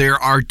 because there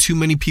are too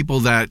many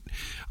people that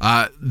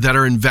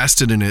are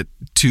invested in it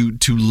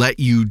to let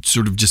you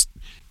sort of just,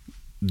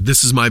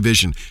 this is my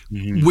vision,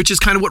 which is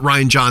kind of what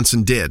Rian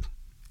Johnson did.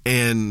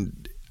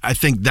 And I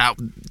think that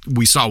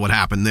we saw what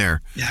happened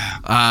there. Yeah.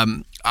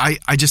 I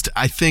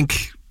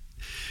think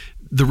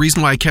the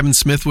reason why Kevin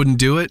Smith wouldn't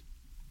do it,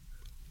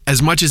 as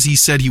much as he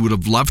said he would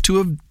have loved to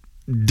have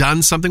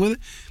done something with it,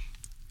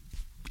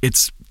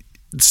 it's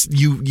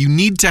you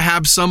need to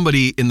have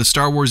somebody in the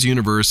Star Wars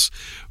universe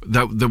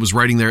that was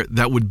writing there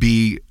that would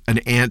be an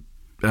Aunt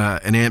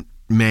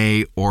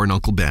May or an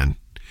Uncle Ben.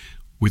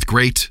 With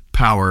great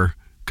power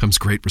comes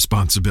great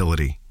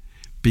responsibility,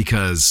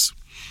 because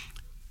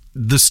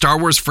the Star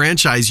Wars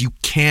franchise, you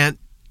can't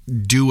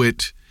do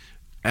it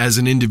as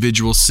an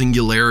individual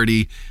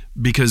singularity,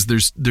 because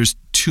there's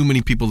too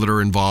many people that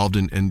are involved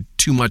and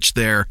too much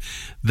there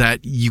that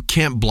you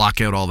can't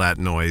block out all that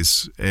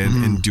noise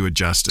and do it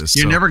justice.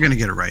 You're never going to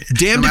get it right.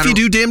 Damned if you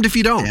do, damned if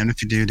you don't. Damned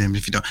if you do, damned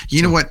if you don't.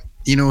 You know what?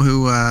 You know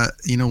who?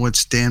 You know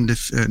what's damned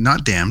if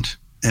not damned,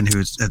 and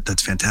who's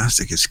that's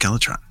fantastic is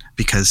Skeletron,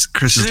 because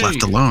Chris is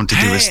left alone to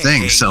do his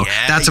thing. So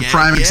that's a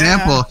prime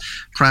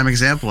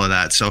example of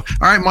that. So, all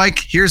right, Mike,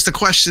 here's the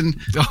question,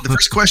 the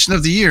first question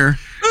of the year.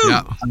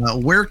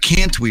 Where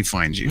can't we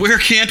find you? Where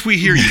can't we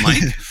hear you,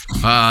 Mike?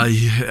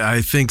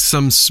 I think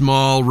some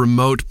small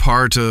remote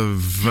part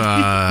of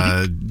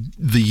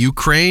the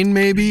Ukraine,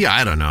 maybe.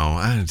 I don't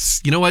know.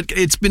 You know what?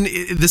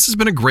 This has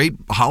been a great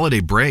holiday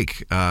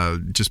break,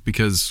 just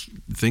because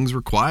things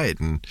were quiet,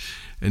 and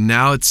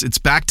now it's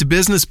back to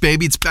business,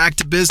 baby. It's back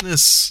to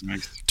business.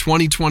 Nice.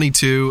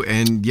 2022,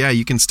 and yeah,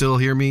 you can still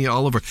hear me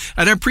all over.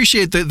 And I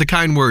appreciate the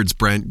kind words,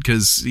 Brent,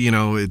 because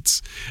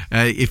it's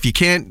if you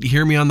can't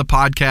hear me on the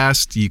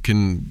podcast, you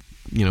can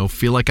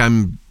feel like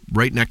I'm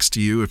right next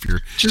to you. If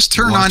you're just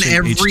turn on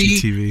every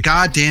HGTV.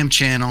 Goddamn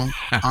channel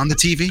on the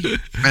TV,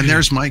 and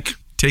there's Mike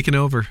taking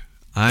over.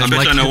 I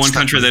bet I know one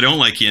country they don't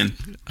like you in.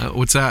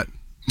 What's that?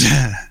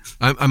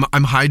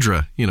 I'm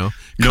Hydra.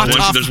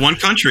 There's one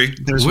country.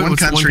 There's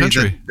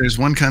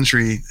one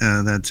country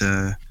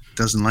that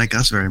doesn't like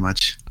us very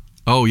much.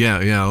 Oh yeah.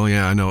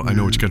 I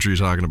know which country you're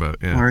talking about.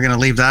 Yeah. We're gonna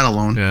leave that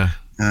alone. Yeah.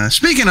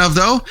 Speaking of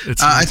though,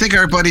 I think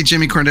our buddy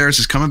Jimmy Corderas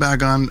is coming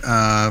back on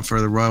for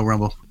the Royal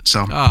Rumble.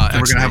 So we're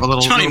gonna have a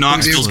little. Johnny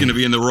Knoxville's gonna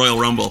be in the Royal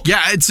Rumble.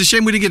 Yeah, it's a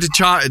shame we didn't get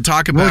to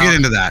talk about. We'll get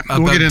into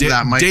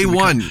that. Mike. Day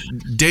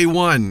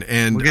one,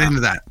 and we'll get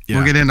into that. Yeah,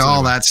 we'll get into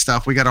all that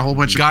stuff. We got a whole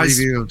bunch of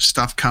preview of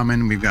stuff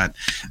coming. We've got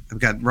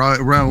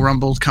Royal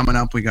Rumble coming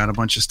up. We got a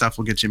bunch of stuff.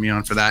 We'll get Jimmy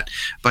on for that.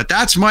 But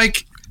that's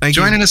Mike.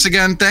 Joining us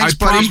again. Thanks,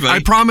 buddy. I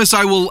promise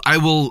I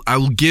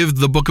will give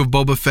the Book of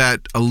Boba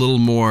Fett a little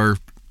more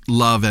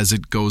love as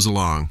it goes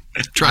along.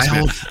 Trust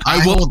me.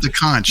 I hold the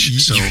conch.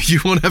 So you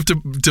won't have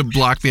to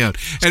block me out.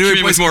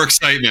 Anyway, with more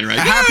excitement, right?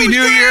 Happy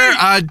New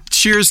Year!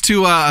 Cheers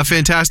to a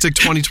fantastic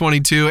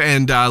 2022,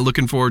 and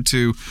looking forward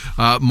to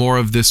more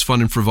of this fun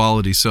and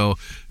frivolity. So,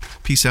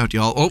 peace out,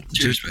 y'all. Oh,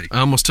 cheers, buddy.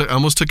 I almost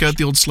took out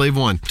the old slave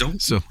one.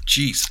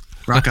 Jeez.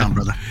 Rock on,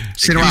 brother.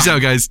 Peace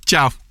out, guys.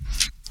 Ciao.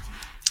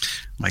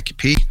 Mikey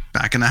P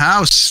back in the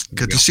house.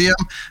 Good to see him.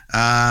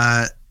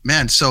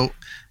 Man, so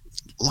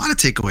a lot of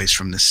takeaways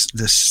from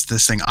this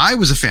thing. I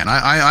was a fan.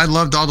 I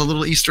loved all the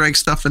little Easter egg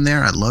stuff in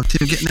there. I loved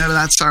him getting out of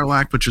that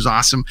Sarlacc, which was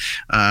awesome.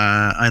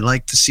 I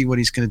like to see what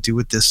he's going to do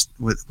with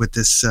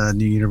this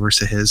new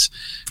universe of his.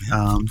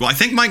 Well, I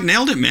think Mike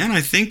nailed it, man.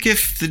 I think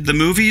if the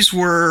movies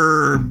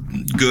were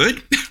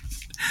good,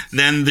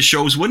 then the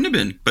shows wouldn't have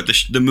been. But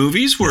the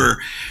movies were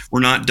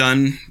not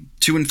done.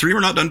 2 and 3 were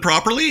not done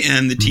properly,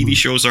 and the TV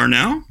shows are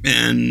now.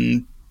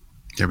 And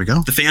there we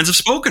go. The fans have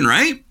spoken,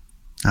 right?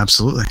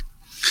 Absolutely.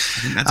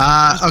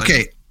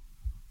 Okay.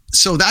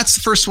 So that's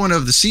the first one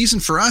of the season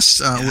for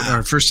us,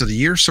 or first of the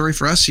year. Sorry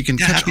for us. You can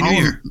catch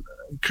all of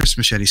Chris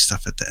Machete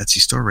stuff at the Etsy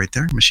store right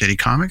there, Machete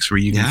Comics, where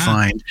you can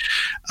find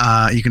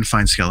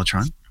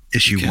Skeletron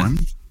issue 1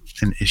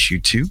 and issue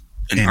 2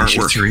 and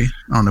issue 3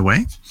 on the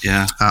way.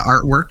 Yeah,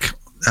 artwork.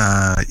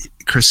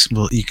 Chris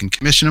you can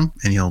commission him,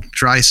 and he'll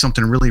draw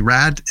something really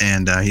rad.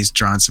 And he's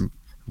drawn some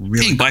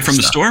really. You can buy from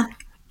the store.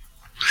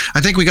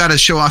 I think we got to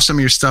show off some of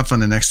your stuff on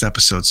the next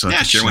episode. So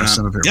sure.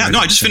 Some of it I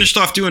just finished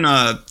off doing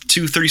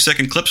 2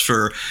 30-second clips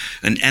for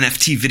an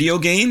NFT video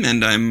game,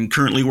 and I'm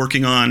currently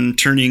working on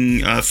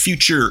turning a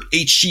future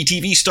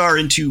HGTV star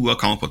into a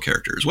comic book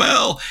character as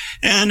well,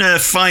 and a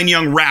fine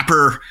young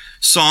rapper,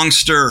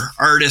 songster,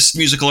 artist,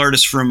 musical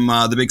artist from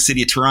the big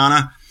city of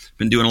Toronto.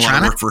 Been doing a lot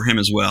of work for him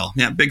as well.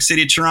 Yeah, big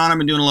city of Toronto.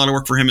 Been doing a lot of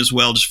work for him as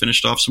well. Just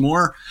finished off some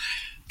more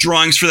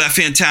drawings for that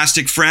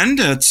fantastic friend.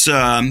 It's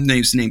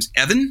name's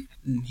Evan.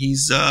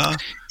 He's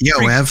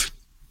Ev.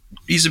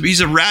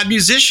 He's a rad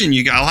musician.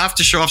 I'll have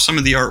to show off some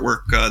of the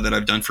artwork that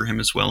I've done for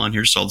him as well on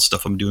here. So all the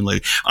stuff I'm doing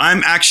lately.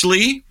 I'm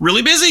actually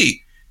really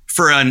busy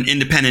for an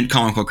independent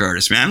comic book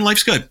artist, man.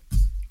 Life's good.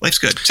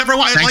 Except for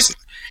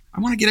I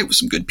want to get it with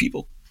some good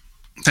people.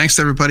 Thanks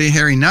to everybody.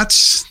 Harry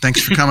Nuts.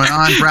 Thanks for coming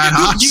on, Brad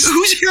Hobbs.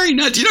 Who's Harry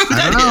Nuts? You know who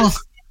that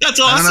is? That's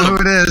awesome. I don't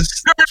know who it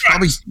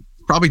is.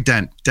 Probably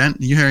Dent.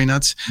 You Harry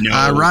Nuts.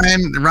 No.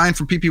 Ryan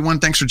from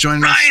PP1. Thanks for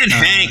joining us. Ryan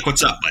Hank,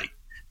 what's up, buddy?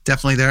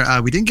 Definitely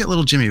there. We didn't get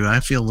little Jimmy, but I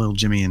feel little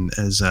Jimmy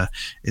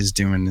is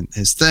doing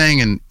his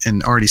thing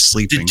and already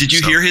sleeping. Did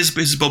you hear his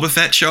Boba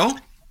Fett show?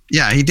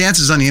 Yeah, he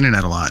dances on the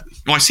internet a lot.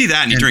 Oh, I see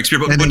that, and he drinks beer.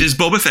 But his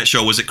Boba Fett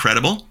show, was it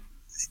credible?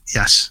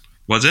 Yes.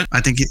 Was it? I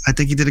think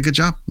he did a good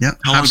job. Yeah.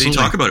 How long did he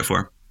talk about it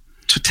for?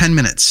 10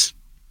 minutes.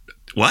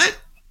 What?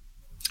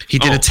 He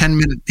did a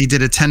 10-minute. He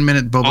did a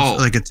 10-minute Boba,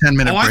 like a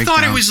 10-minute. I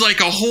thought it was like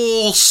a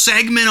whole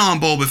segment on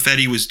Boba Fett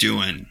he was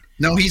doing.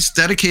 No, he's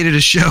dedicated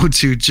a show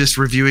to just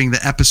reviewing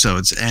the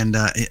episodes, and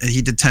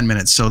he did 10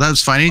 minutes, so that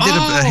was fine. He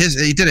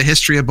did a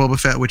history of Boba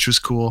Fett, which was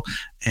cool.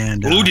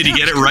 And did he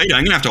get it right?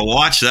 I'm gonna have to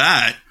watch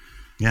that.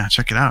 Yeah,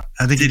 check it out.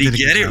 I think did he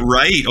get it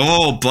right?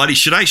 Oh, buddy,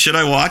 should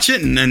I watch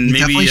it and then maybe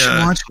definitely should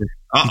watch it.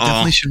 You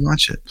definitely should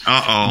watch it.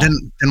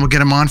 Then we'll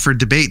get him on for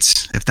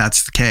debates if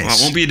that's the case. Well,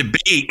 it won't be a debate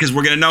because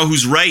we're gonna know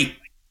who's right.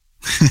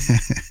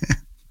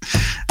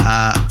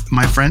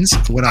 My friends,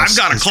 what else? I've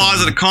got a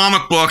closet of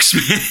comic books,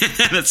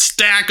 man. A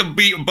stack of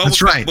Boba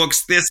Fett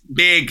books this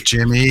big.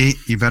 Jimmy,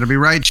 you better be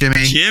right,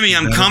 Jimmy. Jimmy,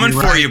 I'm coming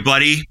for you,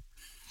 buddy.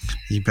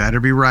 You better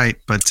be right.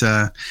 But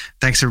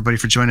thanks, everybody,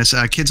 for joining us.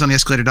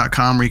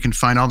 Kidsontheescalator.com, where you can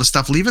find all the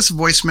stuff. Leave us a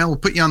voicemail. We'll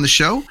put you on the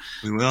show.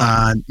 We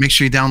will. Make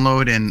sure you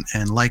download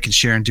and like and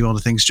share and do all the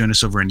things. Join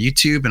us over on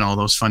YouTube and all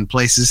those fun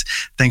places.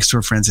 Thanks to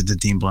our friends at the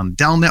Dean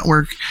Blundell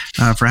Network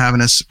for having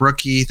us.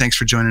 Rookie, thanks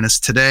for joining us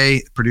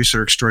today.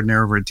 Producer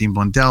extraordinaire over at Dean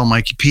Blundell,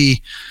 Mikey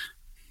P,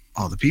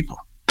 all the people.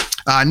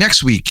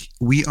 Next week,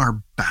 we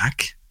are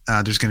back.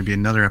 There's going to be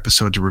another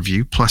episode to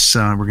review. Plus,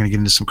 we're going to get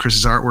into some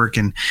Chris's artwork,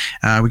 and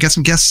we got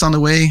some guests on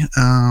the way.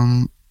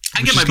 I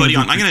get my buddy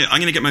on. I'm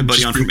gonna get my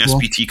buddy on from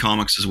SPT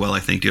Comics as well. I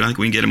think, dude. I think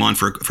we can get him on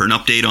for an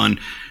update on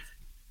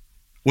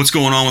what's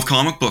going on with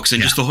comic books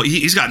and just the whole.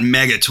 He's got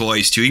mega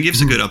toys too. He can give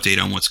us a good update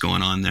on what's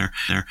going on there.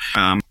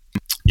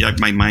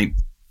 My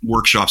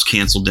workshop's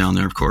canceled down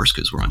there, of course,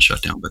 because we're on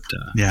shutdown. But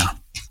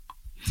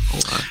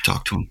I'll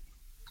talk to him.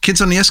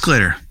 Kids on the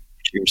Escalator.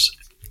 Cheers.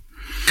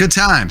 Good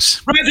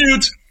times. Right,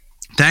 dudes.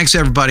 Thanks,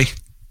 everybody.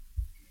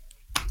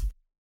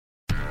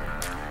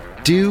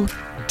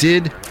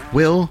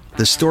 Will,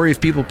 the Story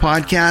of People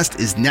podcast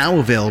is now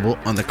available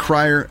on the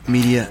Crier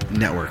Media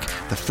Network.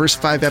 The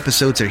first 5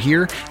 episodes are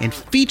here and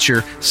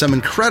feature some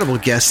incredible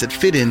guests that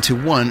fit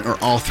into one or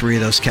all 3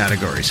 of those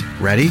categories.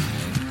 Ready?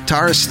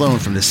 Tara Sloan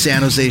from the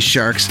San Jose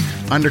Sharks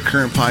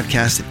Undercurrent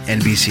podcast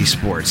at NBC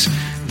Sports.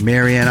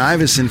 Marianne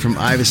Iveson from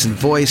Iveson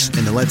Voice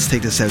and the Let's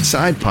Take This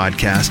Outside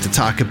podcast to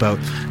talk about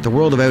the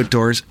world of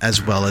outdoors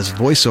as well as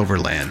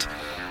voiceover land.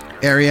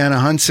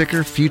 Ariana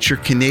Hunsicker, future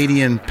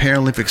Canadian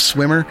Paralympic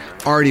swimmer,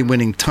 already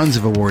winning tons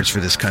of awards for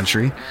this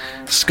country.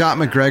 Scott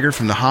McGregor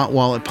from the Hot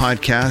Wallet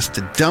podcast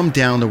to dumb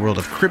down the world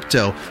of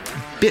crypto,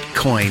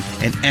 Bitcoin,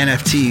 and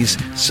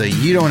NFTs so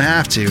you don't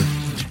have to.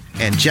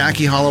 And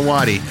Jackie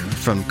Holowati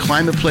from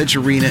Climate Pledge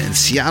Arena in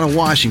Seattle,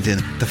 Washington,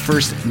 the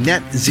first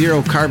net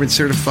zero carbon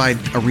certified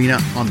arena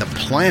on the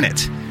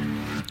planet.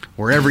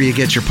 Wherever you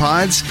get your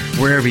pods,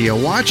 wherever you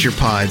watch your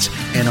pods,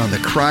 and on the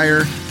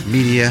Crier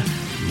Media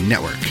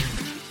Network.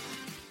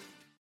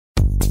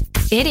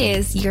 It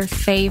is your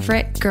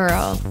favorite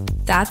girl.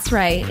 That's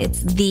right,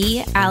 it's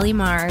the Allie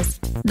Mars,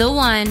 the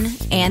one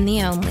and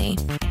the only.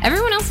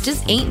 Everyone else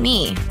just ain't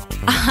me.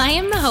 I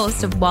am the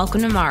host of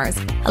Welcome to Mars,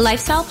 a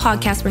lifestyle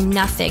podcast where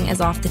nothing is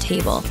off the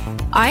table.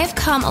 I have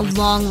come a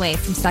long way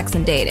from sex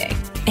and dating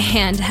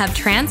and have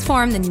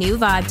transformed the new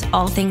vibe to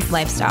all things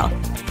lifestyle.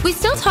 We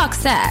still talk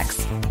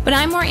sex, but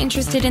I'm more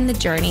interested in the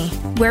journey,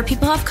 where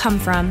people have come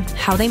from,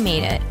 how they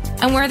made it,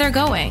 and where they're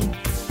going.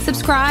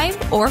 Subscribe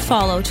or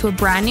follow to a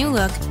brand new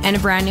look and a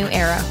brand new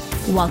era.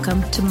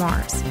 Welcome to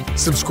Mars.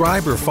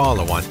 Subscribe or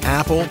follow on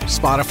Apple,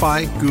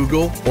 Spotify,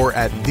 Google, or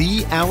at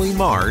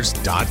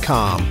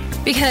thealliemars.com.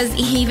 Because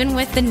even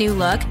with the new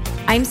look,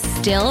 I'm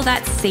still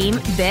that same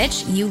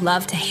bitch you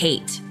love to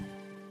hate.